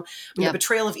mom. I mean, the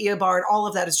betrayal of Eobard, all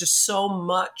of that is just so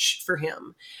much for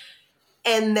him.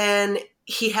 And then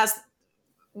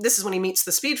this is when he meets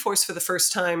the Speed Force for the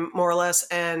first time, more or less,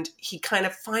 and he kind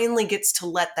of finally gets to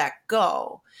let that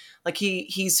go. Like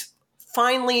he's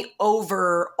finally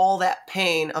over all that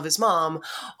pain of his mom,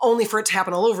 only for it to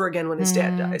happen all over again when his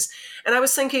dad dies. And I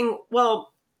was thinking, well,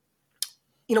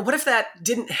 what if that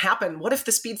didn't happen? What if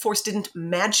the Speed Force didn't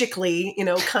magically,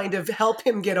 kind of help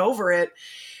him get over it?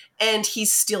 And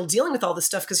he's still dealing with all this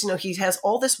stuff because, he has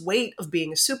all this weight of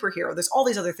being a superhero. There's all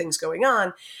these other things going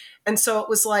on. And so it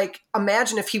was like,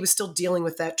 imagine if he was still dealing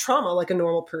with that trauma like a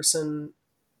normal person,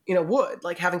 would,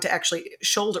 like having to actually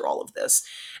shoulder all of this.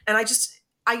 And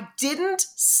I didn't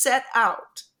set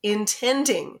out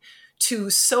intending to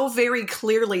so very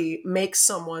clearly make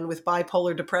someone with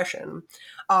bipolar depression,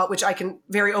 which I can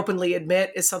very openly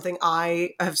admit is something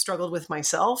I have struggled with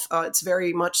myself. It's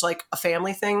very much like a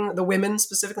family thing, the women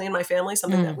specifically in my family,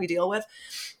 something that we deal with.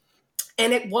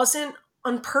 And it wasn't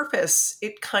on purpose.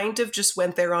 It kind of just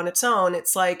went there on its own.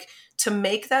 It's like, to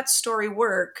make that story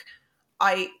work,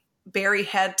 Barry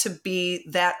had to be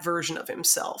that version of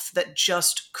himself that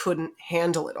just couldn't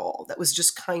handle it all. That was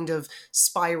just kind of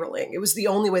spiraling. It was the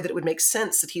only way that it would make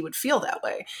sense that he would feel that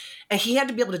way. And he had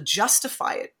to be able to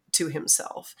justify it to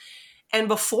himself. And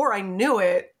before I knew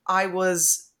it, I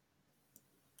was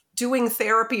doing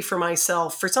therapy for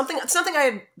myself for something I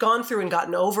had gone through and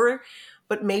gotten over,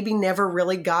 but maybe never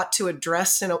really got to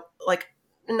address,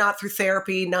 not through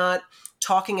therapy, not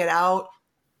talking it out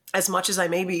as much as I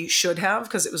maybe should have,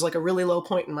 because it was like a really low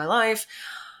point in my life.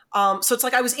 So it's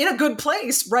like I was in a good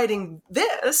place writing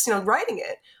this, writing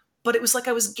it, but it was like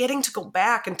I was getting to go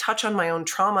back and touch on my own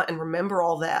trauma and remember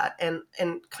all that and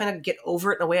kind of get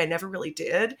over it in a way I never really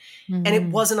did. And it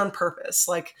wasn't on purpose.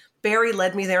 Like Barry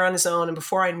led me there on his own. And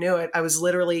before I knew it, I was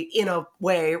literally in a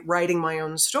way writing my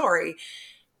own story.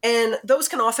 And those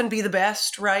can often be the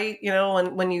best, right?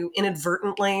 When you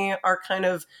inadvertently are kind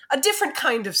of a different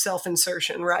kind of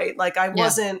self-insertion, right? Like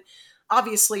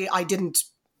obviously I didn't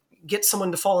get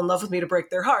someone to fall in love with me to break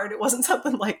their heart. It wasn't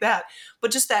something like that, but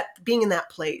just that being in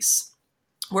that place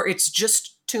where it's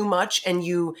just too much and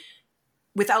you,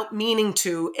 without meaning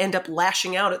to, end up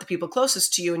lashing out at the people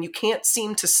closest to you and you can't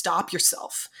seem to stop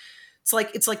yourself.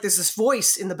 It's like there's this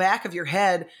voice in the back of your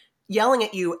head yelling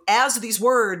at you as these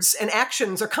words and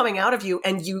actions are coming out of you,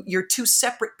 and you're two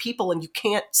separate people and you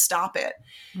can't stop it.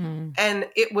 And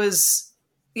it was,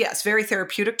 it's very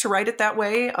therapeutic to write it that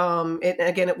way.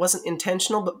 It wasn't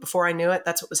intentional, but before I knew it,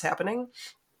 that's what was happening.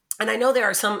 And I know there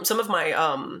are some of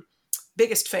my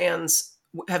biggest fans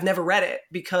have never read it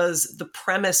because the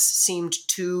premise seemed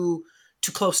too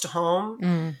close to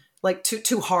home, like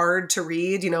too hard to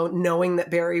read, knowing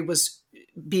that Barry was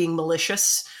being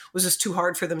malicious was just too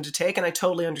hard for them to take. And I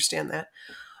totally understand that.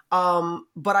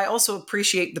 But I also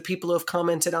appreciate the people who have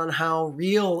commented on how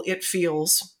real it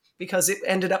feels, because it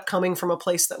ended up coming from a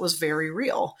place that was very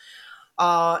real.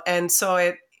 And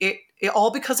so it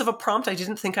all because of a prompt I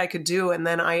didn't think I could do. And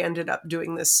then I ended up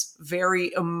doing this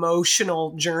very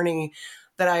emotional journey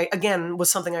that again,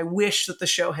 was something I wish that the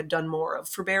show had done more of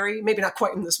for Barry. Maybe not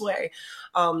quite in this way.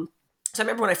 So I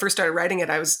remember when I first started writing it,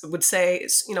 I would say,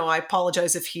 I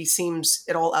apologize if he seems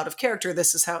at all out of character.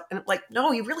 This is how, and like,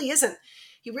 no, he really isn't.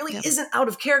 He really isn't out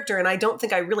of character. And I don't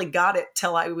think I really got it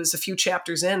till I was a few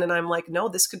chapters in. And I'm like, no,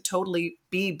 this could totally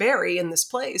be Barry in this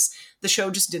place. The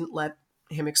show just didn't let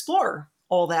him explore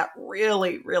all that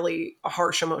really, really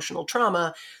harsh emotional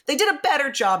trauma. They did a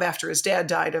better job after his dad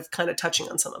died of kind of touching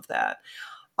on some of that.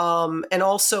 And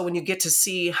also when you get to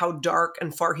see how dark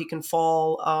and far he can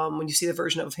fall, when you see the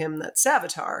version of him that's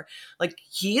Savitar, like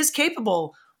he is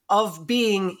capable of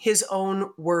being his own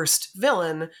worst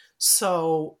villain.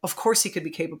 So of course he could be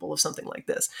capable of something like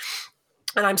this.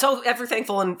 And I'm so ever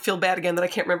thankful and feel bad again that I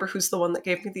can't remember who's the one that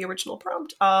gave me the original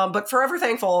prompt. But forever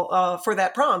thankful for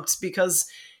that prompt, because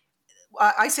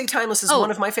I say timeless is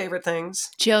one of my favorite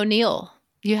things. Joe Neal.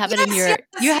 You have it in your have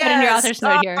it in your author's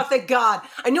note here. Oh, thank God.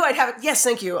 I knew I'd have it. Yes,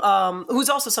 thank you. Who's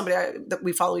also somebody that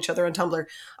we follow each other on Tumblr.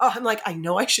 Oh, I'm like, I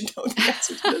know I should know the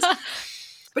answer to this.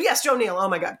 But yes, Joe Neal. Oh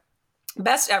my God.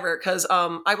 Best ever. Because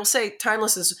I will say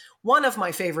Timeless is one of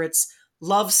my favorites.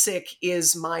 Lovesick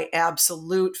is my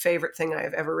absolute favorite thing I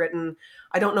have ever written.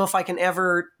 I don't know if I can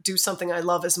ever do something I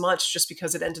love as much, just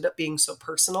because it ended up being so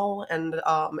personal. And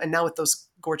now with those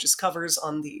gorgeous covers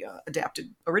on the adapted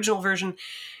original version,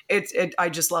 I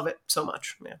just love it so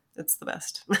much. Yeah, it's the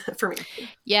best for me.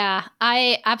 Yeah,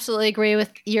 I absolutely agree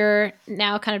with your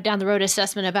now kind of down the road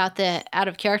assessment about the out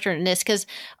of characterness, because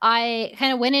I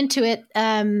kind of went into it.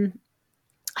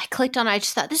 I clicked on it. I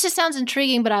just thought, this just sounds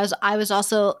intriguing, but I was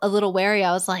also a little wary.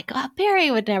 I was like, oh,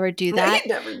 Barry would never do that. No, he'd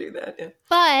never do that. Yeah.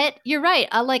 But you're right.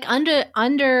 Like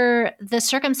under the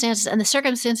circumstances, and the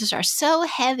circumstances are so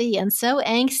heavy and so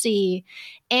angsty,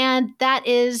 and that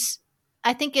is,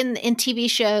 I think in TV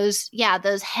shows, yeah,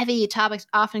 those heavy topics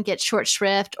often get short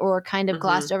shrift or kind of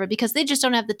glossed over because they just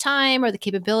don't have the time or the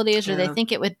capabilities, or they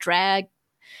think it would drag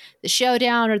the show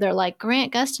down, or they're like,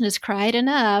 Grant Gustin has cried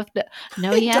enough.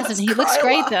 No, he hasn't. He looks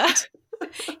great though.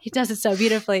 He does it so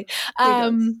beautifully.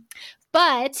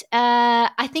 But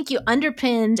I think you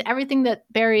underpinned everything that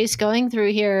Barry's going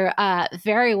through here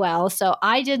very well. So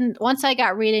once I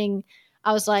got reading,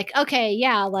 I was like, okay,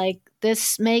 yeah, like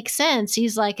this makes sense.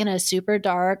 He's like in a super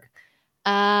dark,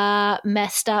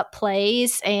 messed up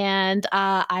place. And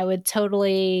I would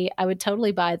totally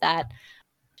buy that.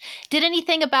 Did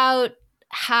anything about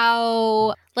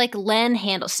how like Len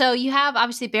handles. So you have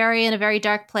obviously Barry in a very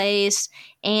dark place,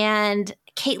 and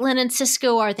Caitlin and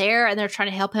Cisco are there, and they're trying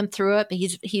to help him through it, but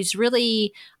he's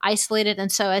really isolated. And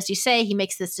so, as you say, he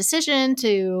makes this decision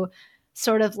to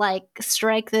sort of like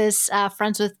strike this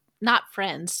not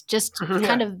friends, just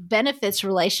kind of benefits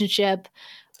relationship.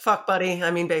 Fuck buddy.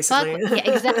 I mean, basically.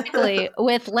 Yeah, exactly.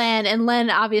 With Len. And Len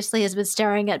obviously has been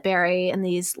staring at Barry in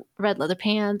these red leather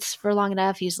pants for long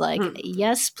enough. He's like,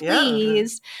 yes,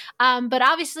 please. Yeah. But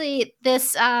obviously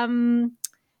this kind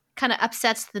of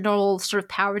upsets the normal sort of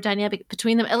power dynamic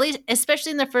between them, at least,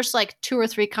 especially in the first like 2 or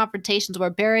 3 confrontations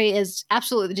where Barry is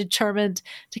absolutely determined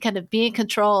to kind of be in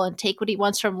control and take what he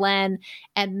wants from Len.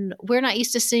 And we're not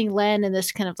used to seeing Len in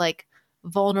this kind of like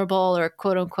vulnerable or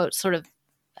quote unquote sort of,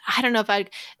 I don't know if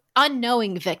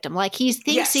unknowing victim. Like he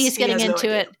thinks he's getting into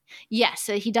it. Yes,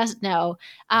 he doesn't know.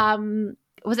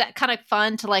 Was that kind of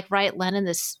fun to like write Len in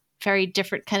this very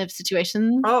different kind of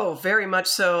situation? Oh, very much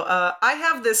so. I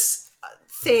have this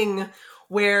thing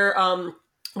where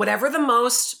whatever the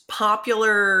most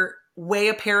popular way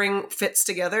a pairing fits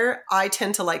together, I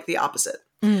tend to like the opposite.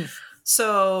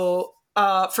 So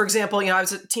for example, I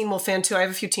was a Teen Wolf fan too. I have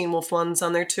a few Teen Wolf ones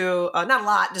on there too. Not a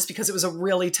lot, just because it was a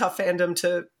really tough fandom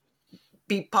to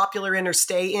be popular in or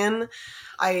stay in.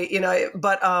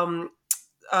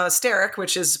 Steric,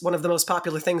 which is one of the most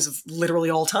popular things of literally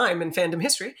all time in fandom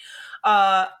history.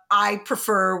 I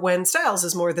prefer when Styles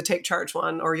is more the take charge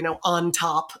one, or, on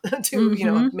top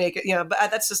to, make it, but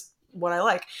that's just what I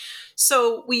like.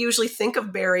 So we usually think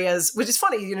of Barry as, which is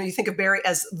funny, you think of Barry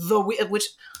as which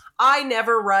I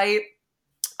never write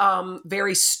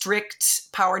very strict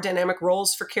power dynamic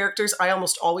roles for characters. I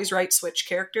almost always write switch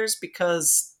characters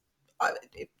because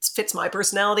it fits my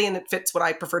personality and it fits what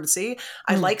I prefer to see.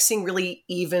 I like seeing really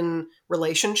even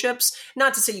relationships.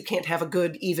 Not to say you can't have a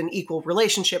good, even, equal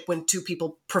relationship when 2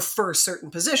 people prefer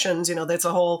certain positions. That's a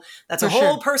whole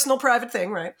personal, private thing,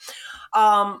 right?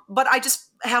 But I just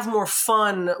have more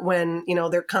fun when,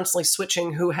 they're constantly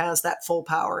switching who has that full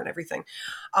power and everything.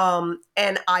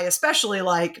 And I especially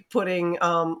like putting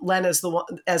Len as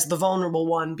the vulnerable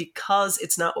one, because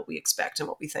it's not what we expect and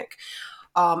what we think.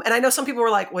 And I know some people were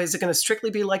like, well, is it going to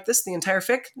strictly be like this the entire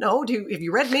fic? No. Have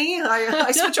you read me? I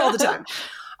switch all the time.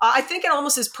 I think it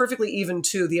almost is perfectly even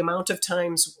too, the amount of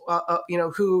times,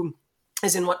 who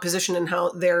is in what position and how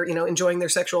they're, enjoying their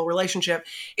sexual relationship.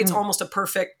 It's almost a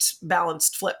perfect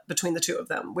balanced flip between the 2 of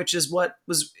them, which is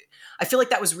I feel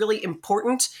like that was really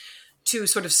important to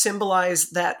sort of symbolize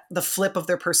that the flip of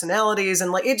their personalities,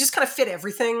 and like, it just kind of fit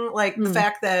everything. Like the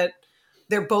fact that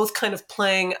they're both kind of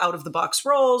playing out of the box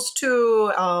roles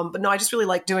too. But no, I just really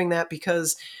like doing that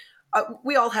because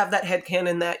we all have that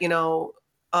headcanon that,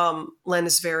 Len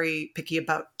is very picky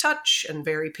about touch and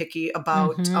very picky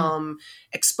about Mm-hmm.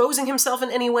 exposing himself in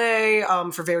any way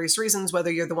for various reasons,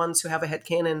 whether you're the ones who have a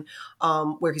headcanon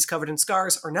where he's covered in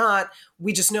scars or not.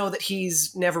 We just know that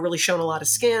he's never really shown a lot of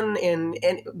skin in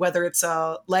whether it's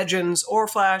Legends or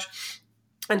Flash.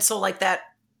 And so like that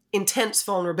intense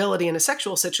vulnerability in a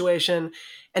sexual situation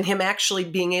and him actually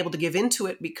being able to give into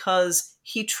it because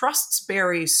he trusts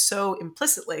Barry so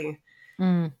implicitly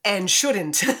Mm. and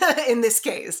shouldn't in this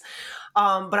case.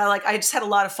 But I just had a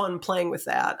lot of fun playing with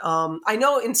that. I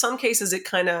know in some cases it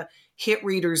kind of hit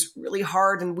readers really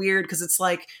hard and weird because it's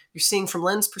like you're seeing from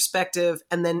Len's perspective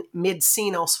and then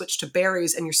mid-scene I'll switch to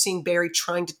Barry's and you're seeing Barry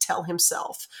trying to tell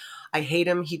himself, I hate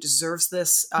him, he deserves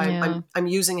this, Yeah. I'm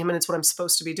using him and it's what I'm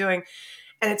supposed to be doing.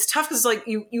 And it's tough because like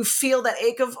you feel that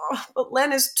ache of, oh, but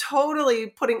Len is totally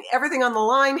putting everything on the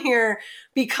line here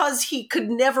because he could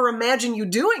never imagine you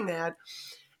doing that.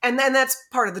 And then that's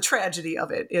part of the tragedy of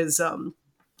it is,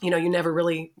 you never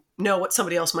really know what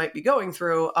somebody else might be going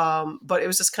through. But it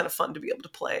was just kind of fun to be able to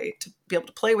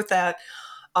play with that.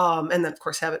 And then of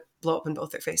course have it blow up in both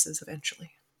their faces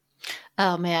eventually.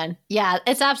 Oh man. Yeah,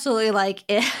 it's absolutely like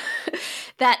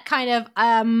that kind of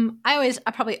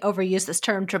I probably overuse this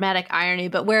term dramatic irony,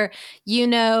 but where you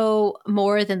know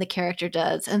more than the character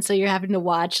does. And so you're having to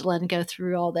watch Len go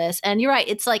through all this. And you're right,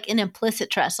 it's like an implicit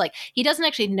trust. Like he doesn't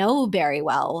actually know Barry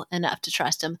well enough to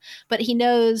trust him, but he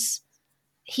knows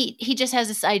he just has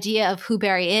this idea of who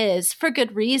Barry is for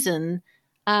good reason.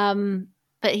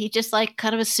 But he just like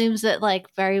kind of assumes that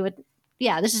like Barry would,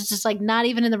 yeah, this is just like not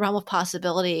even in the realm of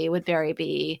possibility would Barry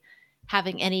be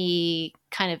having any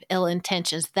kind of ill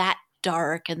intentions that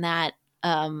dark and that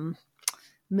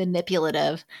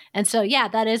manipulative. And so, yeah,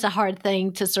 that is a hard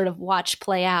thing to sort of watch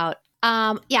play out.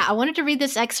 Yeah, I wanted to read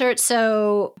this excerpt.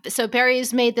 So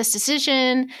Barry's made this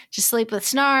decision to sleep with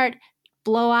Snart,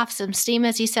 blow off some steam,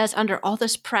 as he says, under all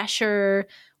this pressure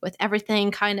with everything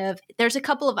kind of. There's a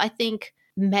couple of, I think,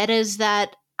 metas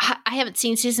that I haven't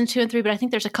seen season 2 and 3, but I think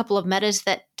there's a couple of metas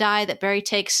that die that Barry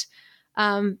takes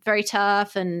very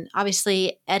tough. And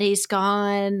obviously Eddie's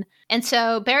gone. And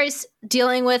so Barry's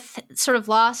dealing with sort of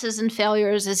losses and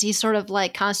failures as he sort of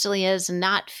like constantly is and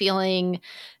not feeling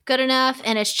good enough.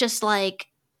 And it's just like,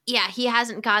 yeah, he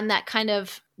hasn't gotten that kind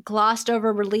of glossed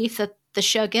over relief that the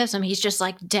show gives him. He's just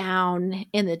like down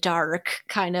in the dark,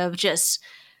 kind of just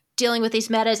dealing with these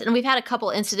metas. And we've had a couple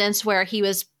incidents where he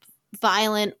was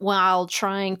violent while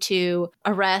trying to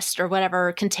arrest or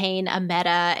whatever, contain a meta.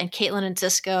 And Caitlin and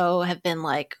Cisco have been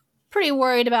like pretty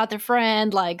worried about their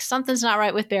friend, like something's not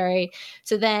right with Barry.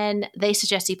 So then they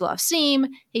suggest he blow off steam.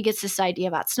 He gets this idea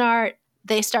about Snart.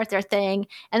 They start their thing.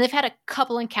 And they've had a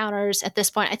couple encounters at this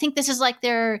point. I think this is like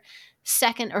their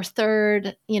second or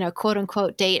third, quote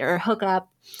unquote date or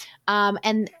hookup.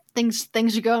 And things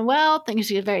are going well. Things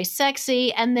get very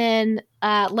sexy. And then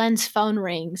Len's phone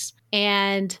rings.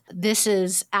 And this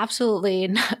is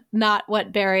absolutely not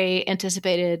what Barry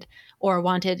anticipated or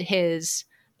wanted his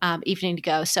evening to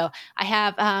go. So I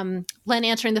have Len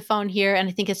answering the phone here, and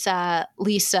I think it's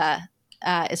Lisa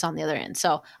is on the other end.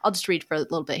 So I'll just read for a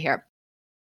little bit here.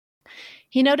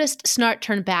 He noticed Snart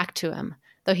turn back to him,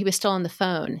 though he was still on the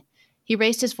phone. He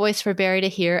raised his voice for Barry to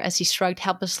hear as he shrugged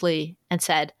helplessly and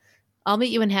said, "I'll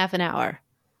meet you in half an hour.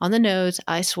 On the nose,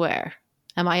 I swear.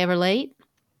 Am I ever late?"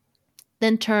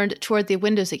 Then turned toward the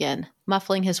windows again,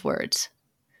 muffling his words.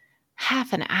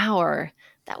 Half an hour?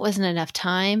 That wasn't enough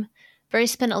time. Barry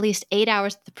spent at least 8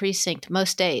 hours at the precinct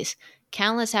most days,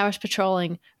 countless hours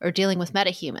patrolling or dealing with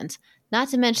metahumans, not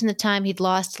to mention the time he'd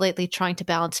lost lately trying to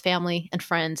balance family and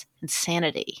friends and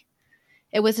sanity.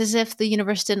 It was as if the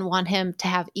universe didn't want him to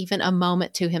have even a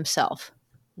moment to himself.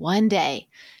 One day,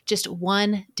 just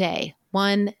one day,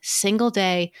 one single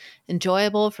day,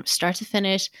 enjoyable from start to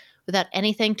finish, without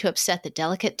anything to upset the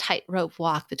delicate tightrope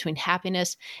walk between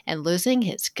happiness and losing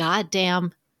his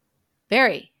goddamn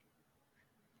Barry.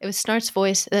 It was Snart's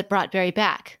voice that brought Barry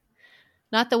back.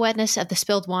 Not the wetness of the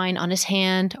spilled wine on his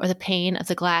hand or the pain of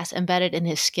the glass embedded in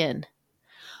his skin.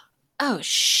 Oh,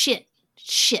 shit.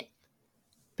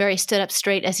 Barry stood up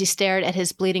straight as he stared at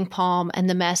his bleeding palm and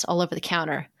the mess all over the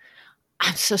counter.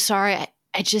 I'm so sorry.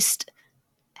 I just...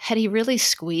 Had he really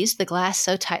squeezed the glass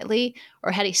so tightly,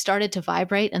 or had he started to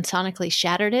vibrate and sonically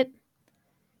shattered it?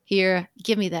 Here,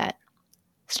 give me that.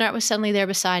 Snart was suddenly there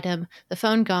beside him, the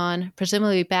phone gone,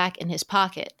 presumably back in his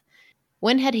pocket.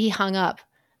 When had he hung up?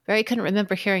 Barry couldn't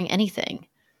remember hearing anything.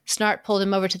 Snart pulled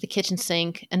him over to the kitchen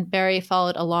sink, and Barry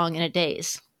followed along in a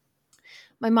daze.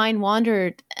 My mind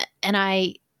wandered, and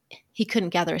he couldn't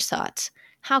gather his thoughts.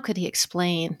 How could he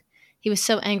explain? He was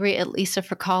so angry at Lisa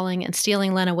for calling and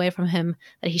stealing Len away from him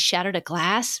that he shattered a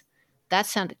glass? That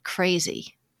sounded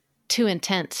crazy. too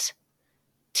intense,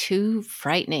 too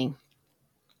frightening.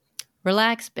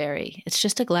 Relax, Barry. It's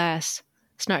just a glass,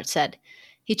 Snart said.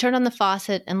 He turned on the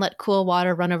faucet and let cool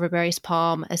water run over Barry's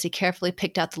palm as he carefully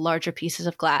picked out the larger pieces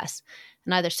of glass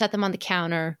and either set them on the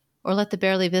counter or let the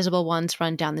barely visible ones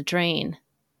run down the drain.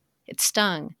 It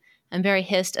stung, and Barry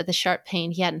hissed at the sharp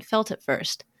pain he hadn't felt at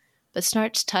first, but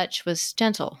Snart's touch was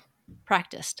gentle,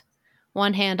 practiced,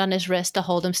 one hand on his wrist to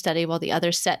hold him steady while the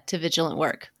other set to vigilant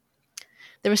work.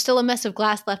 There was still a mess of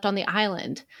glass left on the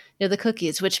island, near the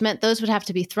cookies, which meant those would have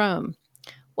to be thrown.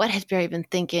 What had Barry been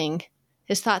thinking?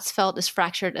 His thoughts felt as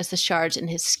fractured as the shards in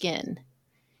his skin.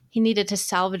 He needed to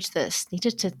salvage this,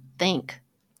 needed to think.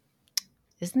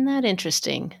 Isn't that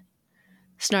interesting?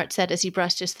 Snart said as he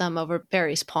brushed his thumb over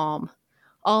Barry's palm.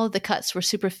 All of the cuts were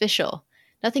superficial,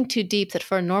 nothing too deep that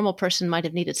for a normal person might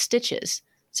have needed stitches.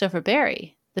 So for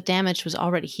Barry, the damage was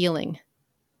already healing.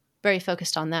 Barry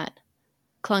focused on that,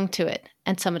 clung to it,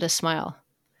 and summoned a smile.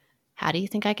 How do you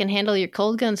think I can handle your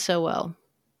cold gun so well?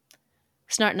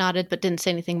 Snart nodded but didn't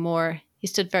say anything more. He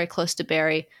stood very close to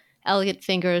Barry, elegant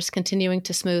fingers continuing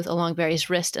to smooth along Barry's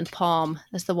wrist and palm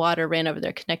as the water ran over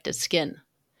their connected skin.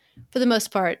 For the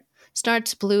most part,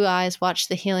 Snart's blue eyes watched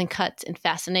the healing cuts in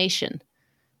fascination,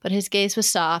 but his gaze was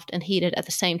soft and heated at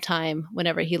the same time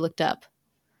whenever he looked up.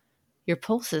 Your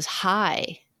pulse is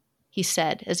high, he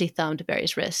said as he thumbed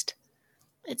Barry's wrist.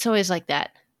 It's always like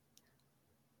that.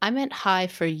 I meant high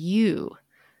for you.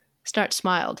 Snart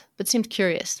smiled, but seemed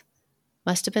curious.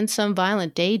 Must have been some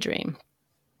violent daydream.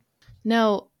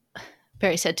 No,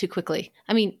 Barry said too quickly.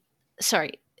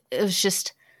 Sorry, it was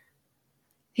just...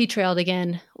 He trailed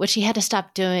again, which he had to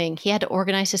stop doing. He had to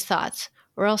organize his thoughts,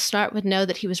 or else Snart would know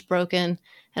that he was broken,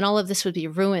 and all of this would be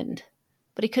ruined.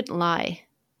 But he couldn't lie.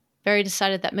 Barry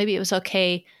decided that maybe it was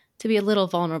okay to be a little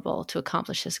vulnerable to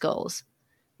accomplish his goals.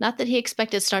 Not that he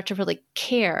expected Snart to really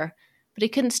care, but he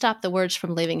couldn't stop the words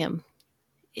from leaving him.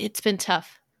 It's been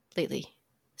tough lately.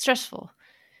 Stressful.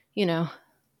 You know.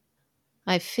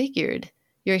 I figured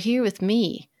you're here with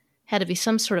me. Had to be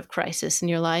some sort of crisis in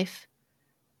your life.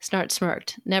 Snart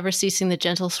smirked, never ceasing the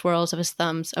gentle swirls of his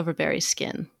thumbs over Barry's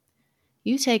skin.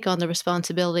 You take on the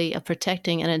responsibility of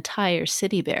protecting an entire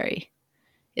city, Barry.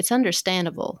 It's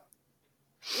understandable.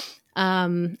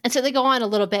 And so they go on a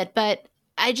little bit, but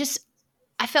I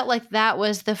felt like that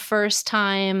was the first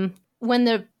time when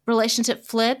the relationship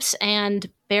flips and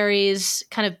Barry's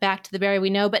kind of back to the Barry we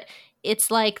know, but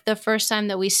it's like the first time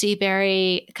that we see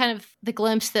Barry, kind of the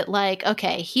glimpse that like,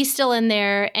 okay, he's still in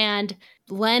there and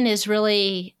Len is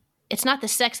really, it's not the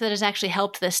sex that has actually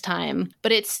helped this time,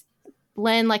 but it's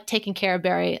Len like taking care of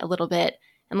Barry a little bit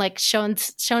and like showing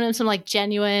him some like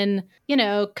genuine,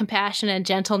 compassion and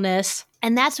gentleness.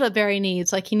 And that's what Barry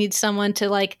needs. Like he needs someone to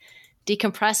like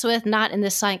decompress with, not in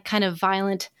this like kind of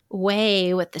violent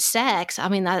way with the sex. I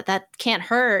mean, that can't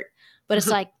hurt, but it's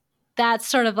like, that's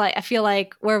sort of like, I feel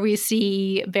like where we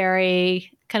see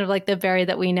Barry, kind of like the Barry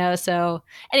that we know. So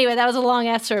anyway, that was a long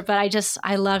answer, but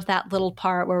I love that little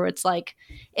part where it's like,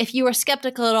 if you were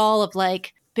skeptical at all of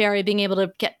like Barry being able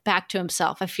to get back to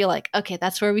himself, I feel like, okay,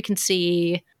 that's where we can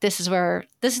see this is the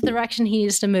direction he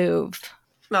needs to move.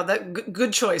 No, that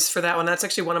good choice for that one. That's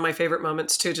actually one of my favorite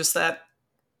moments too. Just that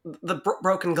the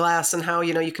broken glass and how,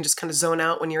 you can just kind of zone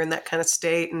out when you're in that kind of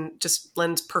state and just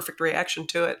lends perfect reaction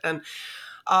to it. And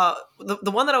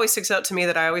the one that always sticks out to me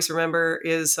that I always remember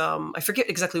is, I forget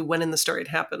exactly when in the story it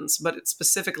happens, but it's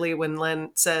specifically when Len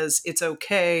says it's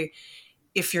okay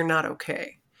if you're not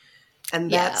okay. And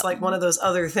that's like one of those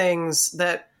other things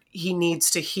that he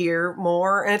needs to hear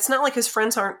more. And it's not like his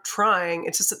friends aren't trying.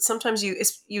 It's just that sometimes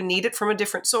you need it from a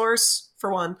different source,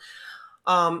 for one.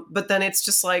 But then it's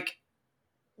just like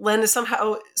Len is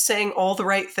somehow saying all the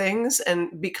right things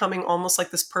and becoming almost like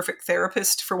this perfect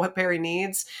therapist for what Barry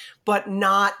needs, but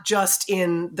not just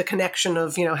in the connection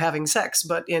of, having sex,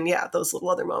 but in, those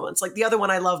little other moments. Like the other one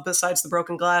I love besides the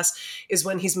broken glass is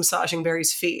when he's massaging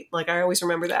Barry's feet. Like I always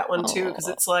remember that one too, because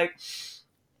it's like,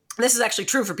 this is actually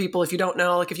true for people if you don't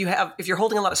know, like if you're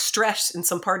holding a lot of stress in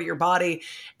some part of your body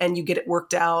and you get it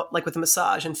worked out, like with a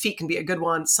massage, and feet can be a good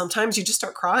one. Sometimes you just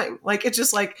start crying. Like, it's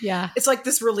just like, it's like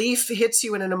this relief hits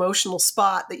you in an emotional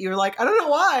spot that you're like, I don't know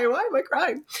why am I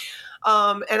crying?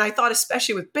 And I thought,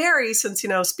 especially with Barry, since,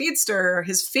 Speedster,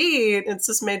 his feet, it's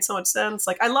just made so much sense.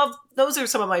 Like, I love, those are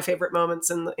some of my favorite moments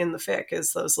in the fic,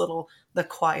 is those the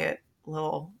quiet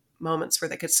little moments where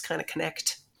they could just kind of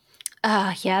connect.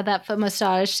 That foot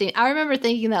massage scene. I remember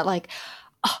thinking that like,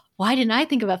 why didn't I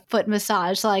think of a foot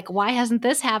massage? Like, why hasn't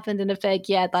this happened in a fic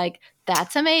yet? Like,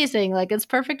 that's amazing. Like, it's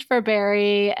perfect for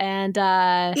Barry. And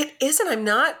it isn't. I'm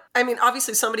not. I mean,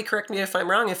 obviously, somebody correct me if I'm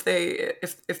wrong. If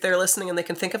they're listening and they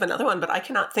can think of another one, but I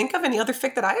cannot think of any other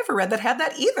fic that I ever read that had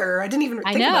that either. I didn't even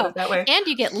think about it that way. And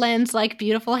you get Lynn's like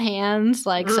beautiful hands,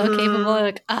 like so capable.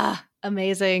 Like,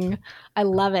 amazing. I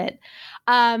love it.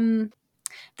 The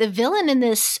villain in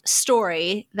this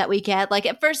story that we get, like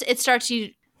at first it starts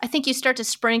I think you start to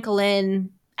sprinkle in,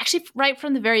 actually right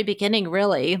from the very beginning,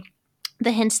 really,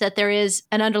 the hints that there is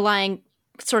an underlying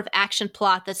sort of action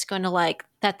plot that's going to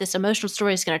that this emotional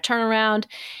story is going to turn around,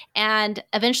 and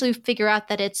eventually figure out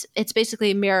that it's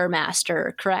basically Mirror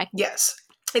Master, correct? Yes.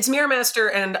 It's Mirror Master,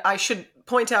 and I should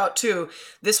point out too,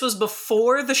 this was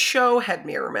before the show had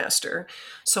Mirror Master.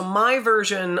 So my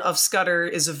version of Scudder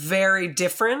is very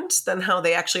different than how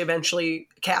they actually eventually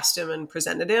cast him and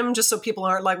presented him, just so people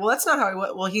aren't like, well, that's not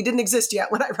how he didn't exist yet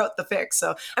when I wrote the fic.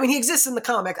 So, I mean, he exists in the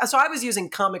comic. So I was using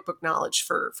comic book knowledge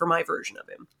for my version of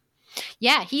him.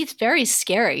 Yeah, he's very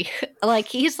scary. Like,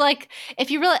 he's like,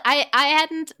 if you really, I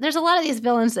hadn't, there's a lot of these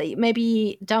villains that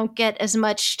maybe don't get as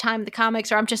much time in the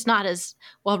comics, or I'm just not as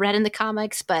well read in the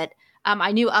comics, but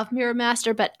I knew of Mirror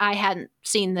Master, but I hadn't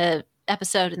seen the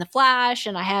episode in The Flash,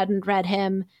 and I hadn't read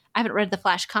him. I haven't read the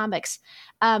Flash comics.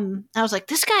 I was like,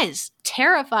 this guy's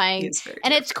terrifying.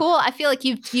 And it's cool. I feel like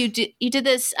you did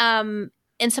this in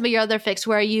some of your other fics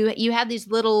where you have these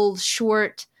little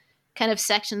short kind of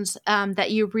sections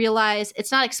that you realize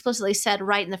it's not explicitly said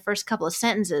right in the first couple of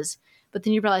sentences, but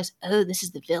then you realize, oh, this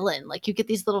is the villain. Like, you get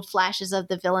these little flashes of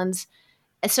the villains,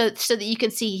 so that you can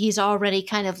see he's already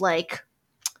kind of like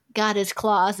got his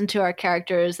claws into our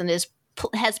characters and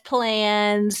has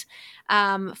plans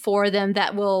for them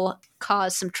that will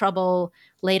cause some trouble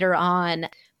later on.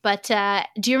 But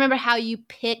do you remember how you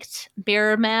picked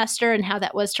Mirror Master and how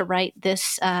that was to write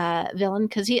this villain?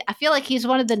 Because I feel like he's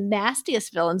one of the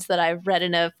nastiest villains that I've read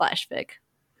in a Flash fic.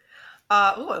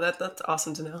 That's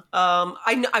awesome to know.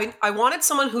 I wanted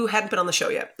someone who hadn't been on the show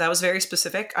yet. That was very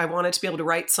specific. I wanted to be able to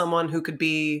write someone who could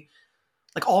be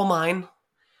like all mine.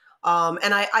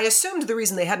 And I assumed the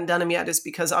reason they hadn't done him yet is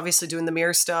because obviously doing the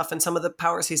mirror stuff and some of the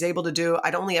powers he's able to do,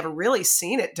 I'd only ever really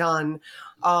seen it done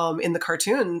in the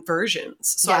cartoon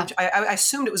versions. So yeah. I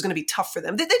assumed it was going to be tough for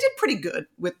them. They did pretty good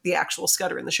with the actual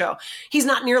Scudder in the show. He's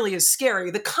not nearly as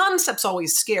scary. The concept's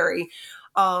always scary,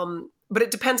 but it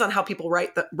depends on how people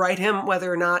write him,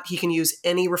 whether or not he can use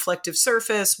any reflective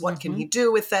surface. What can he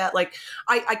do with that? Like,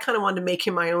 I kind of wanted to make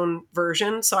him my own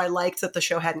version, so I liked that the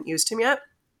show hadn't used him yet.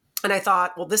 And I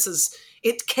thought, well,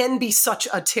 it can be such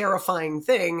a terrifying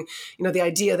thing. You know, the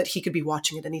idea that he could be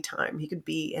watching at any time. He could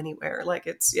be anywhere. Like,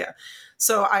 yeah.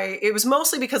 So it was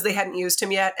mostly because they hadn't used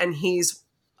him yet. And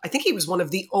I think he was one of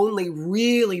the only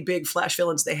really big Flash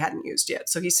villains they hadn't used yet.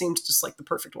 So he seemed just like the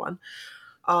perfect one.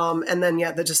 And then,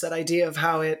 yeah, just that idea of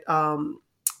how it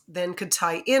then could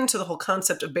tie into the whole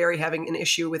concept of Barry having an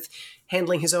issue with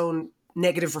handling his own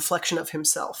negative reflection of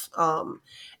himself.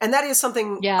 And that is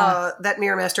something that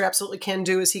Mirror Master absolutely can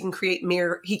do, is he can create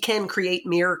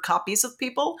mirror copies of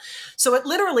people. So it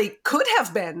literally could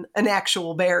have been an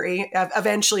actual Barry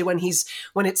eventually when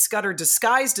it's Scudder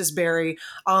disguised as Barry.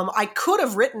 I could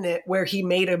have written it where he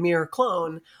made a mirror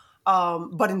clone.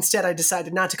 But instead I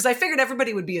decided not to, because I figured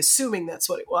everybody would be assuming that's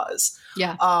what it was.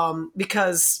 Yeah.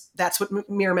 Because that's what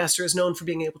Mirror Master is known for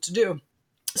being able to do.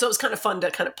 So it was kind of fun to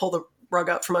kind of pull the rug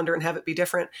out from under and have it be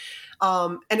different.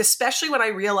 And especially when I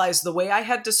realized the way I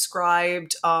had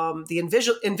described the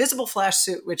invisible Flash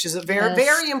suit, which is a very,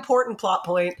 very important plot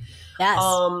point. Yes.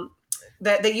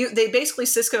 That they basically,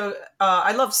 Cisco,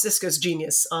 I love Cisco's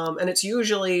genius. And it's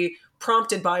usually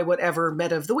prompted by whatever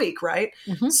meta of the week, right?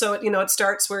 Mm-hmm. So, it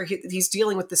starts where he's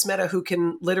dealing with this meta who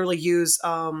can literally use,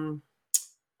 I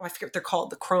forget what they're called,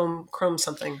 the chrome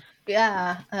something.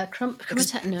 Yeah,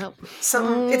 no.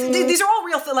 These are all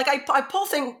real things. Like I pull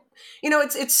things,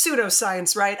 it's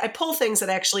pseudoscience, right? I pull things that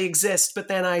actually exist, but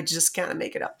then I just kind of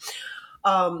make it up,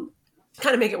 kind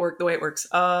of make it work the way it works.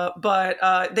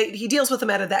 But he deals with a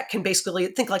meta that can basically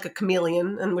think like a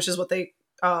chameleon, and which is what they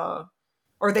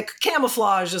or the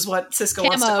camouflage is what Cisco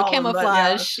wants to call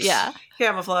camouflage, them. Yeah.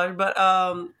 Camouflage. But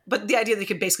the idea that he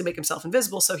could basically make himself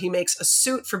invisible, so he makes a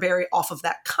suit for Barry off of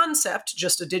that concept,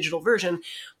 just a digital version.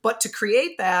 But to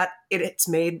create that, it's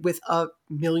made with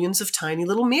millions of tiny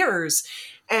little mirrors.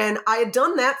 And I had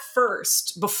done that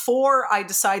first before I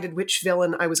decided which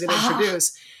villain I was going to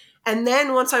introduce. And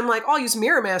then once I'm like, I'll use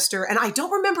Mirror Master. And I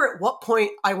don't remember at what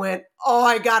point I went,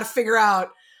 I got to figure out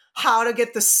how to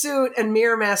get the suit and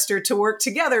Mirror Master to work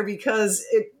together, because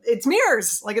it's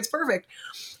mirrors. Like, it's perfect.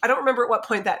 I don't remember at what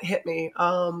point that hit me.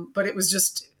 But it was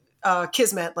just,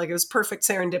 kismet. Like it was perfect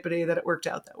serendipity that it worked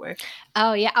out that way.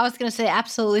 Oh, yeah. I was going to say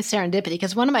absolutely serendipity,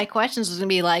 because one of my questions was going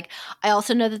to be like, I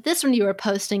also know that this one you were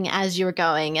posting as you were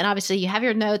going. And obviously you have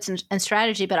your notes and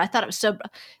strategy, but I thought it was so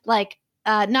like,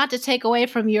 not to take away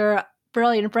from your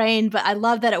brilliant brain, but I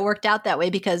love that it worked out that way,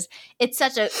 because it's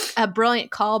such a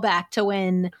brilliant callback to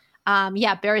when,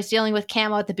 Barry's dealing with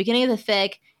Camo at the beginning of the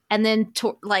fic. And then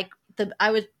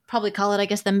I would probably call it, I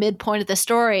guess, the midpoint of the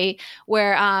story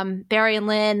where Barry and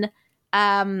Lynn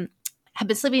have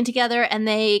been sleeping together, and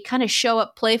they kind of show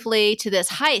up playfully to this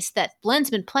heist that Lynn's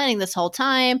been planning this whole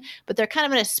time, but they're kind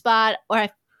of in a spot where,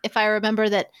 if I remember,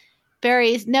 that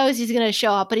Barry knows he's going to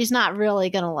show up, but he's not really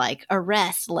going to like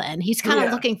arrest Lynn. He's kind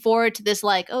of looking forward to this,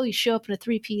 like, oh, you show up in a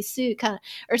 3-piece suit kind of,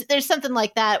 or there's something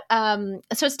like that.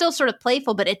 So it's still sort of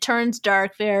playful, but it turns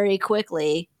dark very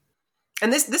quickly.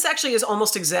 And this actually is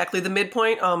almost exactly the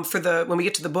midpoint for when we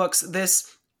get to the books.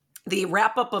 The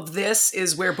wrap up of this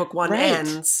is where book 1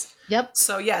 ends. Yep.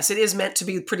 So yes, it is meant to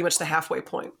be pretty much the halfway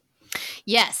point.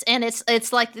 Yes, and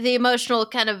it's like the emotional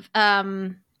kind of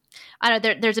I don't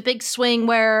know. There's a big swing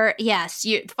where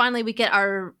finally we get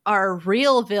our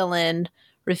real villain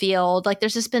revealed. Like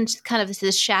there's just been kind of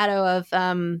this shadow of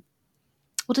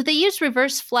well, did they use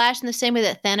Reverse Flash in the same way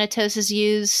that Thanatos is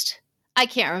used? I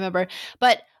can't remember,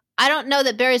 but I don't know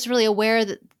that Barry's really aware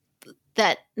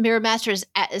that Mirror Master is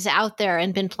out there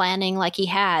and been planning like he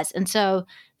has. And so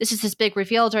this is this big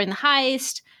reveal during the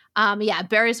heist.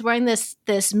 Barry's wearing this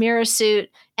mirror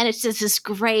suit, and it's just this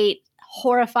great,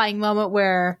 horrifying moment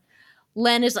where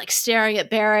Len is like staring at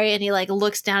Barry, and he like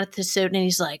looks down at the suit, and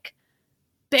he's like,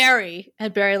 Barry,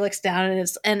 and Barry looks down,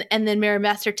 and then Mirror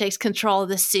Master takes control of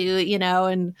the suit,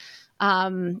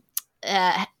 and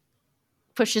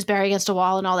pushes Barry against a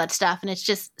wall and all that stuff. And it's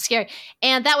just scary.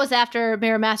 And that was after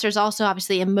Mirror Master's also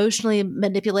obviously emotionally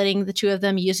manipulating the two of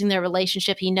them, using their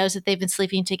relationship. He knows that they've been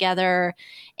sleeping together.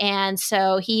 And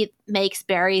so he makes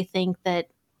Barry think that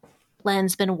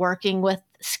Len's been working with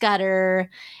Scudder.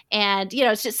 And,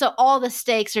 it's just so all the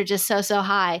stakes are just so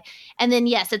high. And then,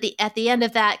 yes, at the end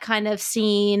of that kind of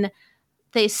scene,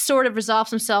 they sort of resolve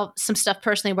some stuff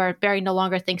personally where Barry no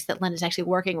longer thinks that Len is actually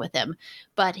working with him,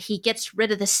 but he gets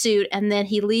rid of the suit, and then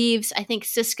he leaves, I think,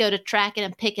 Cisco to track it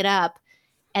and pick it up.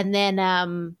 And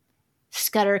then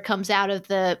Scudder comes out of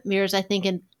the mirrors, I think,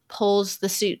 and pulls the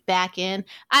suit back in.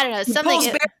 I don't know. He pulls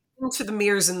Barry into the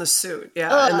mirrors in the suit.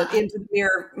 Yeah. And then into the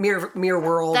mirror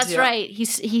world. That's right.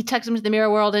 He tucks him into the mirror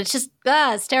world, and it's just,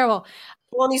 it's terrible.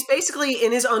 Well, and he's basically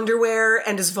in his underwear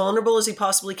and as vulnerable as he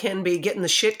possibly can be, getting the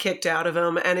shit kicked out of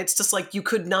him. And it's just like, you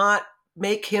could not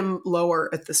make him lower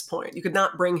at this point. You could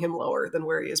not bring him lower than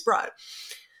where he is brought.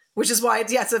 Which is why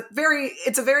it's a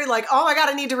very like, oh my God,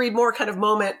 I need to read more kind of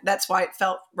moment. That's why it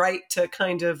felt right to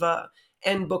kind of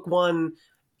end book 1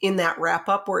 in that wrap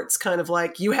up, where it's kind of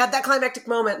like you had that climactic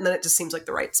moment, and then it just seems like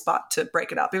the right spot to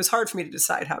break it up. It was hard for me to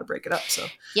decide how to break it up. So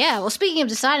yeah, well, speaking of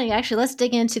deciding, actually, let's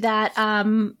dig into that.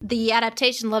 The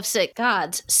adaptation, Lovesick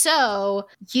Gods. So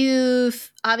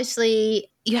you've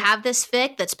obviously you have this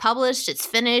fic that's published, it's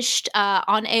finished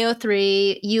on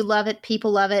AO3. You love it,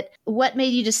 people love it. What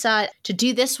made you decide to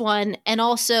do this one? And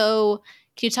also,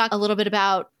 can you talk a little bit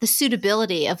about the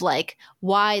suitability of like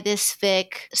why this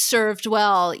fic served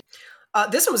well?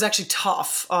 This one was actually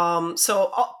tough.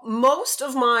 Most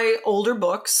of my older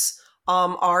books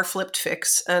are flipped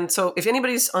fics. And so if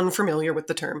anybody's unfamiliar with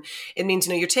the term, it means,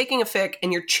 you're taking a fic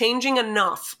and you're changing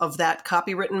enough of that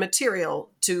copywritten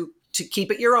material to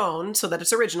keep it your own so that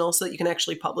it's original, so that you can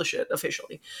actually publish it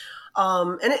officially.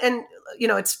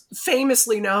 It's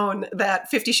famously known that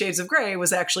 50 Shades of Grey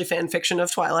was actually fan fiction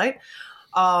of Twilight.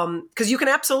 Because you can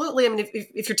absolutely,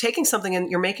 if you're taking something and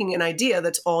you're making an idea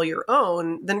that's all your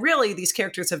own, then really these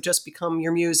characters have just become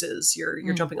your muses,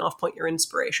 your jumping off point, your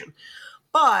inspiration.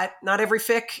 But not every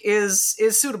fic is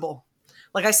suitable.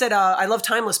 Like I said, I love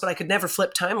Timeless, but I could never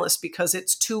flip Timeless because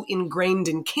it's too ingrained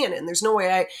in canon. There's no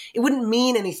way it wouldn't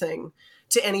mean anything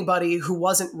to anybody who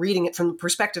wasn't reading it from the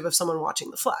perspective of someone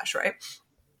watching The Flash, right?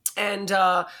 And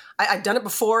I've done it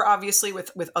before, obviously,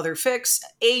 with other fics.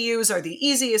 AUs are the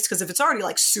easiest because if it's already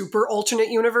like super alternate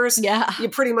universe, you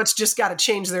pretty much just got to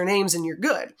change their names and you're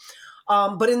good.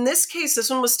 But in this case, this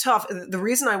one was tough. The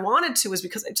reason I wanted to is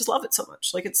because I just love it so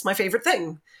much. Like, it's my favorite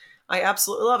thing. I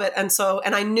absolutely love it.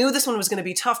 And I knew this one was going to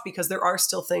be tough because there are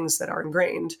still things that are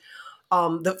ingrained.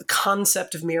 The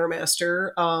concept of Mirror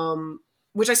Master,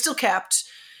 which I still kept,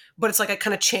 but it's like I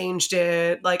kind of changed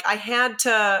it. Like, I had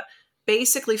to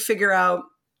basically figure out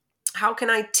how can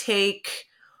I take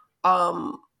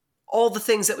all the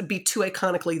things that would be too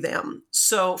iconically them.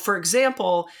 So, for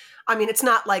example, it's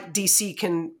not like DC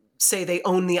can say they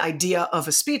own the idea of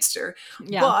a speedster.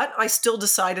 Yeah. But I still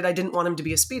decided I didn't want him to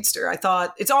be a speedster. I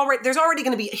thought it's all right. There's already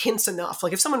going to be hints enough.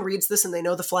 Like if someone reads this and they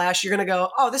know the Flash, you're going to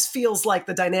go, oh, this feels like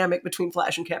the dynamic between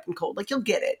Flash and Captain Cold. Like you'll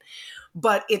get it.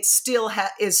 But it still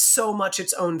is so much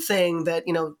its own thing that,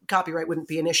 copyright wouldn't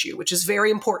be an issue, which is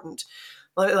very important.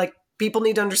 Like people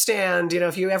need to understand,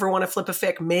 if you ever want to flip a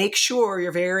fic, make sure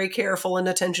you're very careful and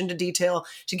attention to detail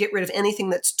to get rid of anything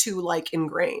that's too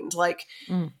ingrained. Like,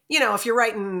 if you're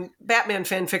writing Batman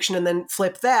fan fiction and then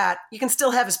flip that, you can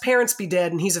still have his parents be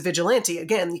dead and he's a vigilante.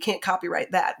 Again, you can't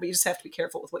copyright that, but you just have to be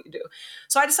careful with what you do.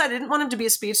 So I decided I didn't want him to be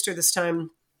a speedster this time.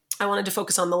 I wanted to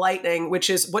focus on the lightning, which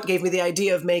is what gave me the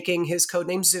idea of making his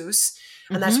codename Zeus.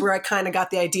 And that's where I kind of got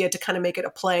the idea to kind of make it a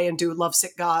play and do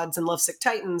Lovesick Gods and Lovesick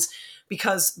Titans,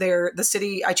 because they're the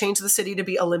city. I changed the city to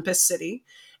be Olympus City.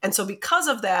 And so because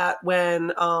of that,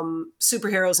 when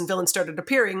superheroes and villains started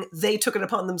appearing, they took it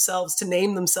upon themselves to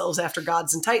name themselves after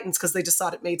gods and titans because they just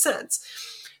thought it made sense.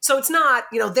 So it's not,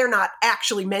 they're not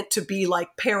actually meant to be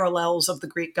like parallels of the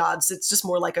Greek gods. It's just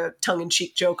more like a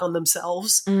tongue-in-cheek joke on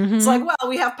themselves. It's like, well,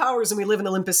 we have powers and we live in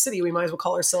Olympus City. We might as well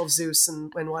call ourselves Zeus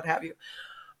and what have you.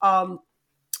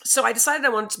 So I decided I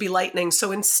wanted to be lightning.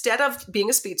 So instead of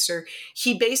being a speedster,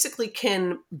 he basically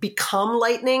can become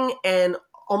lightning and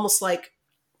almost like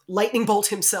lightning bolt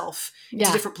himself to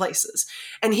different places.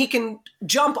 And he can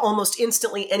jump almost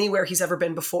instantly anywhere he's ever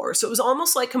been before. So it was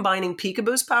almost like combining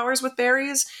Peekaboo's powers with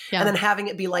Barry's and then having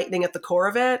it be lightning at the core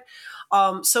of it.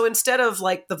 So instead of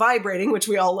like the vibrating, which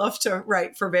we all love to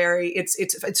write for Barry,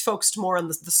 it's focused more on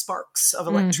the sparks of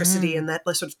electricity and that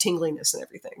sort of tingliness and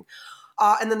everything.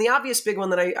 And then the obvious big one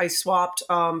that I swapped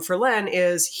for Len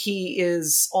is he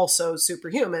is also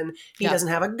superhuman. He doesn't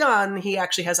have a gun. He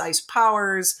actually has ice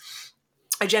powers.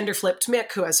 I gender flipped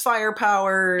Mick, who has fire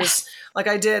powers.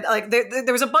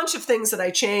 There was a bunch of things that I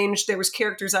changed. There was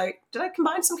characters did I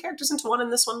combine some characters into one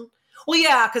in this one? Well,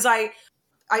 yeah, because I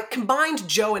combined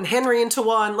Joe and Henry into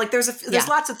one. Like there's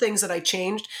lots of things that I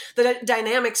changed. The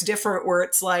dynamic's different where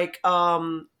it's like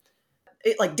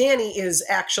Danny is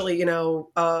actually,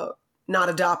 not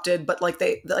adopted, but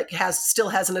still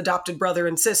has an adopted brother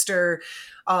and sister,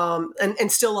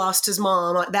 and still lost his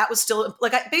mom. That was still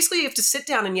basically you have to sit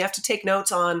down and you have to take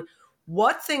notes on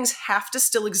what things have to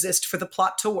still exist for the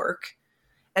plot to work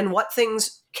and what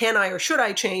things can I or should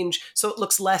I change so it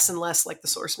looks less and less like the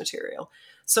source material.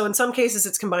 So in some cases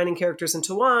it's combining characters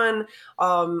into one,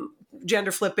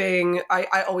 gender flipping.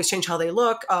 I always change how they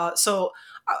look. So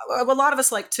a lot of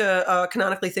us like to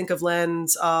canonically think of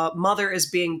Len's mother as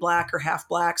being black or half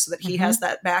black so that he has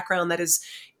that background that is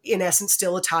in essence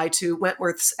still a tie to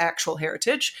Wentworth's actual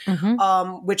heritage,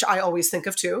 which I always think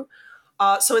of too.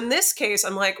 So in this case,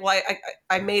 I'm like, well,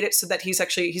 I made it so that he's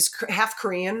half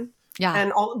Korean,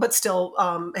 but still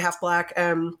half black,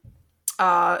 and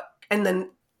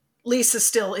then Lisa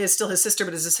still is his sister,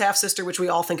 but is his half sister, which we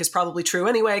all think is probably true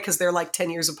anyway because they're like 10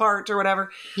 years apart or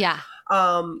whatever. Yeah.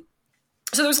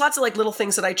 So there's lots of little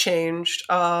things that I changed,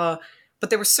 but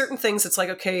there were certain things that's like,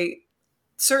 okay,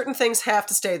 certain things have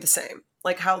to stay the same,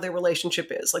 like how their relationship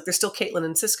is. Like there's still Caitlin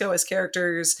and Cisco as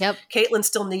characters. Yep. Caitlin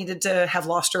still needed to have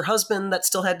lost her husband. That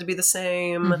still had to be the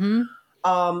same.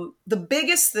 The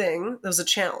biggest thing that was a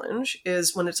challenge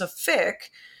is when it's a fic,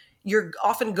 you're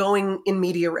often going in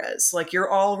media res. Like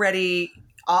you're already...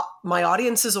 my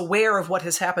audience is aware of what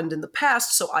has happened in the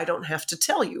past, so I don't have to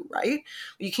tell you, right?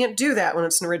 You can't do that when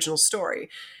it's an original story.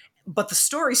 But the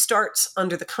story starts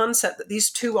under the concept that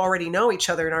these two already know each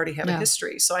other and already have a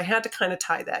history. So I had to kind of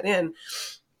tie that in.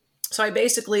 So I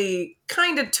basically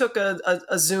kind of took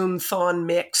a Zoom Thawne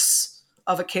mix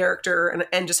of a character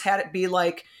and just had it be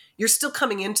like, you're still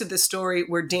coming into this story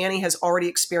where Danny has already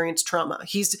experienced trauma.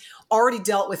 He's already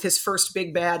dealt with his first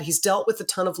big bad. He's dealt with a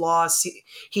ton of loss.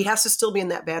 He has to still be in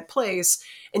that bad place.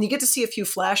 And you get to see a few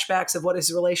flashbacks of what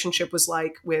his relationship was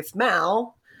like with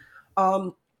Mal,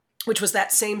 which was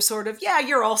that same sort of, yeah,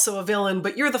 you're also a villain,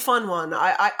 but you're the fun one.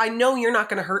 I know you're not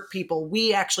going to hurt people.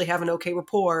 We actually have an okay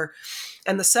rapport.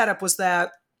 And the setup was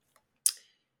that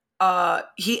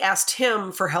he asked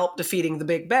him for help defeating the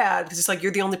big bad because he's like,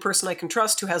 you're the only person I can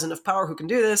trust who has enough power who can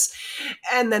do this.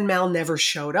 And then Mal never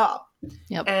showed up.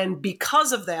 Yep. And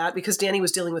because of that, because Danny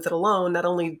was dealing with it alone, not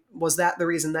only was that the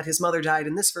reason that his mother died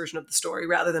in this version of the story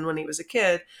rather than when he was a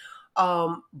kid,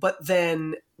 but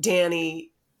then Danny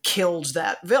killed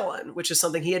that villain, which is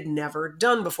something he had never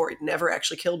done before. He'd never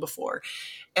actually killed before.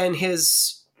 And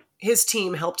his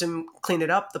team helped him clean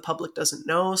it up. The public doesn't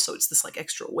know. So it's this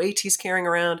extra weight he's carrying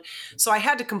around. So I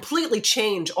had to completely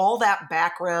change all that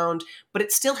background, but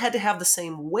it still had to have the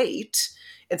same weight.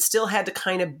 It still had to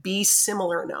kind of be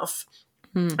similar enough.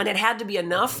 And it had to be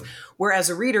enough where as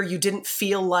a reader, you didn't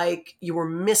feel like you were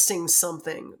missing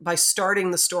something by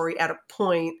starting the story at a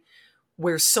point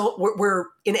where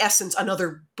in essence,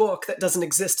 another book that doesn't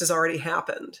exist has already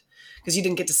happened, because you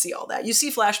didn't get to see all that. You see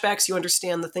flashbacks, you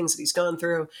understand the things that he's gone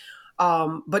through.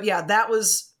 But yeah, that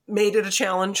made it a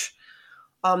challenge.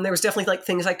 There was definitely like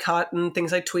things I cut and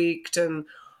things I tweaked. And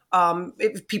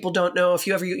if people don't know, if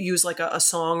you ever use like a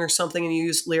song or something and you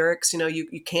use lyrics,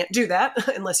 you can't do that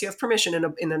unless you have permission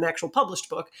in an actual published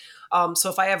book. So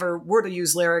if I ever were to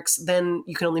use lyrics, then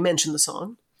you can only mention the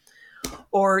song.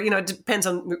 Or, it depends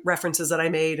on references that I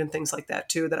made and things like that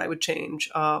too, that I would change.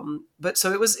 But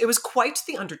so it was quite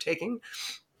the undertaking.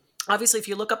 Obviously, if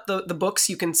you look up the books,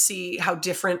 you can see how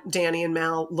different Danny and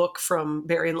Mal look from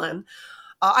Barry and Len.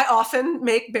 I often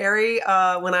make Barry,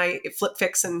 when I flip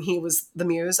fix and he was the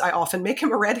muse, I often make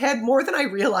him a redhead, more than I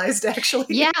realized, actually.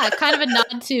 Yeah, kind of a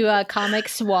nod to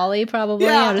comics Wally, probably.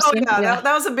 Yeah,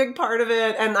 that was a big part of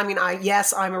it. And I mean,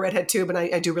 I'm a redhead too, but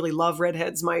I do really love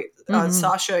redheads. My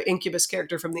Sasha Incubus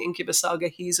character from the Incubus saga,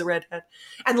 he's a redhead.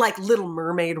 And like Little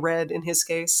Mermaid red in his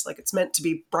case, like it's meant to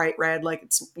be bright red,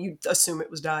 like you'd assume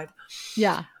it was dyed.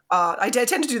 Yeah. I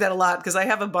tend to do that a lot because I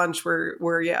have a bunch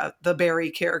where the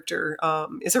Barry character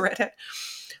is a redhead.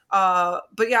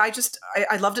 But yeah,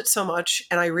 I loved it so much,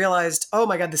 and I realized, oh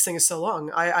my God, this thing is so long.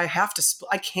 I have to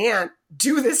I can't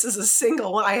do this as a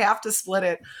single one. I have to split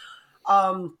it.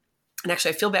 And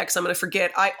actually, I feel bad because I'm going to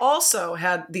forget. I also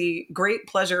had the great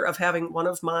pleasure of having one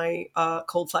of my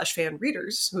Cold Flash fan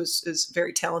readers, who is a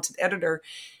very talented editor,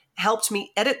 helped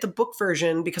me edit the book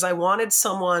version, because I wanted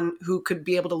someone who could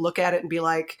be able to look at it and be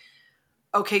like,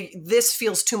 okay, this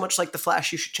feels too much like the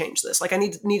Flash. You should change this. Like I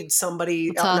needed somebody,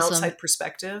 an outside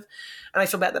perspective. And I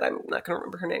feel bad that I'm not going to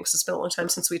remember her name because it's been a long time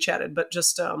since we chatted, but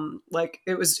just like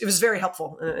it was very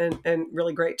helpful and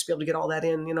really great to be able to get all that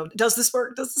in, does this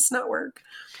work? Does this not work?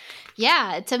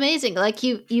 Yeah, it's amazing. Like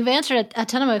you've answered a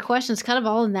ton of my questions kind of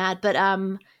all in that, but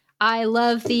I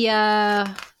love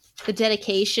the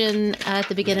dedication at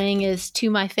the beginning is to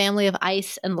my family of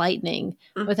ice and lightning.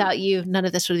 Mm-hmm. Without you, none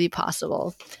of this would be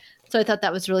possible. So I thought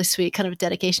that was really sweet, kind of a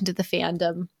dedication to the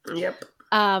fandom. Yep.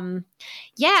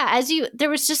 Yeah,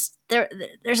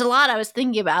 there's a lot I was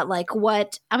thinking about, like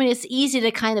it's easy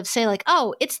to kind of say like,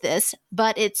 oh, it's this,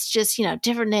 but it's just,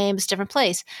 different names, different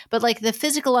place. But like the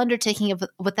physical undertaking of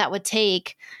what that would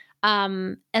take,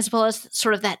 as well as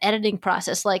sort of that editing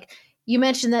process. Like you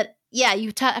mentioned that, yeah,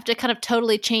 you have to kind of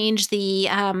totally change the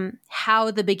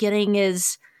how the beginning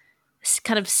is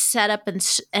kind of set up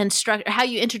and structure, how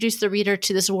you introduce the reader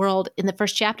to this world in the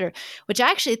first chapter, which I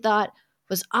actually thought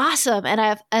was awesome. And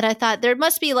I thought there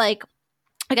must be like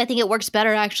I think it works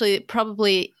better actually,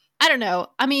 probably. I don't know.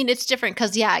 I mean, it's different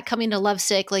because, coming to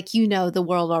Lovesick, like, the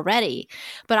world already.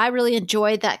 But I really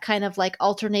enjoyed that kind of like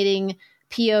alternating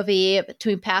POV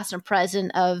between past and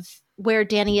present of where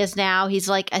Danny is now. He's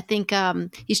like, I think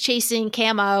he's chasing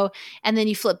Camo, and then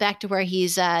you flip back to where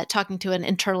he's talking to an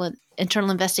internal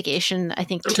investigation, I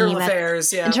think. Internal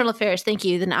Affairs, yeah. Internal Affairs, thank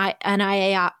you. An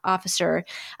IA officer.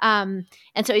 And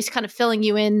so he's kind of filling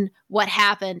you in what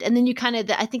happened. And then you kind of,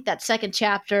 I think that second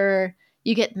chapter,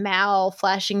 you get Mal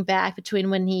flashing back between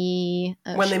when he...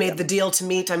 when they made the deal to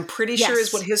meet, I'm pretty sure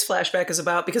is what his flashback is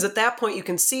about. Because at that point, you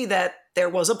can see that there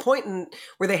was a point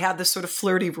where they had this sort of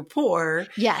flirty rapport.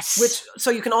 Yes. So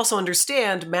you can also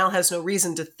understand Mal has no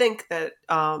reason to think that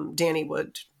Danny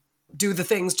would do the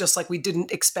things, just like we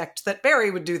didn't expect that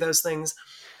Barry would do those things.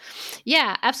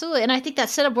 Yeah, absolutely. And I think that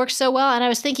setup works so well. And I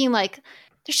was thinking like,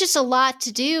 there's just a lot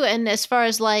to do. And as far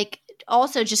as like,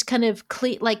 also just kind of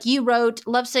like you wrote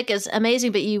Lovesick is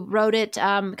amazing, but you wrote it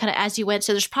kind of as you went.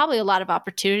 So there's probably a lot of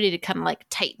opportunity to kind of like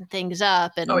tighten things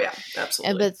up. And, oh yeah,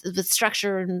 absolutely. And with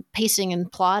structure and pacing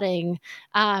and plotting.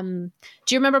 Do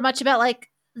you remember much about like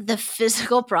the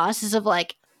physical process of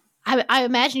like, I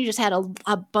imagine you just had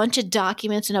a bunch of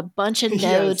documents and a bunch of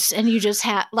notes, and you just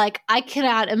had like, I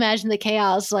cannot imagine the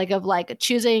chaos like of like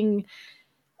choosing,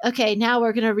 okay, now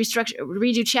we're going to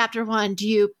redo chapter 1. Do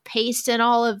you paste in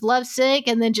all of Lovesick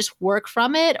and then just work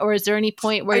from it? Or is there any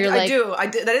point where you're like... I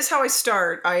do. That is how I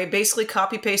start. I basically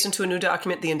copy paste into a new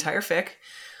document the entire fic.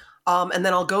 And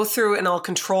then I'll go through and I'll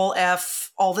Control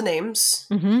F all the names.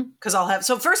 Because I'll have...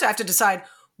 So first I have to decide,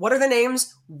 what are the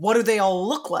names? What do they all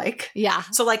look like? Yeah.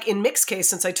 So like in Mick's case,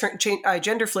 since I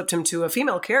gender flipped him to a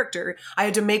female character, I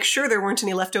had to make sure there weren't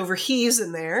any leftover he's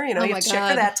in there. You have to check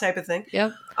for that type of thing.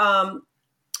 Yep.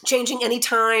 Changing any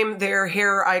time their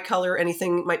hair, eye color,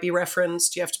 anything might be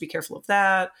referenced. You have to be careful of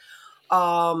that.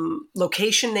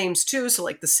 Location names too. So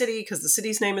like the city, because the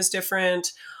city's name is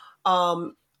different.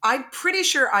 I'm pretty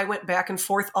sure I went back and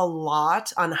forth a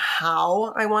lot on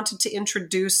how I wanted to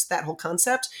introduce that whole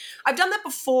concept. I've done that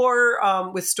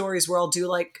before with stories where I'll do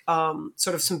like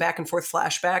sort of some back and forth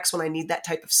flashbacks when I need that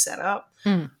type of setup.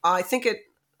 I think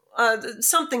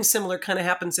something similar kind of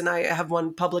happens, and I have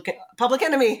one Public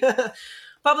Enemy.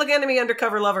 Public Enemy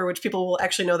Undercover Lover, which people will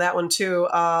actually know that one too.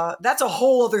 That's a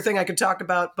whole other thing I could talk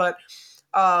about, but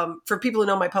for people who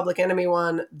know my Public Enemy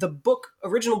one, the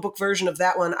original book version of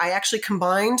that one, I actually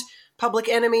combined Public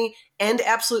Enemy and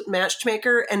Absolute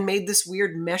Matchmaker and made this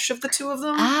weird mesh of the two of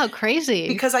them. Oh, crazy.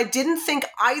 Because I didn't think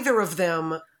either of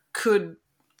them could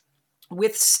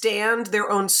withstand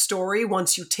their own story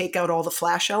once you take out all the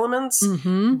Flash elements.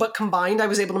 But combined, I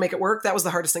was able to make it work. That was the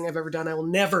hardest thing I've ever done. I will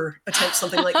never attempt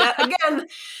something like that again.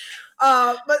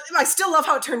 But I still love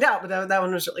how it turned out, but that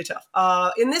one was really tough.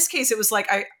 In this case, it was like,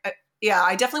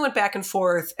 I definitely went back and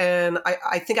forth, and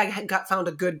I think I found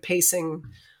a good pacing.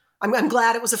 I'm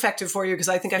glad it was effective for you, because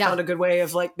I think I found a good way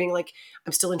of like being like,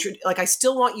 I'm still like, I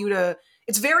still want you to.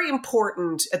 It's very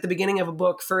important at the beginning of a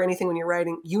book for anything when you're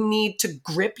writing, you need to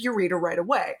grip your reader right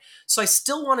away. So I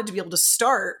still wanted to be able to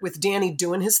start with Danny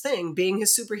doing his thing, being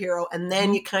his superhero, and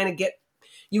then you kind of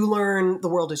you learn the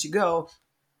world as you go.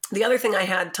 The other thing I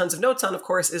had tons of notes on, of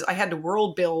course, is I had to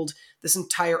world build this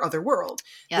entire other world.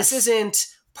 Yes. This isn't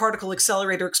particle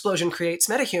accelerator explosion creates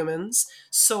metahumans.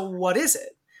 So what is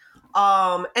it?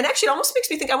 And actually, it almost makes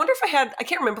me think, I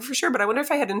can't remember for sure, but I wonder if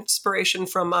I had inspiration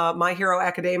from My Hero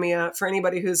Academia. For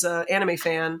anybody who's an anime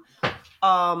fan,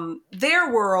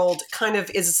 their world kind of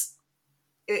is,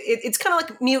 it's kind of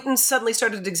like mutants suddenly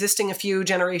started existing a few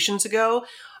generations ago.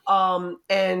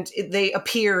 And they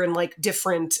appear in like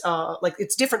different, like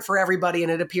it's different for everybody,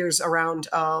 and it appears around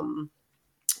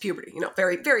puberty,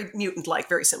 very, very mutant-like,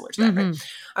 very similar to that, right?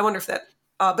 I wonder if that,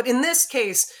 but in this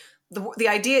case, the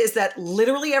idea is that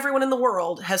literally everyone in the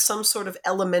world has some sort of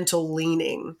elemental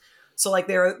leaning. So like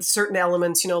there are certain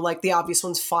elements, like the obvious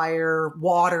ones, fire,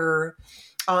 water,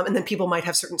 and then people might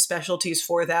have certain specialties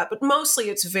for that, but mostly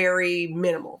it's very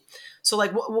minimal. So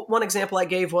like one example I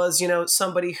gave was,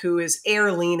 somebody who is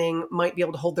air leaning might be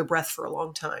able to hold their breath for a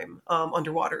long time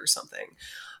underwater or something.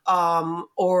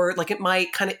 Or like it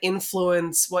might kind of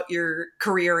influence what your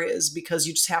career is because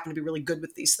you just happen to be really good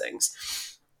with these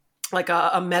things. Like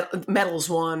a metals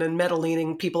one, and metal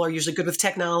leaning people are usually good with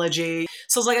technology.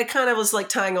 So it's like I kind of was like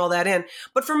tying all that in.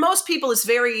 But for most people, it's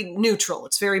very neutral.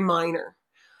 It's very minor.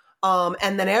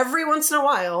 And then every once in a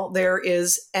while, there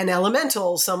is an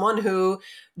elemental, someone who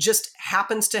just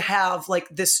happens to have like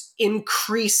this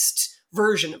increased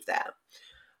version of that.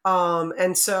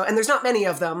 And there's not many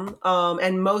of them.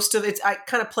 And most of it, I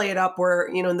kind of play it up where,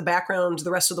 in the background,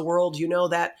 the rest of the world,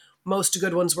 that most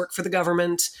good ones work for the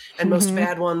government and most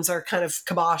bad ones are kind of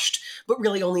kiboshed, but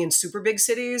really only in super big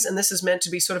cities. And this is meant to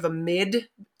be sort of a mid,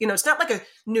 it's not like a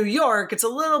New York. It's a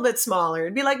little bit smaller.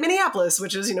 It'd be like Minneapolis,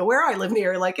 which is, where I live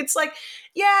near. Like, it's like,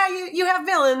 yeah, you have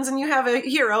villains and you have a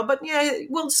hero, but yeah,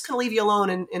 we'll just kind of leave you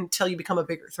alone until you become a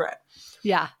bigger threat.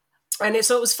 Yeah. And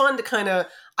so it was fun to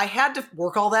I had to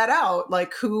work all that out.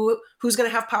 Like who's going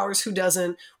to have powers, who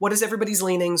doesn't, what is everybody's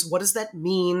leanings? What does that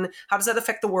mean? How does that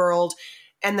affect the world?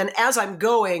 And then as I'm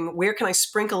going, where can I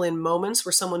sprinkle in moments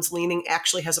where someone's leaning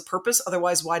actually has a purpose?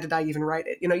 Otherwise, why did I even write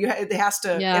it?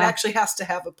 It actually has to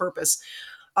have a purpose.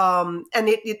 And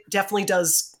it definitely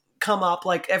does come up,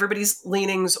 like everybody's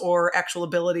leanings or actual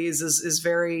abilities is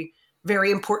very,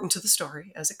 very important to the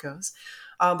story as it goes.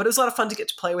 But it was a lot of fun to get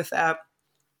to play with that.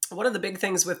 One of the big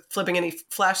things with flipping any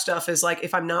Flash stuff is like,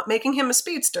 if I'm not making him a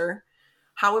speedster,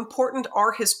 how important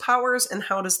are his powers and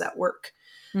how does that work?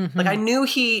 Like I knew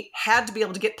he had to be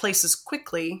able to get places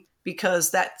quickly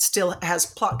because that still has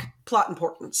plot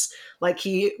importance. Like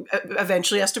he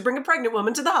eventually has to bring a pregnant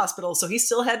woman to the hospital. So he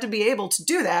still had to be able to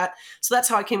do that. So that's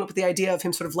how I came up with the idea of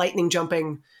him sort of lightning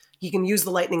jumping. He can use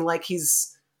the lightning like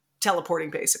he's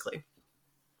teleporting basically.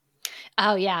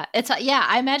 Oh yeah.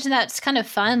 I imagine that's kind of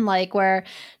fun. Like where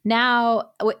now,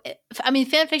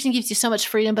 fan fiction gives you so much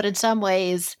freedom, but in some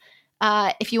ways,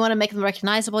 if you want to make them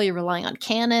recognizable, you're relying on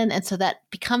canon. And so that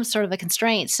becomes sort of a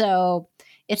constraint. So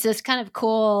it's this kind of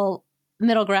cool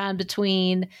middle ground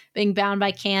between being bound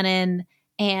by canon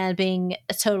and being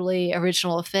a totally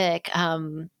original fic.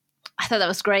 I thought that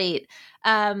was great.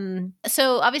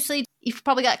 So obviously you've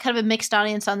probably got kind of a mixed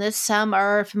audience on this. Some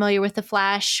are familiar with the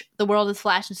Flash, the world of the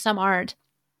Flash, and some aren't.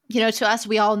 To us,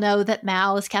 we all know that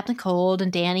Mal is Captain Cold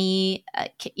and Danny,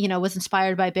 was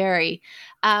inspired by Barry.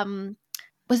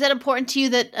 Was that important to you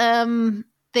that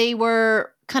they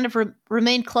were kind of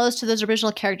remained close to those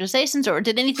original characterizations, or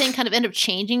did anything kind of end up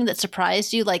changing that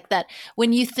surprised you? Like that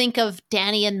when you think of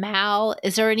Danny and Mal,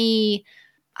 is there any,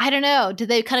 I don't know. Did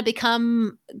they kind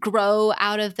of grow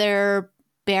out of their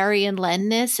Barry and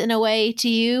Lenness in a way to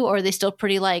you? Or are they still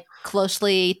pretty like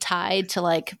closely tied to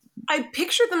like... I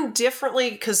picture them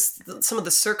differently because some of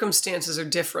the circumstances are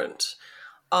different.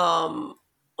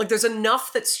 Like there's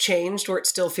enough that's changed where it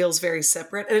still feels very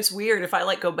separate. And it's weird if I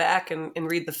like go back and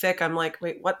read the fic, I'm like,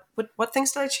 wait, what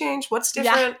things did I change? What's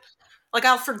different? Yeah. Like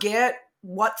I'll forget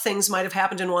what things might have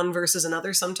happened in one versus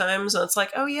another sometimes. And it's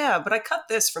like, oh yeah, but I cut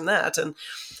this from that. And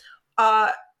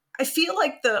I feel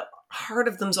like the heart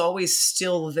of them's always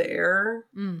still there.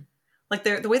 Like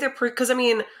the way they're, because I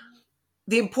mean,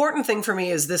 the important thing for me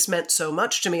is this meant so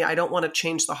much to me. I don't want to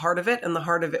change the heart of it. And the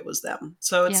heart of it was them.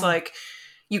 So it's like,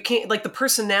 you can't, like the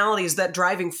personality is that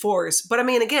driving force. But I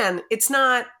mean, again, it's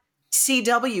not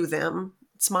CW them.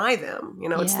 It's my them. You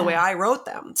know, it's the way I wrote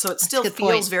them. So it still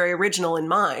feels very original in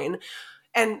mine.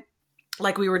 And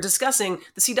like we were discussing,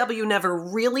 the CW never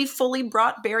really fully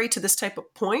brought Barry to this type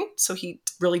of point. So he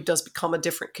really does become a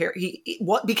different character. He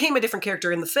became a different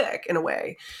character in the fic in a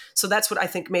way. So that's what I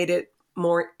think made it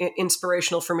more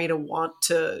inspirational for me to want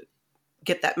to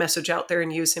get that message out there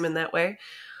and use him in that way.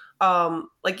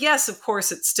 Like, yes, of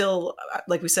course, it's still,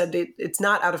 like we said, it's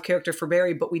not out of character for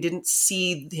Barry, but we didn't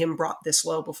see him brought this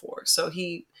low before. So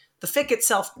the fic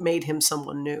itself made him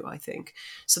someone new, I think.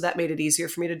 So that made it easier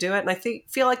for me to do it. And I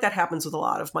feel like that happens with a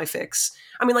lot of my fics.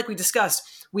 I mean, like we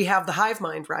discussed, we have the hive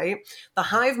mind, right? The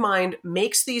hive mind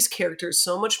makes these characters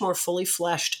so much more fully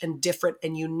fleshed and different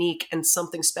and unique and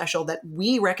something special that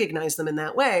we recognize them in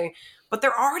that way. But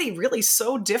they're already really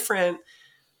so different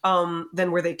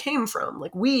than where they came from.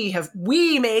 Like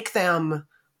we make them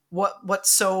what's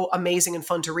so amazing and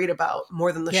fun to read about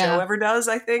more than the show ever does,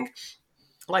 I think.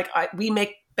 Like we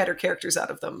make better characters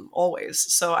out of them always.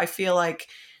 So I feel like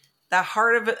the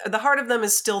heart of them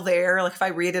is still there. Like if I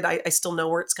read it, I still know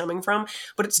where it's coming from,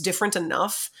 but it's different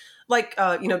enough. Like,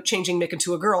 changing Mick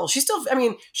into a girl. She still,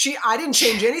 I didn't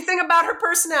change anything about her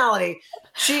personality.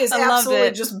 She is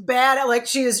absolutely just bad. Like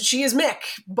she is Mick,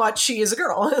 but she is a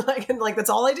girl. like that's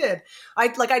all I did. I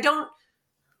don't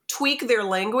tweak their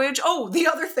language. Oh, the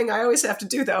other thing I always have to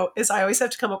do though, is I always have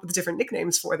to come up with different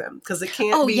nicknames for them because it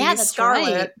can't be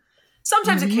Scarlet. Right.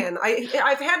 Sometimes it can.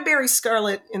 I've had Barry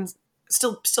Scarlet and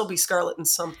still be Scarlet in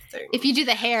something. If you do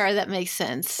the hair, that makes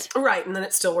sense. Right, and then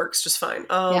it still works just fine.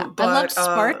 But, I love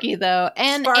Sparky though.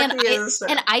 And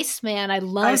Iceman. I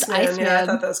loved Iceman. Yeah, I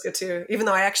thought that was good too. Even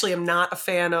though I actually am not a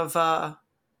fan of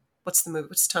what's the movie?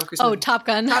 What's the Tom Cruise movie? Oh, Top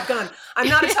Gun. Top Gun. I'm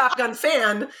not a Top Gun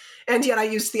fan, and yet I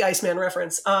used the Iceman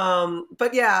reference.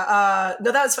 But yeah,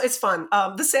 no, it's fun.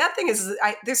 The sad thing is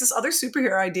there's this other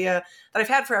superhero idea that I've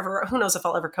had forever. Who knows if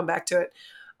I'll ever come back to it.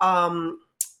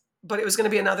 But it was going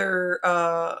to be another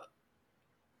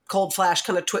Cold Flash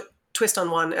kind of twist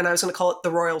on one, and I was going to call it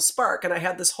the Royal Spark. And I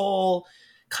had this whole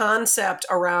concept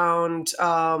around,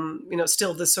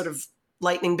 still this sort of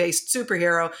lightning-based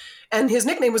superhero, and his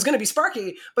nickname was going to be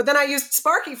Sparky. But then I used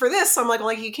Sparky for this, so I'm like, well,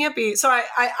 he can't be. So I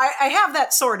have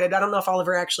that sorted. I don't know if I'll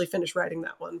ever actually finish writing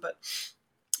that one, but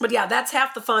yeah, that's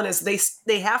half the fun is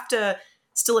they have to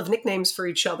still have nicknames for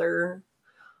each other.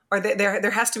 Or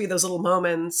there has to be those little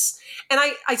moments. And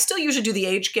I still usually do the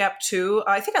age gap too.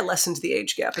 I think I lessened the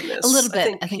age gap in this. A little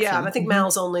bit. I think so. I think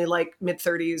Mal's only like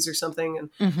mid-30s or something.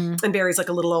 And Barry's like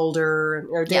a little older.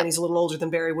 Or Danny's a little older than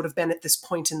Barry would have been at this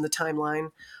point in the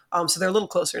timeline. So they're a little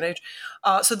closer in age.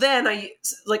 So then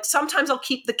sometimes I'll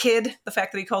keep the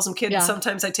fact that he calls him kid. And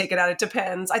sometimes I take it out. It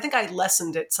depends. I think I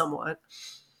lessened it somewhat.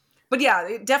 But yeah,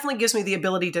 it definitely gives me the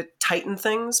ability to tighten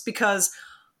things because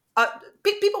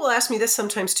people will ask me this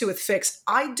sometimes too with fics.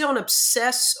 I don't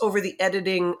obsess over the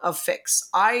editing of fics.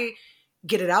 I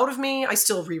get it out of me. I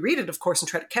still reread it, of course, and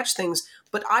try to catch things,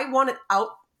 but I want it out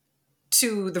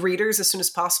to the readers as soon as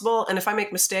possible. And if I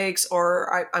make mistakes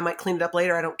or I might clean it up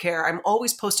later, I don't care. I'm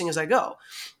always posting as I go.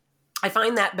 I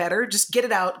find that better. Just get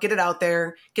it out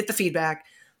there, get the feedback.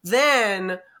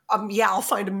 Then, I'll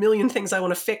find a million things I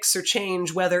want to fix or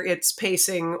change, whether it's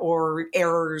pacing or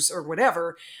errors or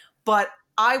whatever. But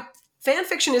fan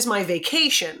fiction is my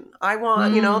vacation. I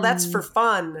want, that's for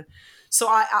fun. So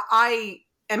I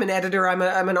am an editor. I'm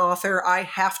an author. I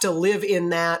have to live in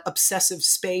that obsessive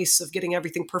space of getting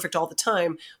everything perfect all the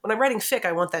time. When I'm writing fic,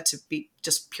 I want that to be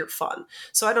just pure fun.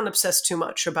 So I don't obsess too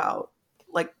much about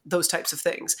like those types of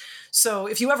things. So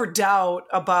if you ever doubt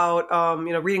about,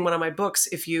 reading one of my books,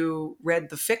 if you read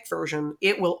the fic version,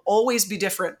 it will always be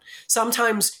different.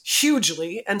 Sometimes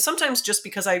hugely, and sometimes just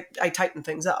because I tighten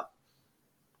things up.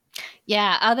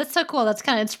 Yeah, that's so cool. That's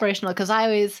kind of inspirational because I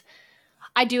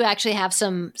I do actually have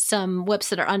some whips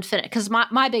that are unfinished because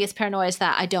my biggest paranoia is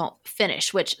that I don't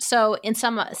finish, which so in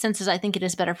some senses I think it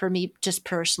is better for me just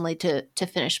personally to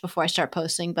finish before I start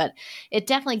posting, but it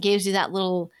definitely gives you that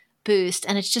little boost,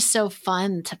 and it's just so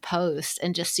fun to post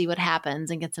and just see what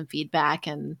happens and get some feedback.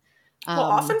 And well,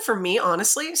 often for me,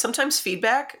 honestly, sometimes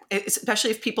feedback, especially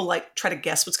if people like try to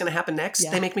guess what's going to happen next,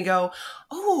 they make me go,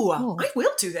 oh, I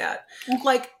will do that.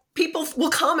 Like people will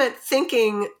comment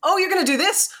thinking, oh, you're going to do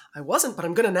this. I wasn't, but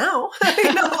I'm going to now.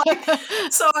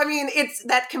 So, I mean, it's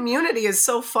that community is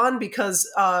so fun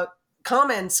because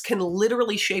comments can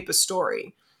literally shape a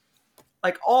story.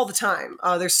 Like all the time.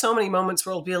 There's so many moments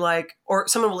where it'll be like, or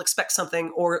someone will expect something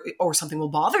or something will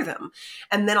bother them.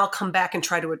 And then I'll come back and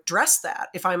try to address that.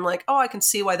 If I'm like, oh, I can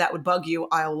see why that would bug you,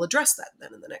 I'll address that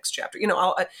then in the next chapter.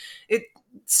 It's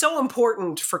so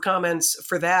important for comments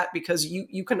for that because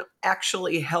you can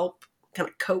actually help kind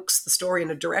of coax the story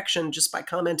in a direction just by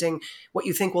commenting what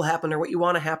you think will happen or what you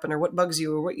want to happen or what bugs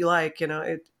you or what you like.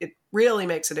 It really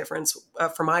makes a difference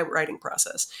for my writing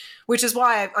process, which is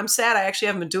why I'm sad I actually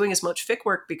haven't been doing as much fic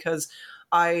work because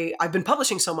I've been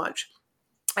publishing so much.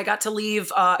 I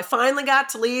finally got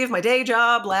to leave my day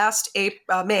job last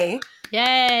May.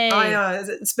 Yay!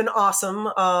 It's been awesome.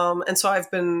 And so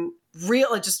I've been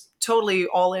just totally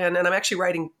all in, and I'm actually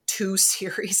writing 2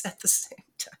 series at the same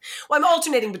time. Well, I'm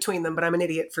alternating between them, but I'm an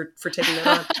idiot for taking that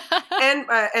on.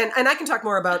 And I can talk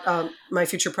more about my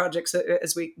future projects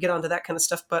as we get onto that kind of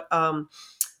stuff. But I'm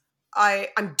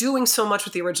doing so much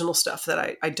with the original stuff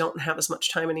that I don't have as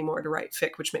much time anymore to write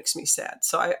fic, which makes me sad.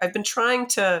 So I've been trying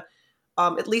to,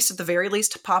 at least at the very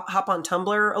least, hop on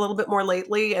Tumblr a little bit more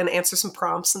lately and answer some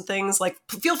prompts and things. Like,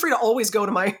 feel free to always go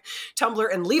to my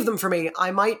Tumblr and leave them for me. I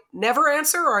might never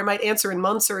answer, or I might answer in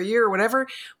months or a year or whatever,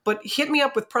 but hit me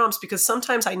up with prompts because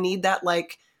sometimes I need that,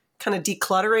 like, kind of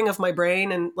decluttering of my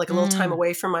brain and like a little time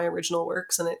away from my original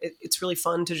works. And it's really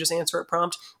fun to just answer a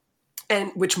prompt,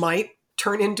 and which might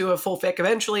turn into a full fic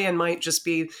eventually and might just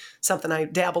be something I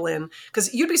dabble in.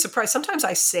 Because you'd be surprised. Sometimes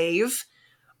I save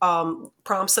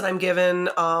prompts that I'm given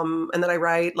and that I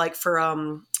write, like for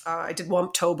I did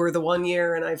Wumptober the one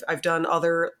year, and I've done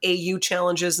other AU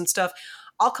challenges and stuff.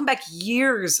 I'll come back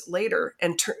years later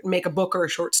and make a book or a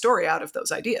short story out of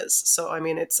those ideas. So I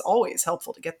mean, it's always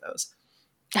helpful to get those.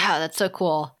 Oh, that's so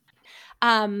cool.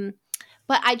 But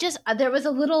there was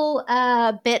a little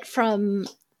bit from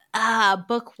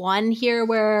book 1 here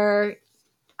where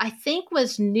I think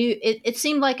was new. It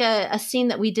seemed like a scene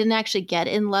that we didn't actually get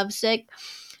in Lovesick.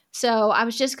 So I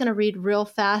was just going to read real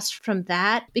fast from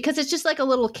that because it's just like a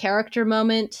little character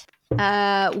moment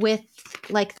with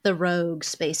like the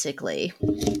rogues, basically,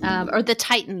 or the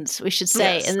Titans, we should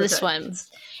say, in this one.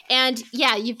 And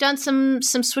yeah, you've done some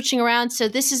switching around. So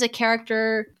this is a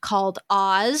character called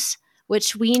Oz,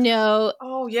 which we know.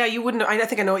 Oh yeah, you wouldn't. I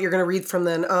think I know what you're going to read from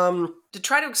then. To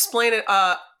try to explain it,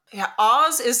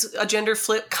 Oz is a gender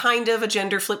flipped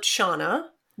Shauna.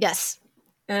 Yes.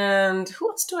 And who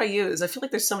else do I use? I feel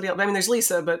like there's somebody else. I mean, there's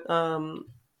Lisa, but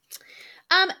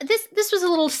this was a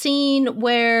little scene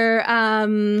where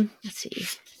let's see.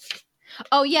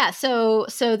 Oh yeah, so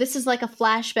this is like a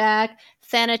flashback.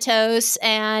 Thanatos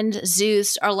and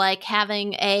Zeus are like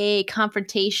having a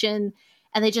confrontation,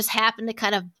 and they just happen to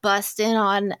kind of bust in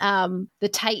on the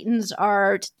Titans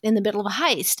are in the middle of a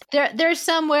heist. They're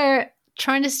somewhere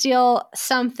trying to steal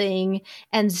something,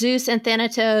 and Zeus and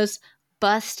Thanatos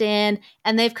bust in,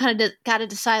 and they've kind of got to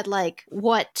decide like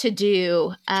what to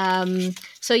do.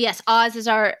 So yes, Oz is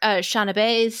our Shauna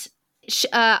Bays.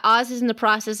 Oz is in the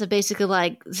process of basically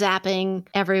like zapping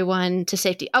everyone to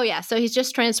safety. Oh yeah, so he's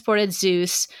just transported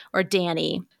Zeus or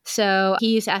Danny. So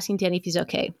he's asking Danny if he's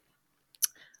okay.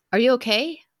 Are you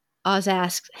okay? Oz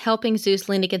asks, helping Zeus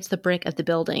lean against the brick of the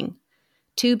building.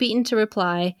 Too beaten to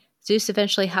reply, Zeus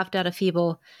eventually huffed out a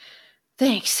feeble,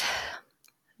 thanks.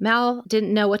 Mal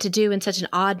didn't know what to do in such an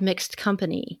odd mixed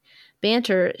company.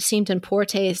 Banter seemed in poor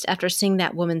taste after seeing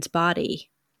that woman's body.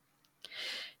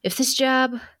 If this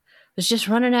job was just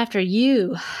running after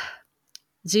you,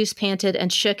 Zeus panted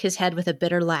and shook his head with a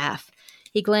bitter laugh.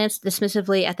 He glanced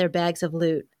dismissively at their bags of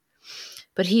loot.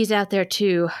 But he's out there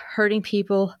too, hurting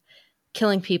people,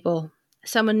 killing people.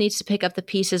 Someone needs to pick up the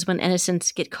pieces when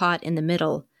innocents get caught in the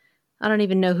middle. I don't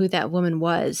even know who that woman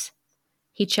was.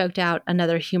 He choked out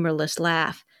another humorless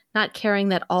laugh, not caring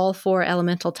that all 4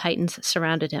 elemental titans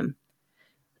surrounded him.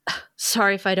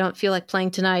 Sorry if I don't feel like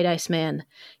playing tonight, Iceman.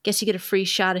 Guess you get a free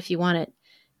shot if you want it.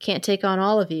 Can't take on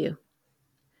all of you.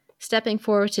 Stepping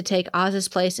forward to take Oz's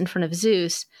place in front of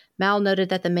Zeus, Mal noted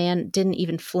that the man didn't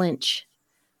even flinch.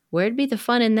 Where'd be the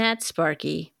fun in that,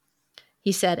 Sparky?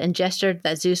 He said and gestured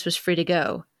that Zeus was free to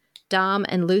go. Dom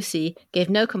and Lucy gave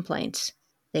no complaints.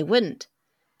 They wouldn't.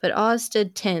 But Oz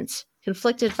stood tense,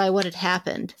 conflicted by what had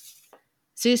happened.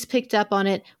 Zeus picked up on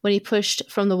it when he pushed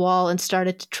from the wall and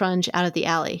started to trudge out of the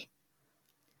alley.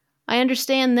 I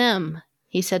understand them,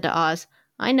 he said to Oz.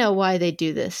 I know why they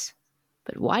do this.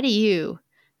 But why do you?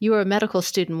 You were a medical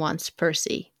student once,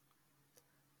 Percy.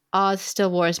 Oz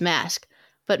still wore his mask,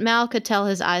 but Mal could tell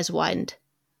his eyes widened.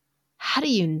 How do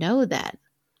you know that?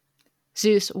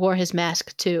 Zeus wore his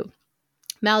mask, too.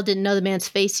 Mal didn't know the man's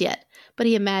face yet, but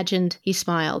he imagined he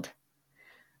smiled.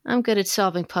 I'm good at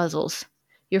solving puzzles.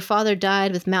 Your father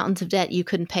died with mountains of debt you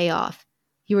couldn't pay off.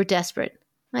 You were desperate.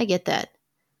 I get that.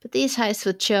 But these heists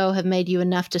with Cho have made you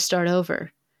enough to start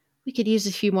over. We could use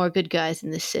a few more good guys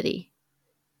in this city.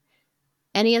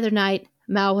 Any other night,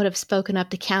 Mal would have spoken up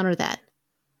to counter that.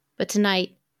 But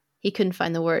tonight, he couldn't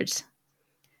find the words.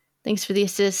 Thanks for the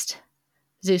assist.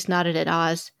 Zeus nodded at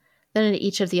Oz, then at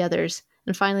each of the others,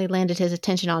 and finally landed his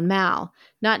attention on Mal,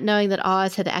 not knowing that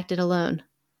Oz had acted alone.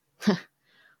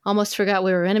 Almost forgot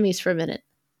we were enemies for a minute.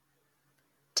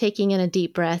 Taking in a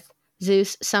deep breath,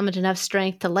 Zeus summoned enough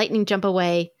strength to lightning jump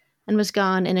away and was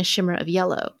gone in a shimmer of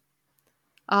yellow.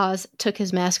 Oz took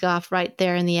his mask off right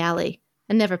there in the alley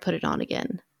and never put it on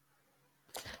again.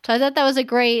 So I thought that was a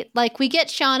great, we get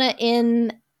Shauna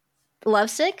in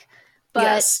Lovesick, but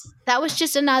yes. That was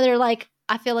just another,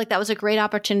 I feel like that was a great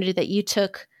opportunity that you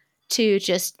took to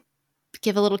just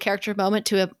give a little character moment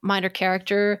to a minor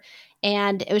character.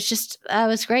 And it was just, it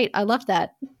was great. I loved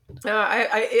that.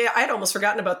 I had almost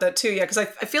forgotten about that too. Yeah. Cause I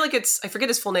feel like I forget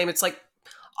his full name. It's like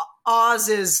Oz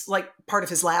is part of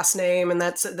his last name. And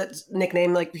that's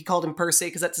nickname. He called him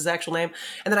Percy cause that's his actual name.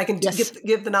 And then I can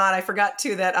give the nod. I forgot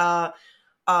too that,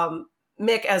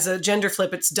 Mick as a gender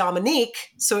flip, it's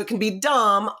Dominique. So it can be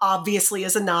Dom, obviously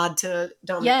as a nod to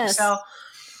Dominique. Yes.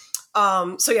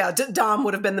 So yeah, Dom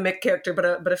would have been the Mick character,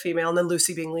 but a female, and then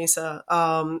Lucy being Lisa.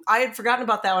 I had forgotten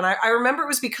about that one. I remember it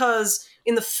was because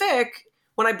in the fic,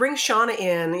 when I bring Shauna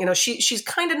in, she's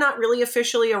kind of not really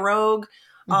officially a rogue,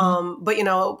 but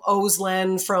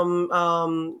Ozlen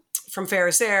from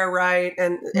Ferris Air, right,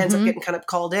 and ends up getting kind of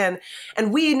called in,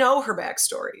 and we know her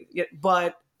backstory,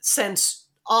 but since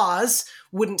Oz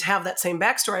wouldn't have that same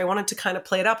backstory, I wanted to kind of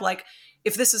play it up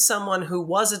if this is someone who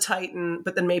was a Titan,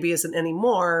 but then maybe isn't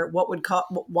anymore,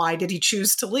 why did he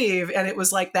choose to leave? And it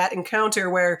was that encounter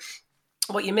where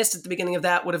what you missed at the beginning of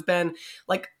that would have been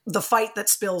the fight that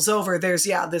spills over. There's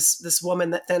this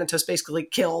woman that Thanatos basically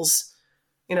kills,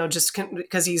 just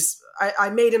because I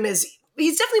made him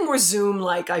he's definitely more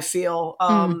Zoom-like, I feel,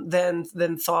 than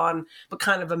Thawne, but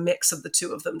kind of a mix of the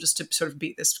two of them just to sort of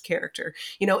be this character.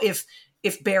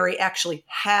 If Barry actually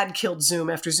had killed Zoom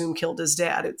after Zoom killed his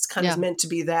dad, it's kind of meant to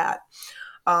be that.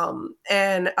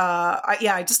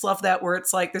 I just love that where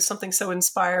it's there's something so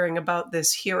inspiring about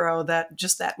this hero that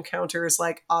just that encounter is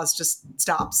Oz just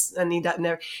stops and he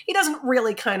doesn't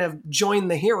really kind of join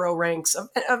the hero ranks.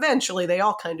 Eventually they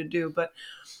all kind of do, but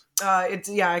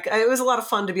it was a lot of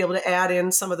fun to be able to add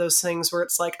in some of those things where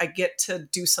it's I get to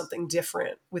do something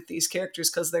different with these characters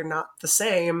because they're not the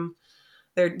same.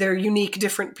 They're unique,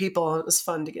 different people. And it was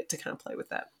fun to get to kind of play with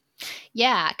that.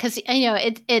 Yeah, because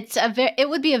it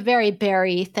would be a very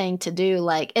Barry thing to do.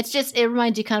 It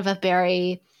reminds you kind of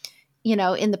Barry,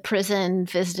 in the prison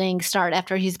visiting Start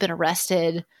after he's been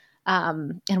arrested.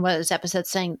 In one of those episodes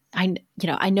saying, I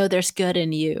know there's good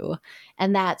in you.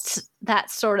 And that's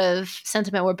that sort of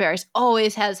sentiment where Barry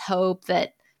always has hope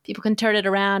that people can turn it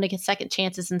around and get second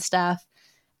chances and stuff.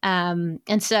 And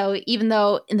so even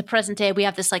though in the present day, we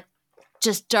have this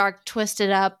just dark,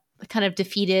 twisted up, kind of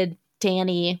defeated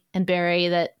Danny and Barry,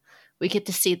 that we get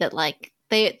to see that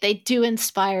they do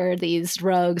inspire these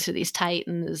rogues or these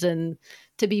Titans and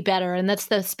to be better. And that's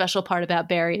the special part about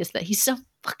Barry is that he's so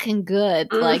fucking good.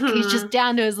 He's just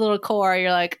down to his little core.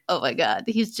 You're oh my God,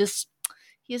 he's such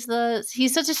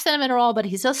a sentimental, but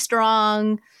he's so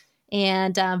strong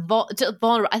and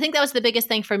vulnerable. I think that was the biggest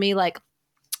thing for me,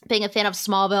 being a fan of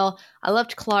Smallville. I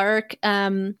loved Clark.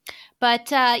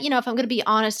 But if I'm going to be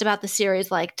honest about the series,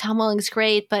 Tom Welling's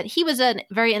great, but he was a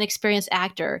very inexperienced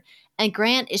actor. And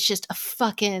Grant is just a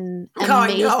fucking amazing.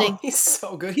 Oh, I know. He's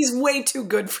so good. He's way too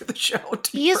good for the show.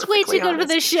 He is way too good for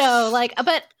the show.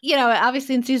 But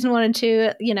obviously in season 1 and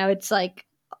 2, it's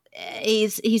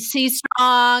he's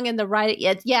strong and the writing.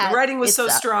 Yeah, the writing was so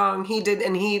strong. He did,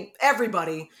 and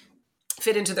everybody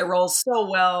fit into their roles so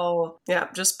well. Yeah,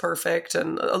 just perfect,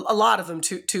 and a lot of them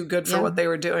too good for what they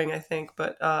were doing, I think.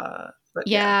 But But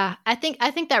yeah, I think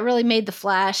that really made the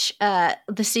Flash,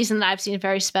 the season that I've seen,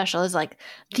 very special. Is like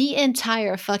the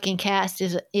entire fucking cast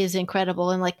is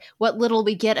incredible, and like what little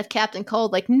we get of Captain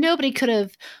Cold, like nobody could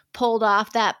have pulled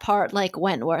off that part like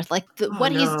Wentworth. Like Oh,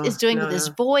 what he no, is doing with his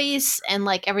no. voice and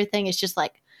like everything is just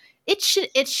like it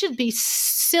should be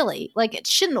silly. Like it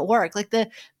shouldn't work. Like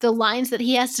the lines that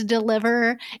he has to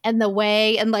deliver and the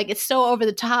way and like it's so over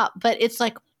the top, but it's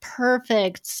like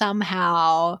perfect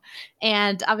somehow.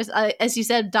 And I was, as you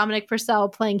said, Dominic Purcell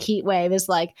playing Heatwave is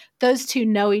like those two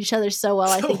know each other so well.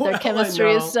 I So think their well,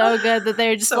 chemistry I is know. so good that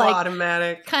they're just So like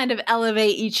automatic. kind of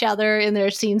elevate each other in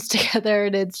their scenes together,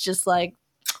 and it's just like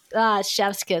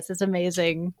chef's kiss. It's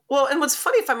amazing. Well, and what's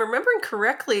funny, if I'm remembering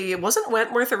correctly, wasn't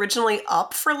Wentworth originally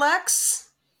up for Lex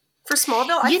for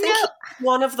Smallville? I think he's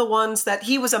one of the ones that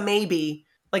he was a maybe.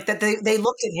 Like that they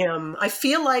looked at him. I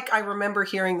feel like I remember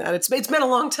hearing that. It's been a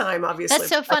long time, obviously. That's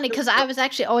so funny because I was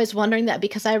actually always wondering that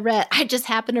because I just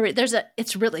happened to read,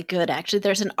 it's really good actually.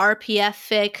 There's an RPF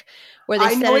fic where they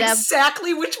I know set it up.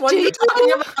 Exactly which one you're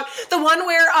talking about. The one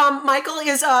where Michael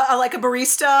is like a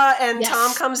barista and Yes.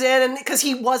 Tom comes in and because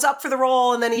he was up for the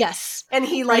role and then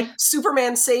he like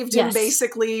Superman saved him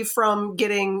basically from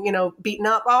getting, beaten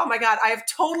up. Oh my God. I have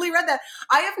totally read that.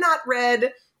 I have not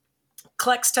read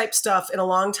Klex type stuff in a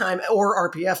long time or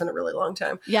RPF in a really long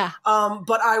time. Yeah.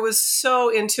 But I was so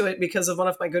into it because of one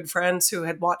of my good friends who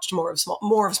had watched more of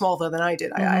Smallville than I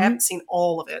did. I haven't seen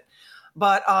all of it.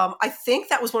 But I think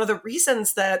that was one of the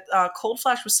reasons that Cold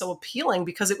Flash was so appealing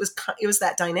because it was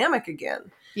that dynamic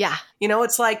again. Yeah.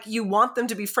 It's like you want them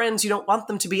to be friends. You don't want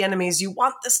them to be enemies. You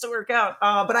want this to work out.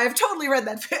 But I have totally read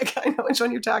that fic. I know which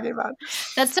one you're talking about.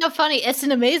 That's so funny. It's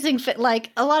an amazing fit.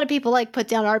 Like a lot of people like put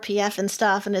down RPF and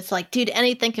stuff. And it's like, dude,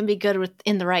 anything can be good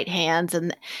in the right hands.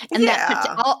 And that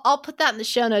I'll put that in the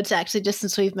show notes actually, just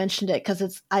since we've mentioned it.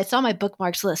 Cause I saw my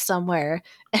bookmarks list somewhere.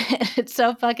 It's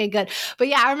so fucking good. But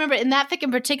yeah, I remember in that fic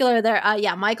in particular there,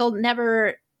 Michael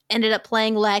never ended up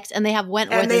playing Lex, and they have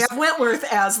Wentworth. And they have Wentworth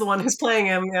as the one who's playing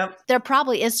him. Yep. There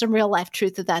probably is some real life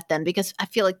truth to that then, because I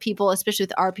feel like people, especially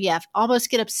with RPF, almost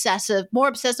get more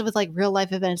obsessive with like real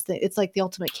life events. It's like the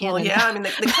ultimate canon. Well, yeah, I mean,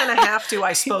 they kind of have to,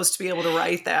 I suppose, to be able to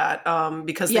write that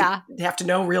because they have to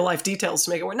know real life details to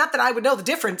make it work. Not that I would know the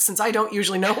difference since I don't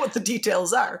usually know what the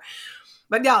details are.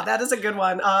 But yeah, that is a good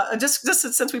one. Just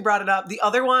since we brought it up, the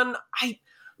other one, I'm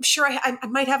sure I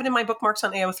might have it in my bookmarks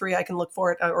on AO3. I can look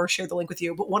for it or share the link with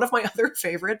you. But one of my other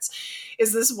favorites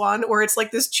is this one where it's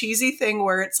like this cheesy thing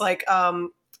where it's like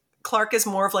Clark is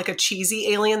more of like a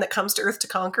cheesy alien that comes to Earth to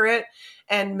conquer it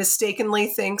and mistakenly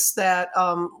thinks that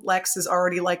Lex is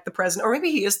already like the president, or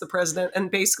maybe he is the president. And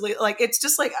basically like, it's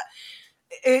just like,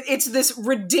 it's this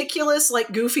ridiculous,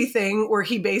 like goofy thing where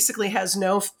he basically has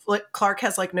Clark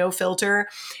has like no filter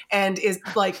and is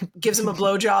like, gives him a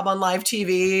blowjob on live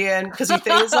TV. And cause he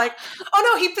thinks like,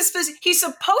 oh no, he's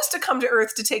supposed to come to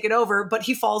Earth to take it over, but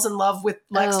he falls in love with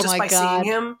Lex just by seeing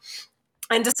him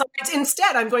and decides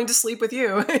instead I'm going to sleep with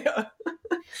you. But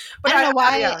I don't know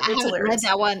why I haven't read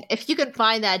that one. If you could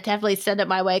find that, definitely send it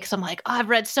my way. Cause I'm like, I've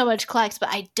read so much Klex, but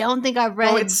I don't think I've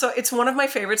read. It's one of my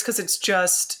favorites cause it's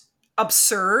just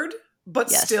absurd, but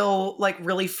still like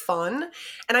really fun.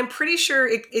 And I'm pretty sure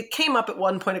it came up at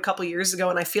one point a couple years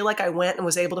ago. And I feel like I went and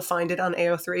was able to find it on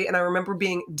AO3. And I remember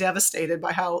being devastated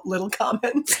by how little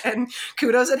comments and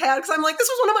kudos it had. Cause I'm like, this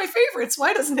was one of my favorites.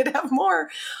 Why doesn't it have more?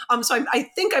 So I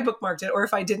think I bookmarked it, or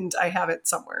if I didn't, I have it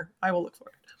somewhere. I will look for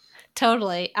it.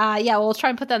 Totally. We'll try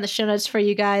and put that in the show notes for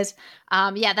you guys.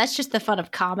 That's just the fun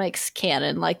of comics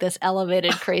canon, like this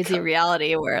elevated, crazy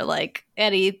reality where like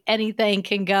anything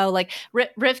can go. Like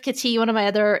Rivka T, one of my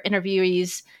other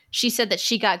interviewees, she said that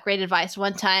she got great advice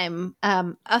one time.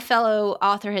 A fellow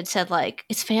author had said like,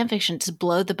 it's fan fiction, just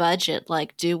blow the budget,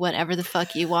 like do whatever the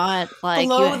fuck you want. Like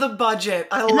blow the budget.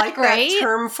 I like that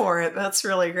term for it. That's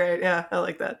really great. Yeah, I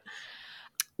like that.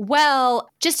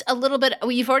 Well, just a little bit.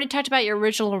 You've already talked about your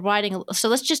original writing, so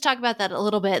let's just talk about that a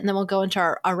little bit, and then we'll go into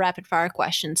our rapid fire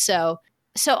questions. So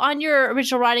on your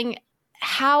original writing,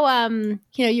 how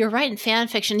you're writing fan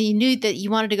fiction, you knew that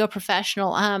you wanted to go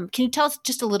professional. Can you tell us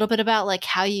just a little bit about like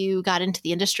how you got into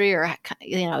the industry, or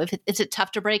is it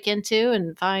tough to break into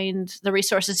and find the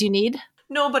resources you need?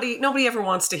 Nobody ever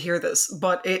wants to hear this,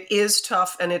 but it is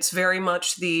tough, and it's very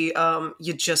much the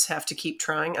you just have to keep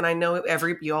trying. And I know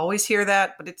you always hear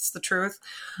that, but it's the truth.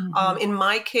 Mm-hmm. In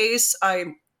my case,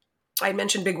 I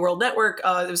mentioned Big World Network.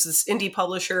 There was this indie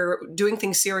publisher doing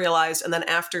things serialized, and then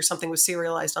after something was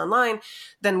serialized online,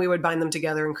 then we would bind them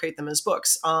together and create them as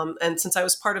books. And since I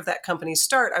was part of that company's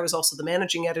start, I was also the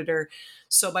managing editor.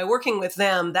 So by working with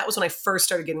them, that was when I first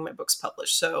started getting my books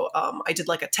published. So I did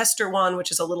like a tester one, which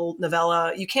is a little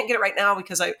novella. You can't get it right now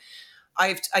because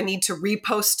I need to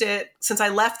repost it. Since I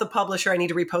left the publisher, I need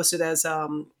to repost it as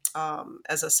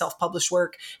a self-published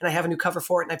work, and I have a new cover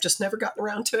for it, and I've just never gotten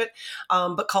around to it.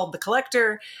 But called The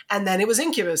Collector, and then it was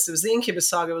Incubus. It was the Incubus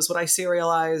Saga was what I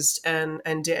serialized and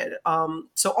did.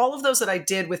 So all of those that I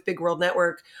did with Big World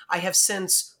Network, I have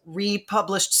since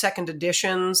republished second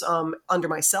editions under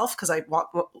myself because I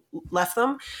left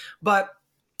them, but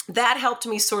that helped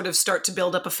me sort of start to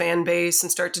build up a fan base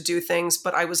and start to do things.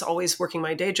 But I was always working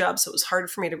my day job, so it was hard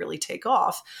for me to really take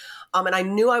off. And I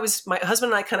knew my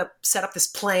husband and I kind of set up this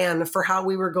plan for how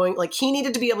we were going. Like, he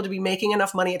needed to be able to be making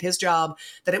enough money at his job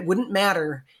that it wouldn't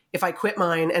matter if I quit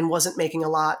mine and wasn't making a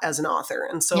lot as an author.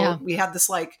 And so we had this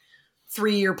like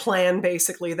 3-year plan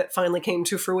basically that finally came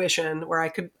to fruition where I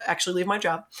could actually leave my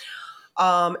job.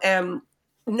 And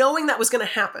knowing that was going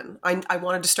to happen, I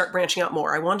wanted to start branching out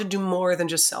more. I wanted to do more than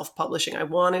just self-publishing. I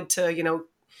wanted to,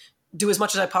 do as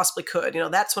much as I possibly could.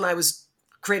 That's when I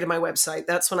created my website.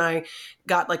 That's when I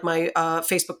got like my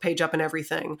Facebook page up and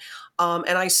everything.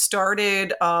 And I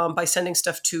started by sending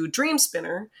stuff to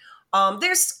Dreamspinner.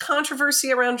 There's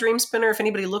controversy around Dreamspinner. If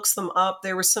anybody looks them up,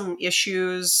 there were some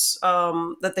issues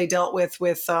that they dealt with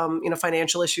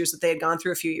financial issues that they had gone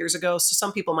through a few years ago. So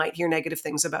some people might hear negative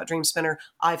things about Dreamspinner.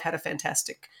 I've had a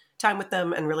fantastic time with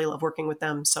them and really love working with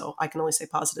them. So I can only say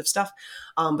positive stuff.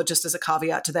 But just as a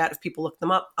caveat to that, if people look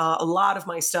them up, a lot of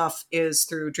my stuff is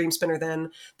through Dreamspinner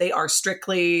then. They are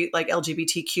strictly like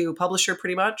LGBTQ publisher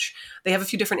pretty much. They have a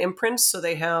few different imprints. So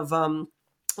they have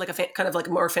like a kind of like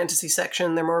a more fantasy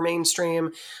section. They're more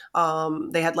mainstream.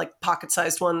 They had like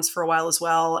pocket-sized ones for a while as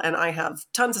well. And I have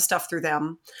tons of stuff through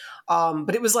them.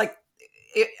 But it was like,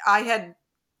 I had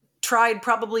tried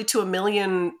probably to a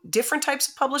million different types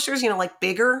of publishers, like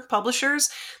bigger publishers.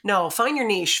 No, find your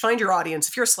niche, find your audience.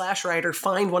 If you're a slash writer,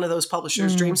 find one of those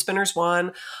publishers. Dreamspinner's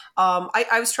one.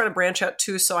 I was trying to branch out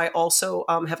too. So I also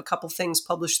have a couple things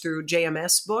published through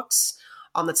JMS Books.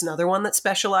 That's another one that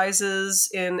specializes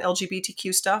in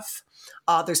LGBTQ stuff.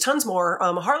 There's tons more.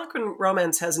 Harlequin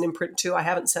Romance has an imprint too. I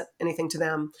haven't sent anything to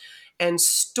them. And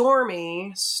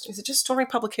Stormy, is it just Stormy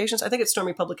Publications? I think it's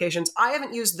Stormy Publications. I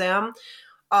haven't used them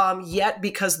yet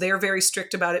because they're very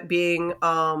strict about it being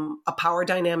a power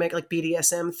dynamic, like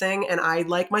BDSM thing. And I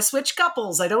like my switch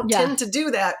couples. I don't tend to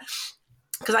do that.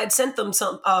 Because I'd sent them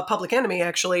some Public Enemy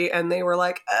actually, and they were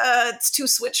like, "It's too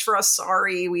switch for us.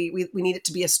 Sorry, we need it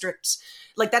to be a strict."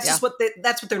 Like that's just what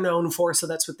they're known for, so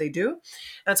that's what they do.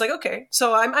 And it's like, okay,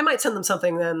 so I might send them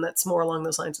something then that's more along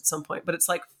those lines at some point. But it's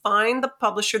like, find the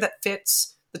publisher that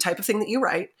fits the type of thing that you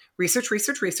write.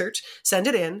 Research. Send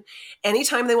it in.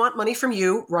 Anytime they want money from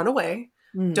you, run away.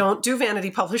 Don't do vanity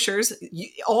publishers.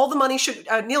 All the money should,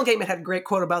 Neil Gaiman had a great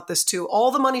quote about this too. All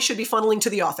the money should be funneling to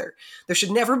the author. There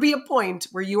should never be a point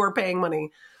where you are paying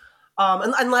money.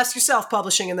 Unless you're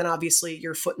self-publishing, and then obviously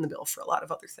you're footing the bill for a lot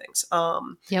of other things.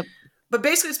 Yep. But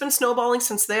basically it's been snowballing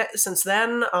since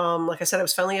then. Like I said, I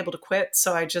was finally able to quit.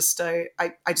 So I just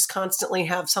constantly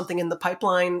have something in the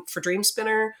pipeline for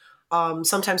Dreamspinner.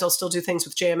 Sometimes I'll still do things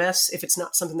with JMS if it's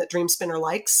not something that Dreamspinner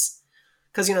likes.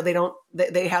 Because,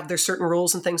 they have their certain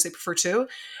rules and things they prefer to.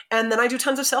 And then I do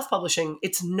tons of self-publishing.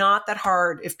 It's not that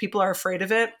hard. If people are afraid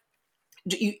of it,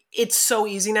 it's so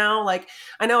easy now. Like,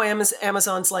 I know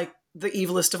Amazon's like the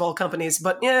evilest of all companies,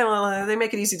 but they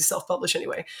make it easy to self-publish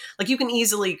anyway. Like, you can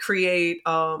easily create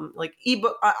like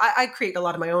ebook. I create a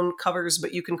lot of my own covers,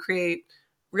 but you can create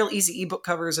real easy ebook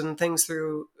covers and things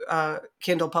through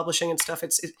Kindle publishing and stuff.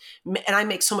 And I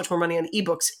make so much more money on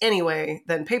ebooks anyway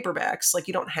than paperbacks. Like,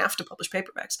 you don't have to publish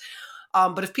paperbacks.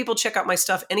 But if people check out my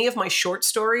stuff, any of my short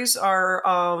stories are,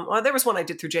 there was one I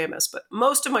did through JMS, but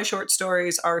most of my short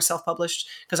stories are self-published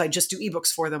because I just do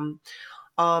ebooks for them.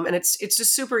 And it's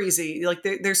just super easy. Like,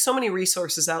 there's so many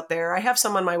resources out there. I have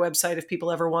some on my website if people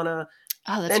ever want to.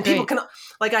 Oh, that's and great. People can,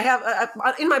 like, I have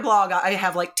in my blog, I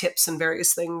have like tips and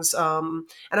various things. And I'm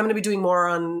going to be doing more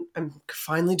I'm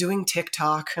finally doing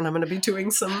TikTok, and I'm going to be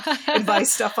doing some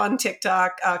advice stuff on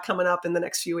TikTok coming up in the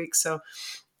next few weeks. So,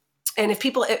 and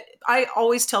I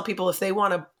always tell people if they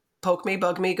want to poke me,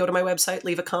 bug me, go to my website,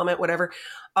 leave a comment, whatever,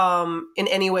 in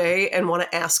any way, and want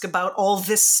to ask about all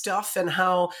this stuff and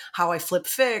how I flip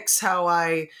fix, how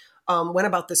I went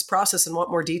about this process and want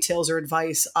more details or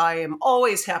advice, I am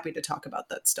always happy to talk about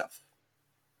that stuff.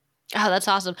 Oh, that's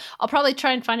awesome. I'll probably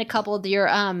try and find a couple of your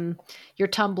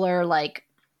Tumblr like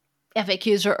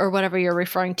FAQs or whatever you're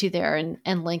referring to there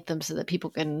and link them so that people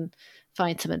can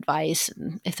find some advice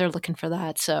and if they're looking for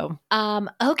that. So,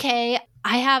 okay.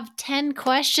 I have 10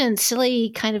 questions,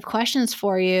 silly kind of questions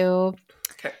for you.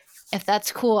 Okay. If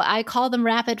that's cool. I call them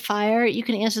rapid fire. You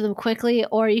can answer them quickly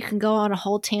or you can go on a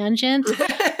whole tangent.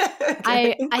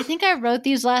 I think I wrote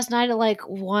these last night at like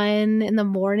 1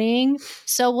 a.m.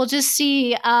 So we'll just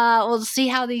see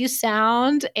how these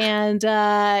sound, and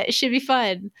it should be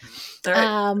fun. All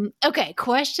right. Okay,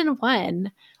 question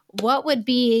 1. What would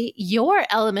be your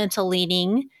elemental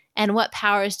leaning, and what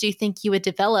powers do you think you would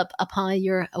develop upon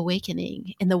your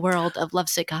awakening in the world of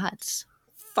lovesick gods?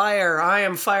 Fire. I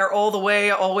am fire all the way,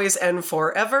 always and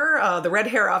forever. The red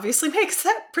hair obviously makes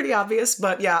that pretty obvious,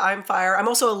 but yeah, I'm fire. I'm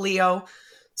also a Leo,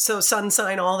 so sun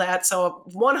sign, all that. So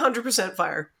 100%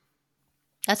 fire.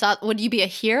 That's all. Would you be a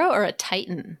hero or a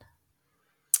titan?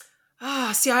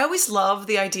 See, I always love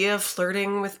the idea of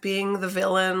flirting with being the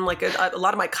villain. Like a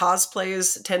lot of my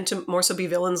cosplays tend to more so be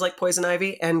villains like Poison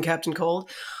Ivy and Captain Cold.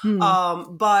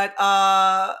 But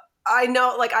I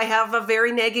know, like, I have a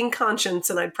very nagging conscience,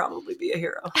 and I'd probably be a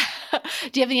hero.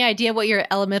 Do you have any idea what your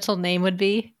elemental name would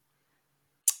be?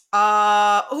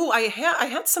 I've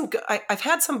had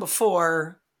some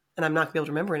before, and I'm not gonna be able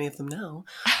to remember any of them now.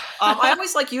 I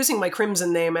always like using my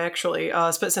Crimson name, actually,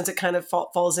 since it kind of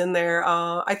falls in there.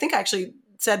 I think I actually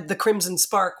said the Crimson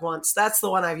Spark once. That's the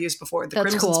one I've used before, the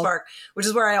Crimson cool. Spark, which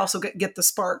is where I also get the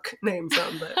Spark name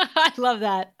from. But. I love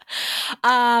that.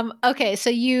 Okay, so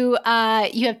you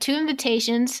have 2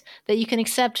 invitations that you can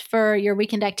accept for your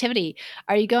weekend activity.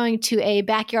 Are you going to a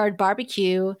backyard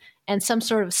barbecue and some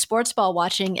sort of sports ball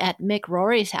watching at Mick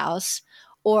Rory's house?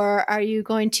 Or are you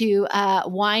going to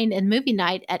wine and movie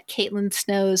night at Caitlin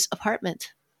Snow's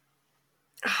apartment?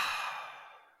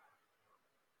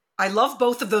 I love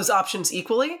both of those options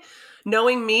equally.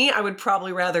 Knowing me, I would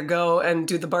probably rather go and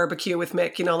do the barbecue with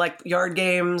Mick, like yard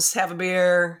games, have a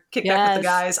beer, kick back with the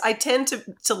guys. I tend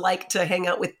to like to hang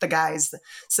out with the guys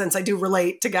since I do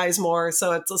relate to guys more.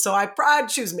 So I'd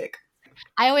choose Mick.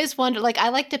 I always wonder, like, I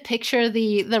like to picture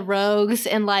the rogues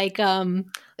and like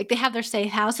they have their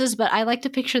safe houses, but I like to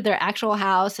picture their actual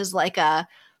house as like a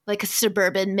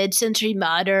suburban mid-century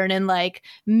modern, and like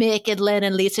Mick and Len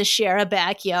and Lisa share a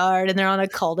backyard and they're on a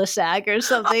cul-de-sac or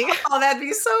something. Oh, that'd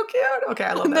be so cute. Okay,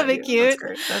 I love that. That'd be cute. That's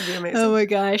great. That'd be amazing. Oh my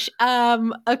gosh.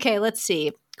 Okay, let's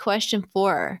see. Question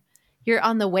 4. You're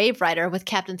on the Wave Rider with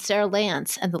Captain Sarah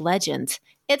Lance and the Legends.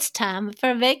 It's time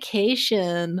for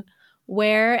vacation.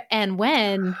 Where and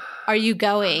when are you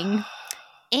going?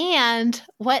 And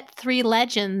what 3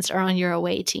 legends are on your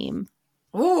away team?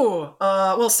 Ooh,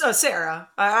 Sarah.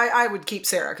 I would keep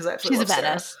Sarah because I absolutely love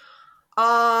Sarah. She's a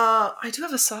badass. I do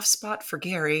have a soft spot for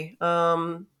Gary.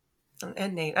 And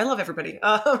Nate. I love everybody.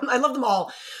 I love them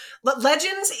all.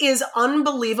 Legends is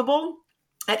unbelievable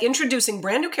at introducing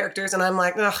brand new characters, and I'm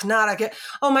like,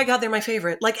 oh my God, they're my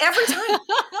favorite. Like every time.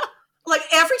 Like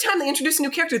every time they introduce a new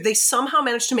character, they somehow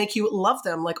manage to make you love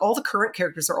them. Like all the current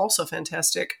characters are also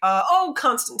fantastic.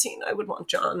 Constantine. I would want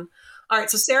John. All right,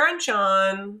 so Sarah and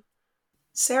John.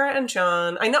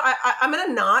 I know I'm going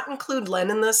to not include Len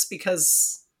in this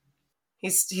because he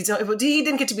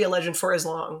didn't get to be a legend for as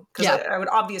long. Because I would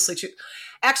obviously choose.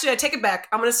 Actually, I take it back.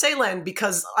 I'm going to say Len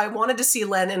because I wanted to see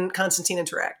Len and Constantine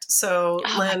interact. So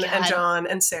Len and John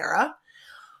and Sarah.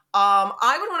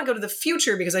 I would want to go to the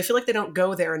future because I feel like they don't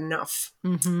go there enough.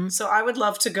 Mm-hmm. So I would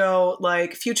love to go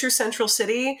like future Central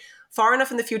City, far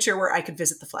enough in the future where I could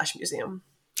visit the Flash Museum.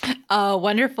 Oh,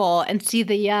 wonderful. And see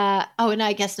the, and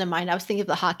I guess never mind. I was thinking of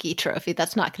the hockey trophy.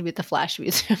 That's not going to be at the Flash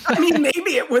Museum. I mean,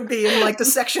 maybe it would be in like the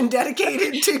section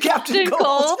dedicated to Captain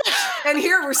Cold. And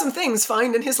here were some things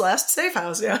found in his last safe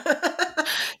house. Yeah.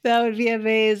 That would be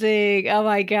amazing. Oh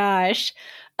my gosh.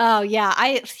 Oh yeah.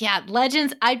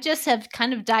 Legends. I just have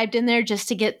kind of dived in there just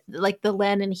to get like the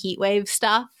Len and Heatwave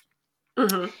stuff.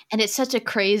 Mm-hmm. And it's such a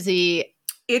crazy.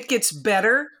 It gets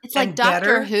better. It's like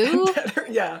Doctor Who. Better.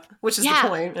 Yeah. Which is the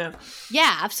point. Yeah.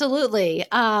 Yeah, absolutely.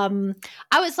 I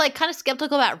was like kind of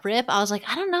skeptical about Rip. I was like,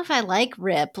 I don't know if I like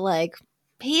Rip. Like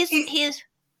he's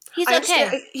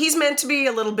okay. He's meant to be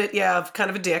a little bit, kind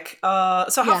of a dick.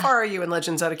 So how far are you in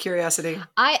Legends, out of curiosity?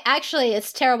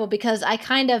 It's terrible because I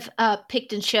kind of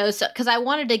picked and chose because I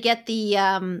wanted to get the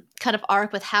kind of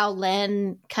arc with how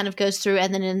Len kind of goes through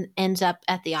and then ends up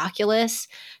at the Oculus.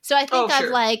 So I think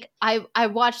I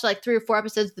watched like 3 or 4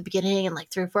 episodes at the beginning and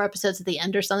like 3 or 4 episodes at the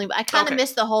end or something. But I kind of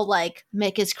missed the whole like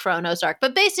Mick is Chronos arc.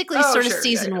 But basically sort of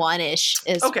season 1-ish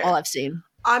is all I've seen.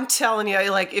 I'm telling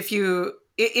you, like if you...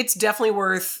 It's definitely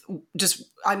worth just...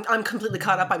 I'm completely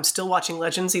caught up. I'm still watching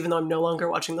Legends, even though I'm no longer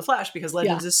watching The Flash, because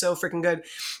Legends is so freaking good.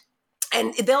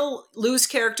 And they'll lose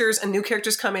characters and new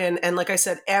characters come in. And like I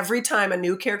said, every time a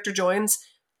new character joins,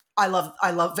 I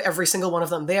love every single one of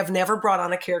them. They have never brought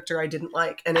on a character I didn't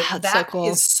like. And that so cool.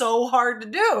 is so hard to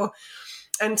do.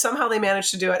 And somehow they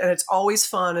managed to do it. And it's always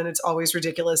fun and it's always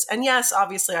ridiculous. And yes,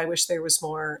 obviously, I wish there was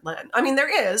more Len. I mean,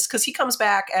 there is, because he comes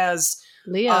back as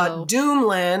Leo. Doom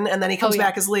Len, and then he comes yeah.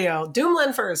 back as Leo. Doom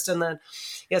Len first, and then,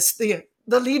 yes, the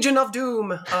Legion of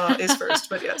Doom is first,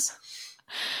 but yes.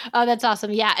 Oh, that's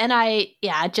awesome. Yeah.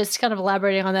 And just kind of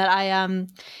elaborating on that,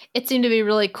 it seemed to be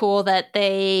really cool that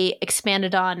they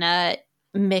expanded on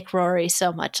Mick Rory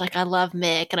so much. Like, I love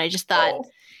Mick, and I just thought,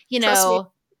 trust me,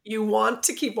 you want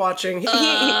to keep watching.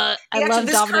 I love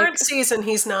this Dominic. current season,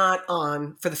 he's not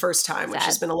on for the first time, which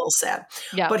has been a little sad.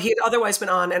 Yeah. But he had otherwise been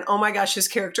on, and oh my gosh, his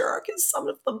character arc is some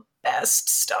of the best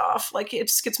stuff. Like, it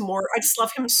just gets more. I just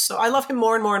love him so. I love him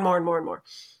more and more and more and more and more.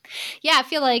 Yeah, I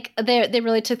feel like they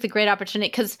really took the great opportunity,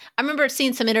 because I remember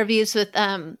seeing some interviews with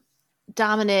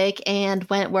Dominic and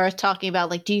Wentworth talking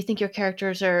about, like, do you think your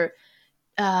characters are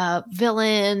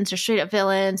villains or straight up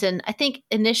villains? And I think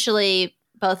initially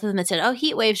both of them had said, oh,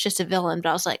 Heatwave's just a villain. But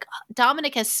I was like,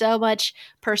 Dominic has so much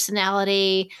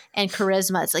personality and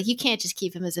charisma. It's like, you can't just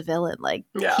keep him as a villain. Like,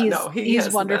 he's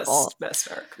wonderful. The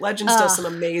best arc. Legends does some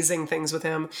amazing things with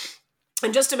him.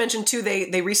 And just to mention, too,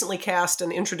 they recently cast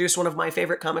and introduced one of my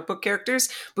favorite comic book characters,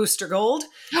 Booster Gold.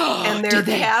 And their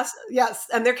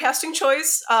their casting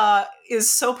choice is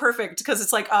so perfect, because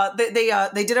it's like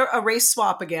they did a race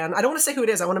swap again. I don't want to say who it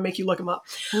is. I want to make you look him up.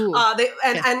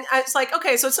 And it's like,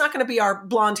 okay, so it's not going to be our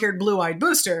blonde-haired, blue-eyed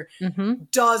Booster. Mm-hmm.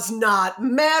 Does not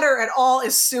matter at all.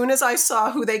 As soon as I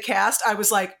saw who they cast, I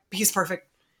was like, he's perfect.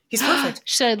 He's perfect.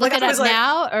 Should I look it up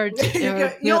now or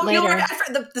later?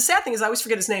 The sad thing is I always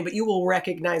forget his name, but you will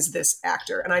recognize this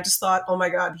actor. And I just thought, oh my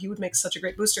God, he would make such a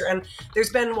great Booster. And there's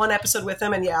been one episode with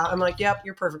him, and I'm like, yep,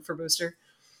 you're perfect for Booster.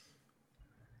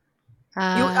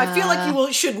 I feel like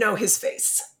you should know his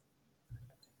face.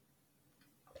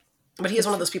 But he is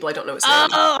one of those people I don't know his name.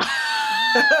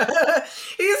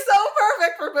 He's so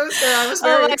perfect for Booster. I was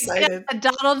very excited. God.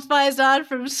 Donald Faison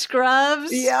from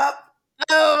Scrubs. Yep.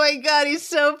 Oh my God, he's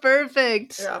so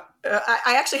perfect. Yeah.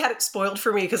 I actually had it spoiled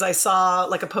for me because I saw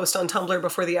like a post on Tumblr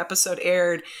before the episode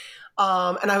aired.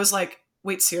 And I was like,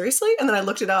 wait, seriously? And then I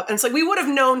looked it up, and it's like, we would have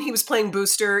known he was playing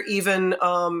Booster even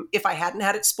if I hadn't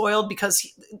had it spoiled, because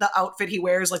the outfit he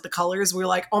wears, like the colors, we were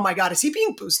like, oh my God, is he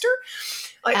being Booster?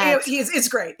 Like, it's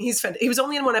great. He's fantastic. He was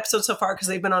only in one episode so far because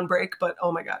they've been on break, but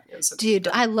oh my God. Dude,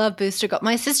 I love Booster Gold.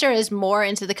 My sister is more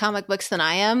into the comic books than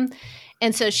I am.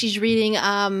 And so she's reading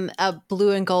a Blue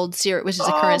and Gold series, which is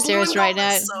a current series right now.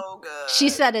 So good. She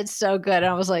said it's so good. And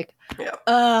I was like,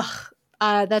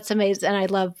 that's amazing. And I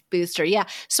love Booster. Yeah.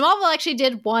 Smallville actually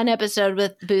did one episode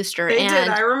with Booster. They did.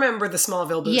 I remember the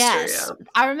Smallville Booster. Yes. Yeah.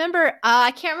 I remember, I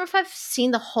can't remember if I've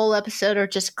seen the whole episode or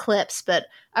just clips, but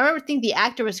I remember thinking the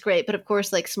actor was great. But of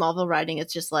course, like Smallville writing,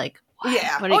 it's just like, what?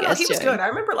 Yeah. What are you guys he was doing? good. I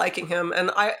remember liking him.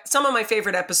 And some of my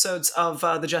favorite episodes of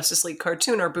the Justice League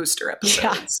cartoon are Booster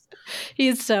episodes. Yeah.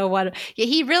 He's so wonderful. Yeah,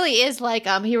 he really is like,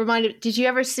 he reminded, did you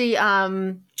ever see,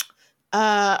 oh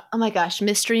my gosh,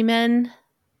 Mystery Men?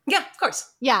 Yeah, of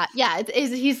course. Yeah.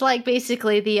 He's like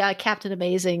basically the Captain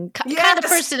Amazing kind of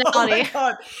personality. Oh my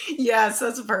God. Yes,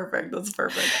 that's perfect.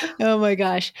 Oh my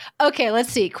gosh. Okay, let's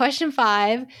see. Question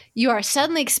 5. You are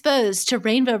suddenly exposed to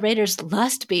Rainbow Raider's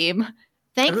lust beam.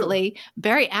 Thankfully,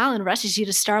 Barry Allen rushes you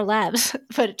to Star Labs,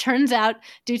 but it turns out,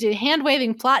 due to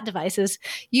hand-waving plot devices,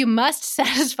 you must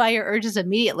satisfy your urges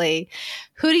immediately.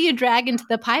 Who do you drag into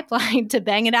the pipeline to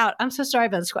bang it out? I'm so sorry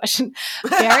about this question.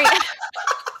 Barry...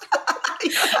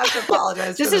 You have to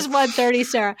apologize. This is 1:30,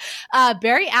 Sarah.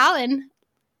 Barry Allen,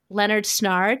 Leonard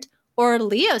Snart, or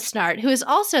Leo Snart, who is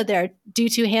also there due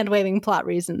to hand-waving plot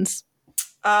reasons.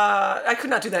 I could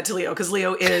not do that to Leo, because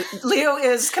Leo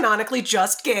is canonically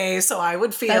just gay, so I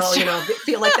would feel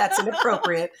like that's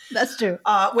inappropriate. That's true.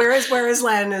 Whereas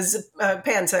Len is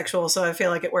pansexual, so I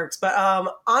feel like it works. But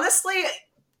honestly,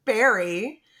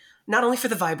 Barry, not only for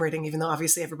the vibrating, even though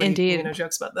obviously everybody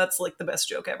jokes about that's like the best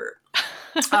joke ever.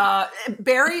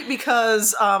 Barry,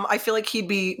 because I feel like he'd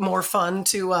be more fun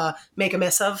to make a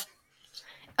mess of.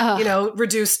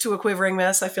 Reduced to a quivering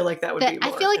mess. I feel like that would be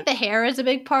more. I feel like the hair is a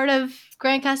big part of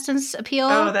Grant Gustin's appeal.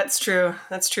 Oh, that's true.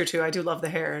 That's true, too. I do love the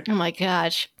hair. Oh, my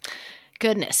gosh.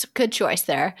 Goodness. Good choice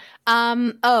there.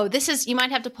 This is, you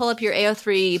might have to pull up your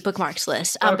AO3 bookmarks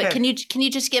list. Okay. But can you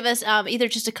just give us either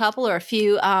just a couple or a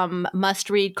few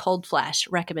must-read Cold Flash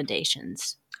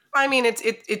recommendations? I mean,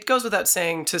 it goes without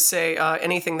saying to say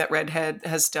anything that Redhead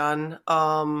has done.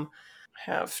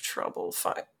 Have trouble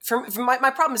my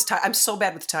problem is I'm so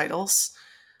bad with titles.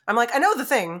 I'm like, I know the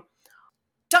thing,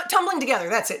 Tumbling Together.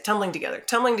 That's it. Tumbling Together.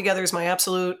 Tumbling Together is my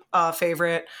absolute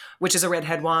favorite, which is a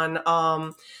redhead one.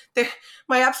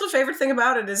 My absolute favorite thing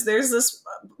about it is there's this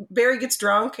Barry gets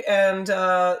drunk and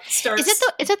starts.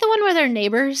 Is it the one where they're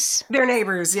neighbors? They're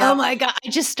neighbors. Yeah. Oh my god! I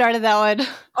just started that one.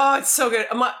 Oh, it's so good.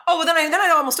 Then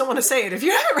I almost don't want to say it. If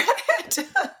you haven't read it,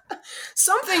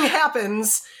 something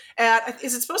happens at.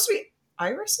 Is it supposed to be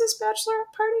Iris's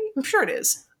bachelorette party? I'm sure it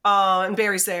is. And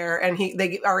Barry's there, and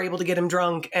they are able to get him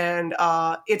drunk, and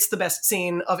it's the best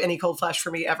scene of any Cold Flash for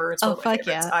me ever. It's one of my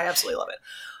favorites. Yeah. I absolutely love it.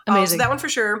 Amazing. So that one for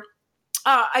sure.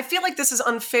 I feel like this is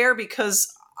unfair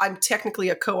because I'm technically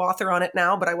a co-author on it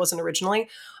now, but I wasn't originally.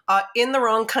 In the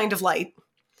Wrong Kind of Light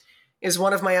is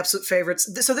one of my absolute favorites.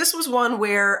 So this was one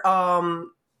where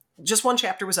just one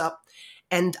chapter was up,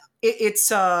 and it's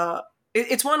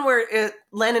one where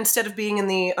Len, instead of being in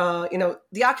the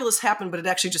the Oculus happened, but it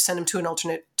actually just sent him to an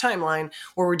alternate timeline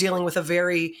where we're dealing with a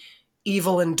very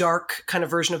evil and dark kind of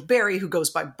version of Barry who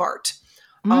goes by Bart.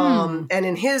 And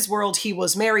in his world, he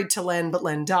was married to Len, but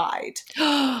Len died.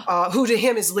 Who to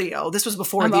him is Leo. This was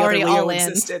before the other Leo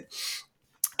existed.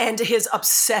 And his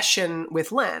obsession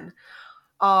with Len.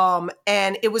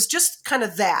 And it was just kind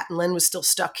of that. And Len was still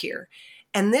stuck here.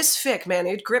 And this fic, man,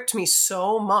 it gripped me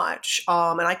so much.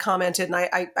 And I commented, and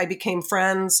I became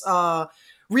friends,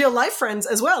 real life friends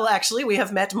as well, actually. We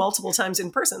have met multiple times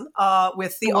in person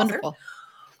with the author.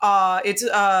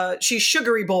 She's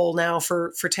Sugary Bowl now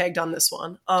for tagged on this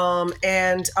one.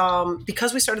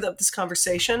 Because we started up this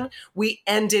conversation, we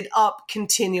ended up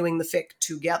continuing the fic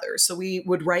together. So we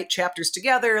would write chapters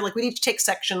together. Like we'd each take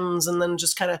sections and then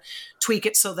just kind of tweak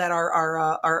it so that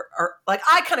our like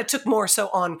I kind of took more so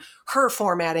on her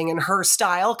formatting and her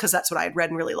style because that's what I had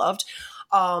read and really loved.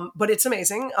 But it's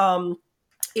amazing.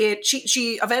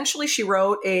 She eventually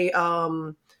wrote a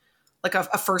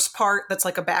first part that's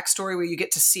like a backstory where you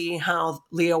get to see how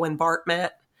Leo and Bart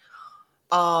met.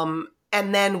 And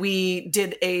then we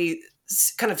did a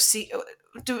kind of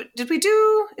did we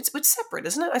do, it's separate,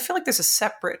 isn't it? I feel like there's a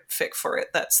separate fic for it.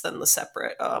 That's then the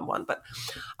separate one. But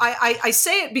I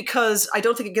say it because I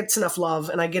don't think it gets enough love,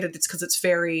 and I get it. It's because it's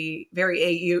very,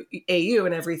 very AU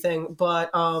and everything.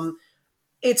 But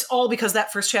it's all because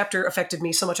that first chapter affected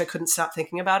me so much I couldn't stop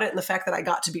thinking about it. And the fact that I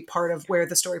got to be part of where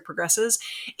the story progresses.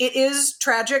 It is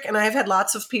tragic, and I've had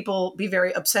lots of people be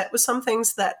very upset with some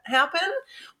things that happen.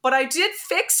 But I did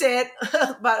fix it.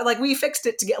 But like we fixed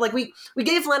it together. Like we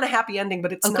gave Len a happy ending,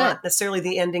 but it's not necessarily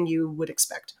the ending you would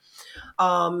expect.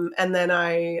 And then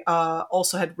I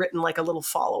also had written like a little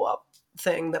follow-up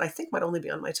thing that I think might only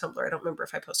be on my Tumblr. I don't remember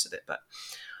if I posted it, but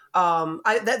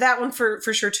that one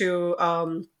for sure too.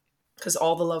 Because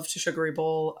all the love to Sugary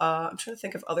Bowl. I'm trying to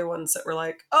think of other ones that were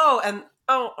like, her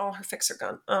fics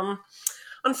are gone.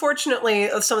 Unfortunately,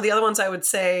 some of the other ones I would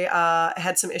say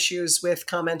had some issues with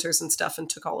commenters and stuff and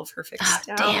took all of her fics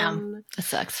down. Damn, that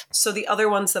sucks. So the other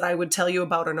ones that I would tell you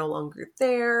about are no longer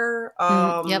there.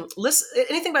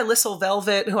 Anything by Lissel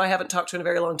Velvet, who I haven't talked to in a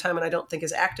very long time and I don't think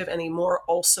is active anymore,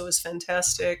 also is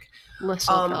fantastic.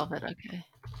 Lissel Velvet, okay.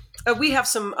 We have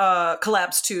some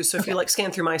collabs too, so if you like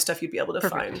scan through my stuff, you'd be able to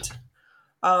find.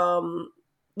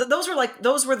 Those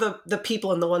were the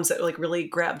people and the ones that like really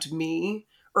grabbed me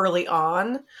early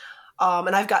on,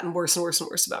 and I've gotten worse and worse and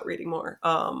worse about reading more.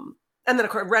 And then of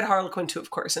course Red Harlequin too,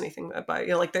 of course. Anything by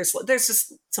there's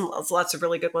just lots of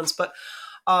really good ones, but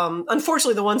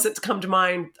unfortunately the ones that come to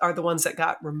mind are the ones that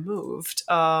got removed.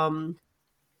 But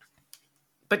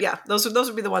yeah, those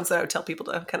would be the ones that I would tell people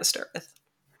to kind of start with.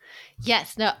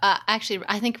 Yes. No. Actually,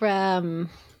 I think.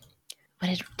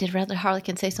 Did Red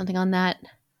Harlequin say something on that?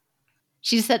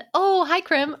 She just said, "Oh, hi,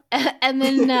 Krim," and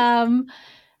then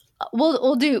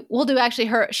we'll do. Actually,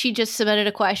 she just submitted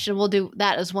a question. We'll do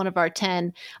that as one of our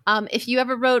 10. If you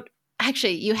ever wrote,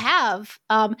 actually, you have.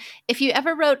 If you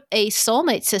ever wrote a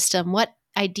soulmate system, what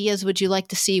ideas would you like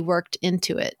to see worked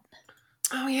into it?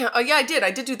 Oh yeah, I did.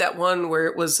 I did do that one where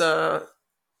it was.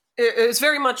 It was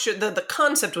very much the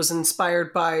concept was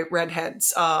inspired by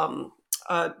Redhead's an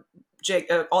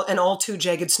all too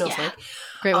jagged snowflake. Yeah.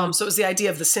 Great one. So it was the idea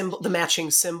of the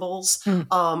matching symbols.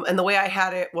 And the way I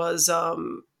had it was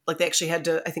like they actually had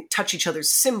to, I think, touch each other's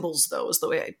symbols though, is the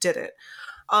way I did it.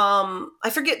 I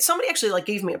forget, somebody actually like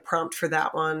gave me a prompt for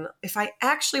that one. If I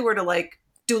actually were to like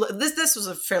do this was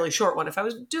a fairly short one. If I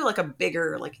was to do like a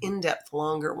bigger, like in-depth,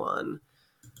 longer one,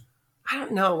 I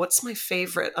don't know. What's my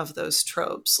favorite of those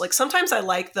tropes? Like sometimes I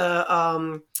like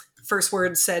the first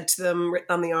word said to them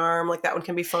written on the arm. Like that one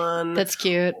can be fun. That's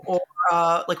cute. Or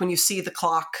like when you see the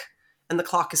clock and the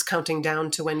clock is counting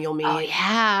down to when you'll meet. Oh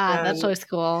yeah, that's always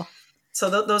cool. So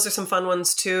those are some fun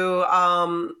ones too.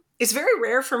 It's very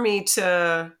rare for me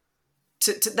to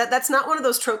that's not one of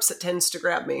those tropes that tends to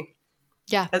grab me.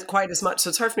 Yeah. Quite as much. So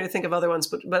it's hard for me to think of other ones,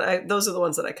 but those are the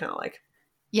ones that I kind of like.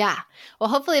 Yeah. Well,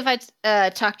 hopefully if I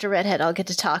talk to Redhead, I'll get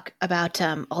to talk about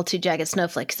All Too Jagged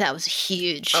Snowflake, because that was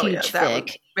huge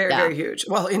fic. Very huge.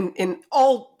 Well, in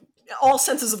all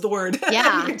senses of the word.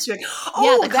 Yeah.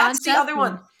 That's the other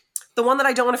one. The one that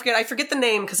I don't want to forget. I forget the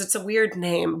name because it's a weird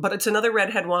name, but it's another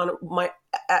Redhead one.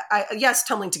 Yes,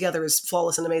 Tumbling Together is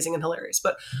flawless and amazing and hilarious,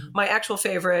 but my actual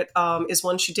favorite is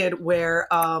one she did where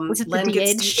Len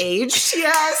gets de-aged.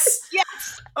 Yes.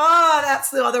 Yes. Oh, that's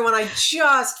the other one. I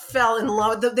just fell in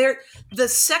love. The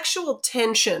sexual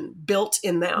tension built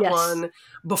in that one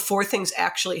before things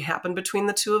actually happen between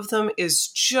the two of them is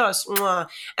just mwah.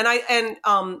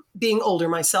 And being older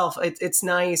myself, it's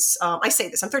nice. I say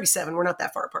this, I'm 37. We're not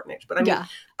that far apart in age, but I mean,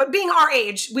 but being our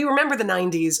age, we remember the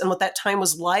 90s and what that time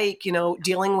was like,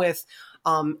 dealing with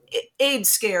AIDS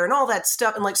scare and all that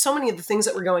stuff. And like so many of the things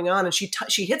that were going on. And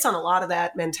she hits on a lot of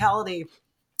that mentality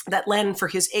that Len, for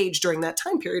his age during that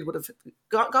time period, would have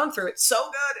gone through. It's so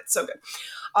good. It's so good.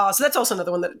 So that's also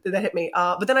another one that hit me.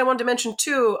 But then I wanted to mention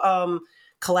too,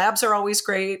 collabs are always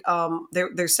great.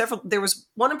 There's several. There was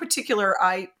one in particular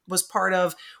I was part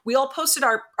of. We all posted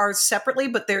ours separately,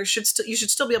 but you should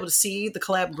still be able to see the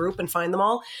collab group and find them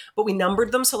all. But we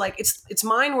numbered them, so like it's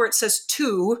mine where it says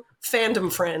 2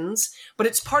 fandom friends, but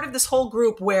it's part of this whole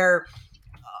group where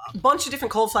a bunch of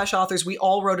different Cold Flash authors. We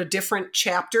all wrote a different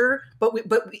chapter, but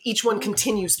each one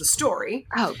continues the story.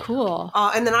 Oh, cool!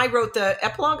 And then I wrote the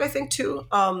epilogue, I think too.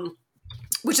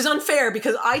 Which is unfair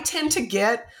because I tend to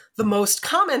get the most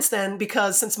comments then,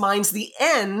 because since mine's the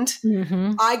end,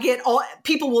 I get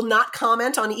people will not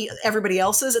comment on everybody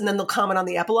else's, and then they'll comment on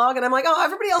the epilogue. And I'm like, oh,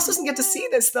 everybody else doesn't get to see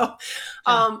this though.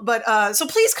 Yeah. So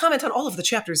please comment on all of the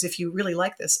chapters if you really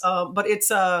like this. But it's,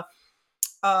 what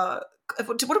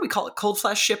do we call it? Cold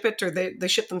Flash Ship It, or they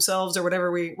ship themselves, or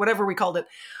whatever we called it.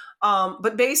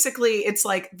 But basically it's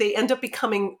like they end up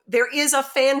there is a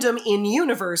fandom in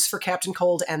universe for Captain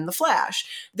Cold and the Flash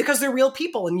because they're real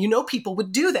people, and people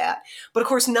would do that. But of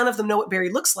course, none of them know what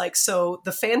Barry looks like. So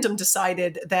the fandom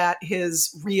decided that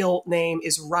his real name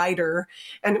is Ryder,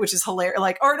 and which is hilarious.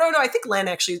 No, I think Len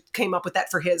actually came up with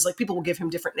that for his. Like people will give him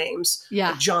different names,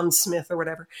 like John Smith or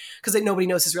whatever, because nobody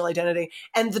knows his real identity.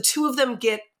 And the two of them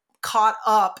get caught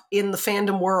up in the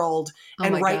fandom world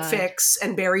and write fics,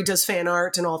 and Barry does fan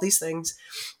art and all these things,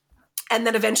 and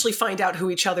then eventually find out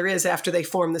who each other is after they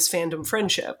form this fandom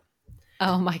friendship.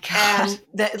 Oh my god! And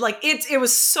that, like, it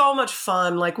was so much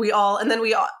fun. Like we all then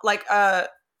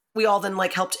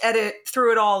helped edit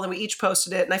through it all, and we each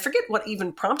posted it. And I forget what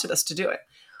even prompted us to do it.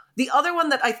 The other one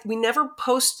that we never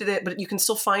posted it, but you can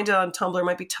still find it on Tumblr. It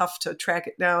might be tough to track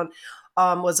it down.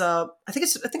 Was I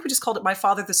think we just called it My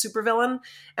Father the Supervillain,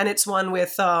 and it's one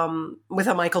with a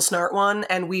Michael Snart one,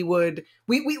 and we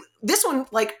this one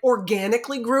like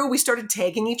organically grew. We started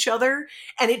tagging each other,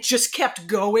 and it just kept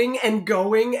going and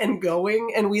going and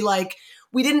going, and we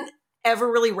didn't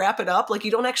ever really wrap it up. Like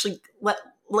you don't actually let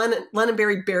Len and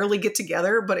Barry barely get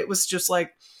together, but it was just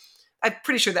like, I'm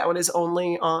pretty sure that one is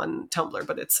only on Tumblr,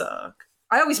 but it's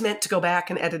I always meant to go back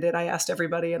and edit it. I asked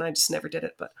everybody, and I just never did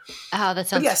it. But that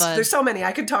sounds fun. There's so many.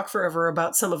 I could talk forever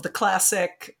about some of the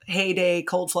classic heyday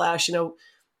Cold Flash.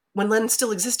 When Len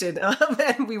still existed,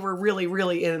 and we were really,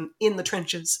 really in the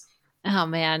trenches. Oh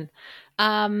man,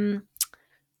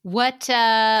 what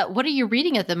are you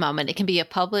reading at the moment? It can be a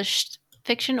published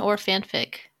fiction or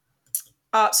fanfic.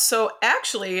 So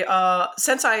actually,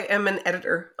 since I am an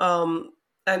editor,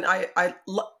 and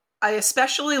I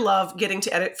especially love getting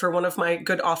to edit for one of my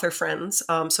good author friends.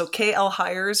 So K.L.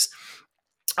 Hires,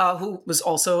 who was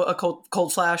also a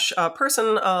Cold Flash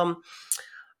person.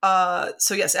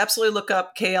 So yes, absolutely look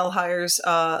up K.L. Hires.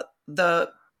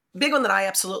 The big one that I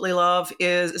absolutely love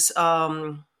is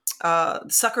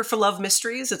Sucker for Love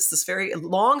Mysteries. It's this very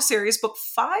long series. Book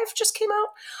 5 just came out.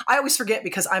 I always forget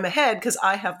because I'm ahead, because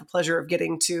I have the pleasure of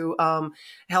getting to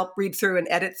help read through and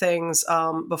edit things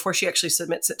before she actually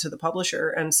submits it to the publisher.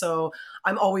 And so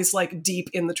I'm always like deep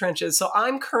in the trenches. So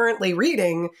I'm currently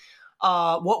reading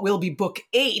what will be book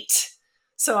 8.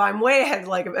 So I'm way ahead.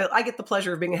 Like I get the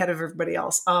pleasure of being ahead of everybody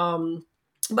else.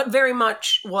 But very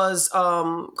much was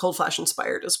Cold Flash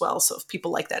inspired as well. So if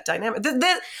people like that dynamic,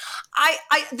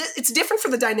 it's different for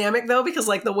the dynamic though, because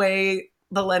like the way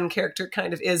the Len character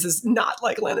kind of is not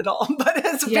like Len at all. But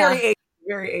it's very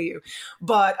AU.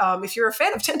 But if you're a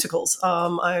fan of tentacles,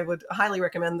 I would highly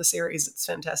recommend the series. It's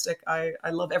fantastic. I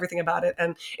love everything about it,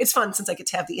 and it's fun since I get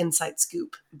to have the inside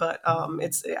scoop. But I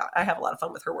have a lot of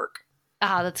fun with her work.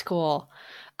 Ah, that's cool.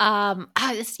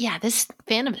 This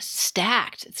fandom is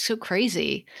stacked. It's so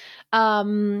crazy.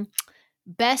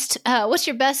 What's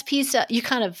your best piece? You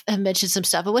kind of have mentioned some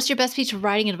stuff, but what's your best piece of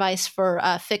writing advice for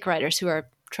fic writers who are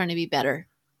trying to be better?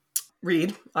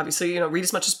 Read, obviously, read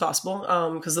as much as possible.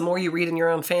 Because the more you read in your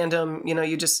own fandom,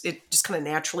 it just kind of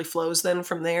naturally flows then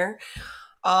from there.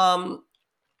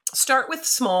 Start with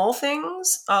small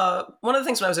things. One of the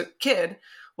things when I was a kid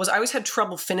was I always had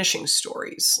trouble finishing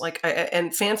stories.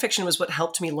 And fan fiction was what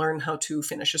helped me learn how to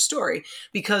finish a story,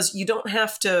 because you don't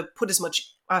have to put as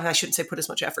much, I shouldn't say put as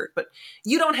much effort, but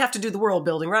you don't have to do the world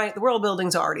building, right? The world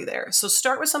building's already there. So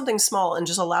start with something small and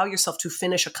just allow yourself to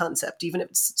finish a concept, even if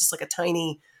it's just like a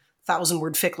tiny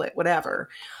 1,000-word ficlet, whatever.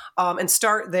 And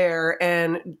start there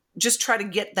and just try to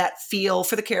get that feel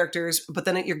for the characters, but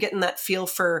then you're getting that feel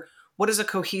for what is a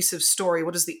cohesive story?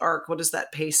 What is the arc? What does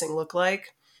that pacing look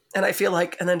like? And I feel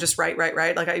like, and then just write. Like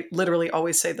I literally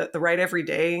always say that the write every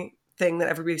day thing that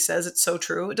everybody says, it's so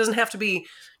true. It doesn't have to be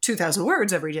 2,000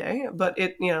 words every day, but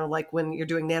it, like when you're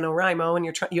doing NaNoWriMo and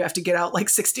you have to get out like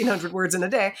 1,600 words in a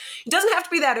day, it doesn't have to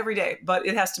be that every day, but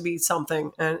it has to be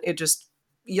something, and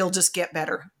you'll just get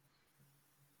better.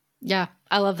 Yeah,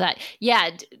 I love that.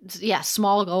 Yeah,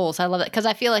 small goals. I love it, because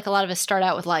I feel like a lot of us start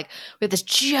out with this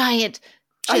giant,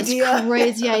 just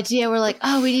crazy idea. We're like,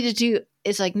 oh, we need to do.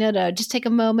 It's like, no, just take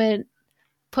a moment,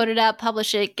 put it out,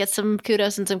 publish it, get some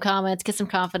kudos and some comments, get some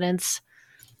confidence.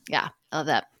 Yeah, I love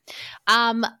that.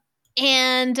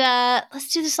 And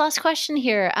let's do this last question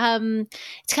here.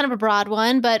 It's kind of a broad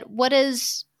one, but what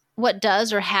does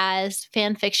or has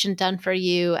fan fiction done for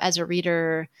you as a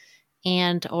reader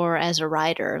and or as a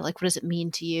writer? Like, what does it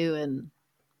mean to you? And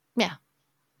yeah.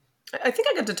 I think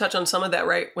I got to touch on some of that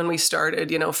right when we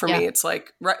started. For me, it's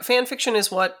like fan fiction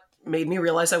is what made me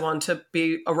realize I wanted to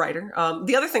be a writer.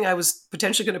 The other thing I was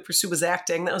potentially going to pursue was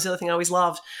acting. That was the other thing I always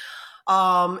loved.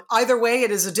 Either way,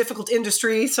 it is a difficult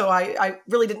industry, so I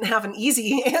really didn't have an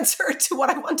easy answer to what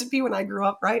I wanted to be when I grew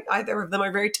up, right? Either of them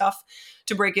are very tough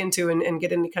to break into and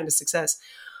get any kind of success.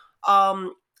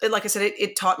 Like I said,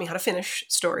 it taught me how to finish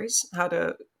stories, how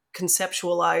to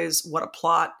conceptualize what a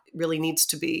plot really needs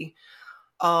to be.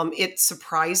 It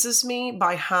surprises me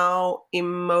by how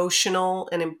emotional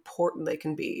and important they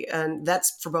can be. And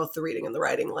that's for both the reading and the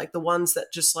writing. Like the ones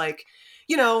that just like,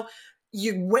 you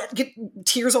get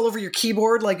tears all over your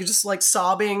keyboard, like you're just like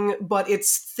sobbing, but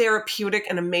it's therapeutic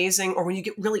and amazing. Or when you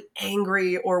get really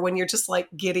angry, or when you're just like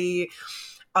giddy,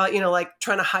 like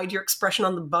trying to hide your expression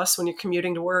on the bus when you're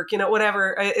commuting to work,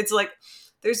 whatever. It's like,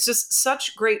 there's just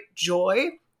such great joy.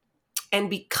 And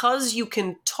because you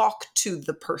can talk to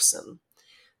the person,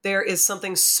 there is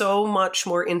something so much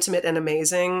more intimate and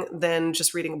amazing than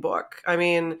just reading a book. I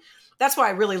mean, that's why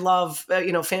I really love,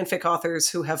 fanfic authors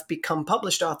who have become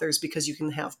published authors, because you can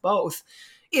have both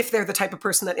if they're the type of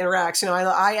person that interacts.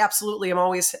 I absolutely am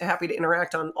always happy to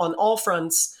interact on all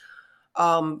fronts,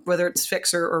 whether it's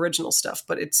fics or original stuff.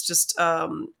 But it's just,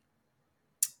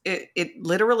 it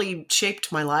literally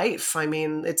shaped my life. I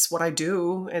mean, it's what I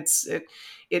do.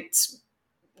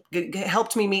 It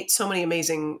helped me meet so many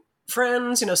amazing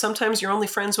friends. Sometimes you're only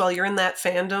friends while you're in that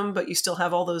fandom, but you still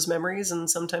have all those memories, and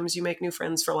sometimes you make new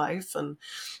friends for life. And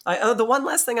the one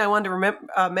last thing I wanted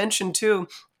to mention too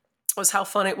was how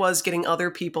fun it was getting other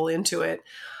people into it.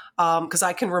 Because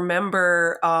I can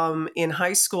remember in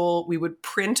high school, we would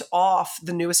print off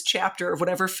the newest chapter of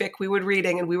whatever fic we were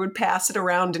reading, and we would pass it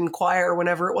around in choir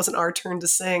whenever it wasn't our turn to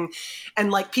sing. And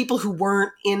like people who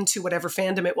weren't into whatever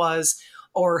fandom it was,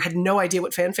 or had no idea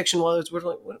what fan fiction was, were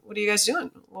like, what are you guys doing?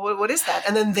 What is that?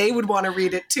 And then they would want to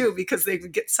read it too, because they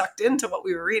would get sucked into what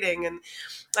we were reading. And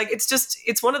like,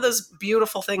 it's one of those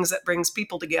beautiful things that brings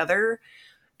people together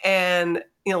and,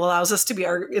 allows us to be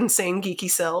our insane geeky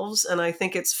selves. And I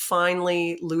think it's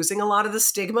finally losing a lot of the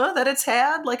stigma that it's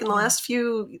had. Like in the last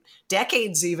few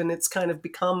decades, even, it's kind of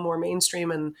become more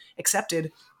mainstream and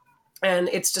accepted. And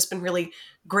it's just been really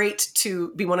great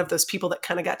to be one of those people that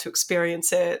kind of got to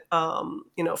experience it,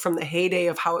 from the heyday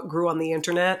of how it grew on the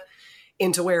internet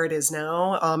into where it is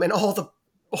now, and all the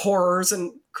horrors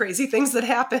and crazy things that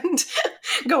happened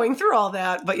going through all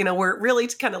that. But, where it really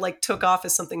kind of like took off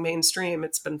as something mainstream,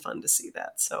 it's been fun to see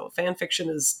that. So fan fiction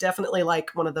is definitely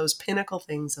like one of those pinnacle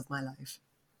things of my life.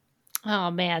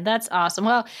 Oh man, that's awesome.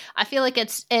 Well, I feel like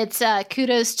it's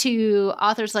kudos to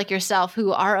authors like yourself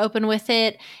who are open with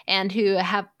it and who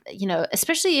have,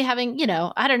 especially having,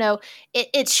 I don't know,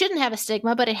 it shouldn't have a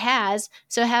stigma, but it has.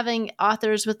 So having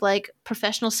authors with like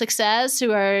professional success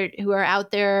who are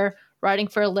out there writing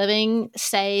for a living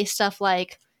say stuff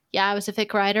like, yeah, I was a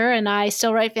fic writer and I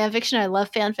still write fan fiction. I love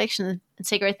fan fiction and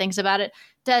say great things about it.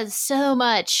 Does so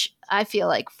much, I feel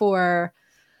like, for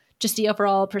just the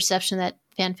overall perception that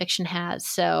fan fiction has.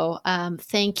 So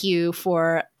thank you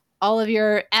for all of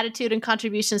your attitude and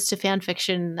contributions to fan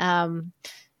fiction.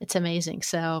 It's amazing.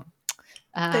 So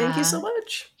thank you so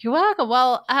much. You're welcome.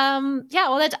 Well,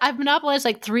 I've monopolized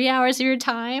like 3 hours of your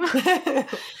time.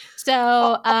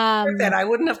 So I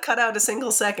wouldn't have cut out a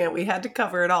single second. We had to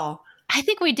cover it all. I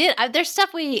think we did. There's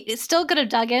stuff we still could have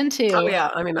dug into. Oh yeah,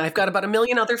 I mean, I've got about 1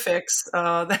 million other fics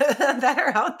that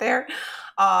are out there.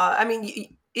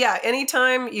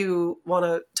 Anytime you want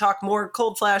to talk more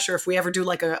Cold Flash, or if we ever do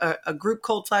like a group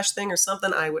Cold Flash thing or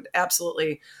something, I would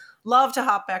absolutely love to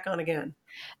hop back on again.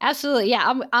 Absolutely,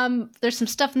 yeah. There's some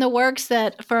stuff in the works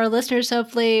that for our listeners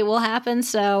hopefully will happen.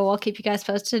 So I'll keep you guys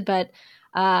posted. But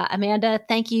Amanda,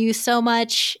 thank you so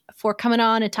much for coming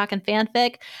on and talking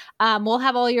fanfic. We'll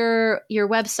have all your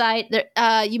website.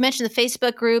 You mentioned the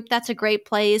Facebook group. That's a great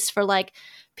place for like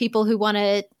people who want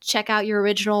to check out your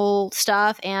original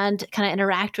stuff and kind of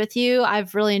interact with you.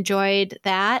 I've really enjoyed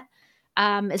that.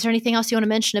 Is there anything else you want to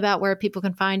mention about where people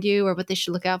can find you or what they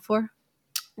should look out for?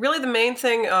 Really, the main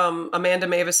thing,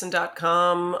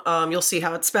 amandamavison.com. You'll see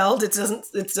how it's spelled. It's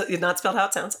not spelled how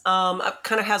it sounds. It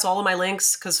kind of has all of my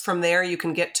links because from there you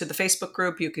can get to the Facebook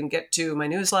group. You can get to my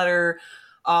newsletter.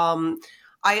 I'm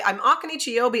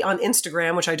Akanichi Yobi on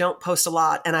Instagram, which I don't post a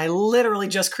lot. And I literally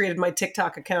just created my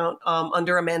TikTok account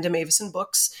under Amanda Mavison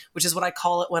Books, which is what I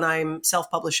call it when I'm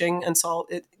self-publishing. And so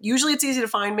usually it's easy to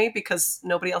find me because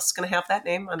nobody else is going to have that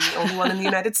name. I'm the only one in the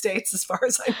United States as far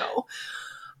as I know.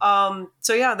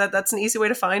 That's an easy way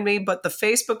to find me. But the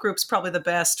Facebook group's probably the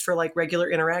best for like regular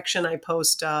interaction. I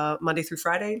post Monday through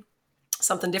Friday,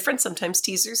 something different, sometimes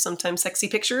teasers, sometimes sexy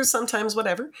pictures, sometimes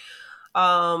whatever.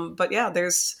 But yeah,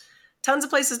 there's tons of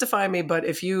places to find me. But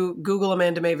if you Google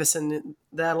Amanda Mavison,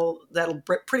 that'll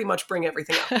pretty much bring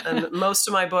everything up. And most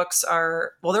of my books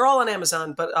they're all on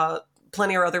Amazon, but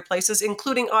plenty of other places,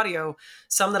 including audio.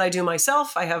 Some that I do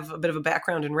myself. I have a bit of a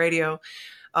background in radio.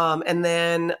 And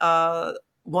then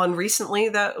one recently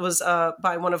that was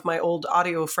by one of my old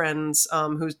audio friends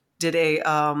who did this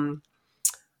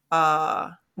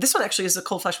one actually is a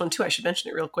Cold Flash one too. I should mention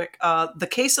it real quick. The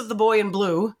Case of the Boy in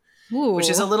Blue, Ooh. Which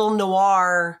is a little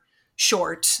noir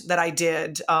short that I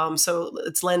did. So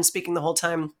it's Len speaking the whole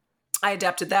time. I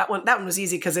adapted that one. That one was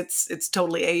easy because it's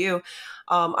totally AU.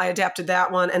 I adapted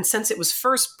that one. And since it was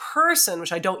first person,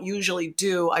 which I don't usually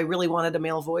do, I really wanted a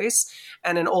male voice.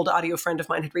 And an old audio friend of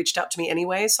mine had reached out to me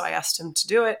anyway, so I asked him to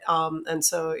do it. And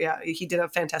so, yeah, he did a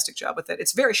fantastic job with it.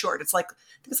 It's very short. I think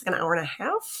it's like an hour and a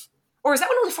half. Or is that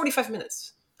one only 45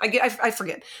 minutes? I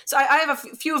forget. So I have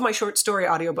a few of my short story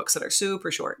audiobooks that are super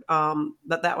short.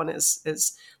 But that one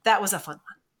that was a fun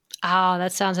one. Oh,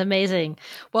 that sounds amazing.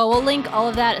 Well, we'll link all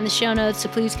of that in the show notes. So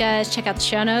please, guys, check out the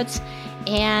show notes.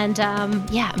 And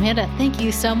Amanda, thank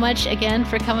you so much again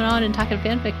for coming on and talking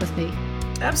fanfic with me.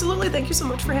 Absolutely. Thank you so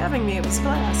much for having me. It was a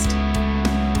blast.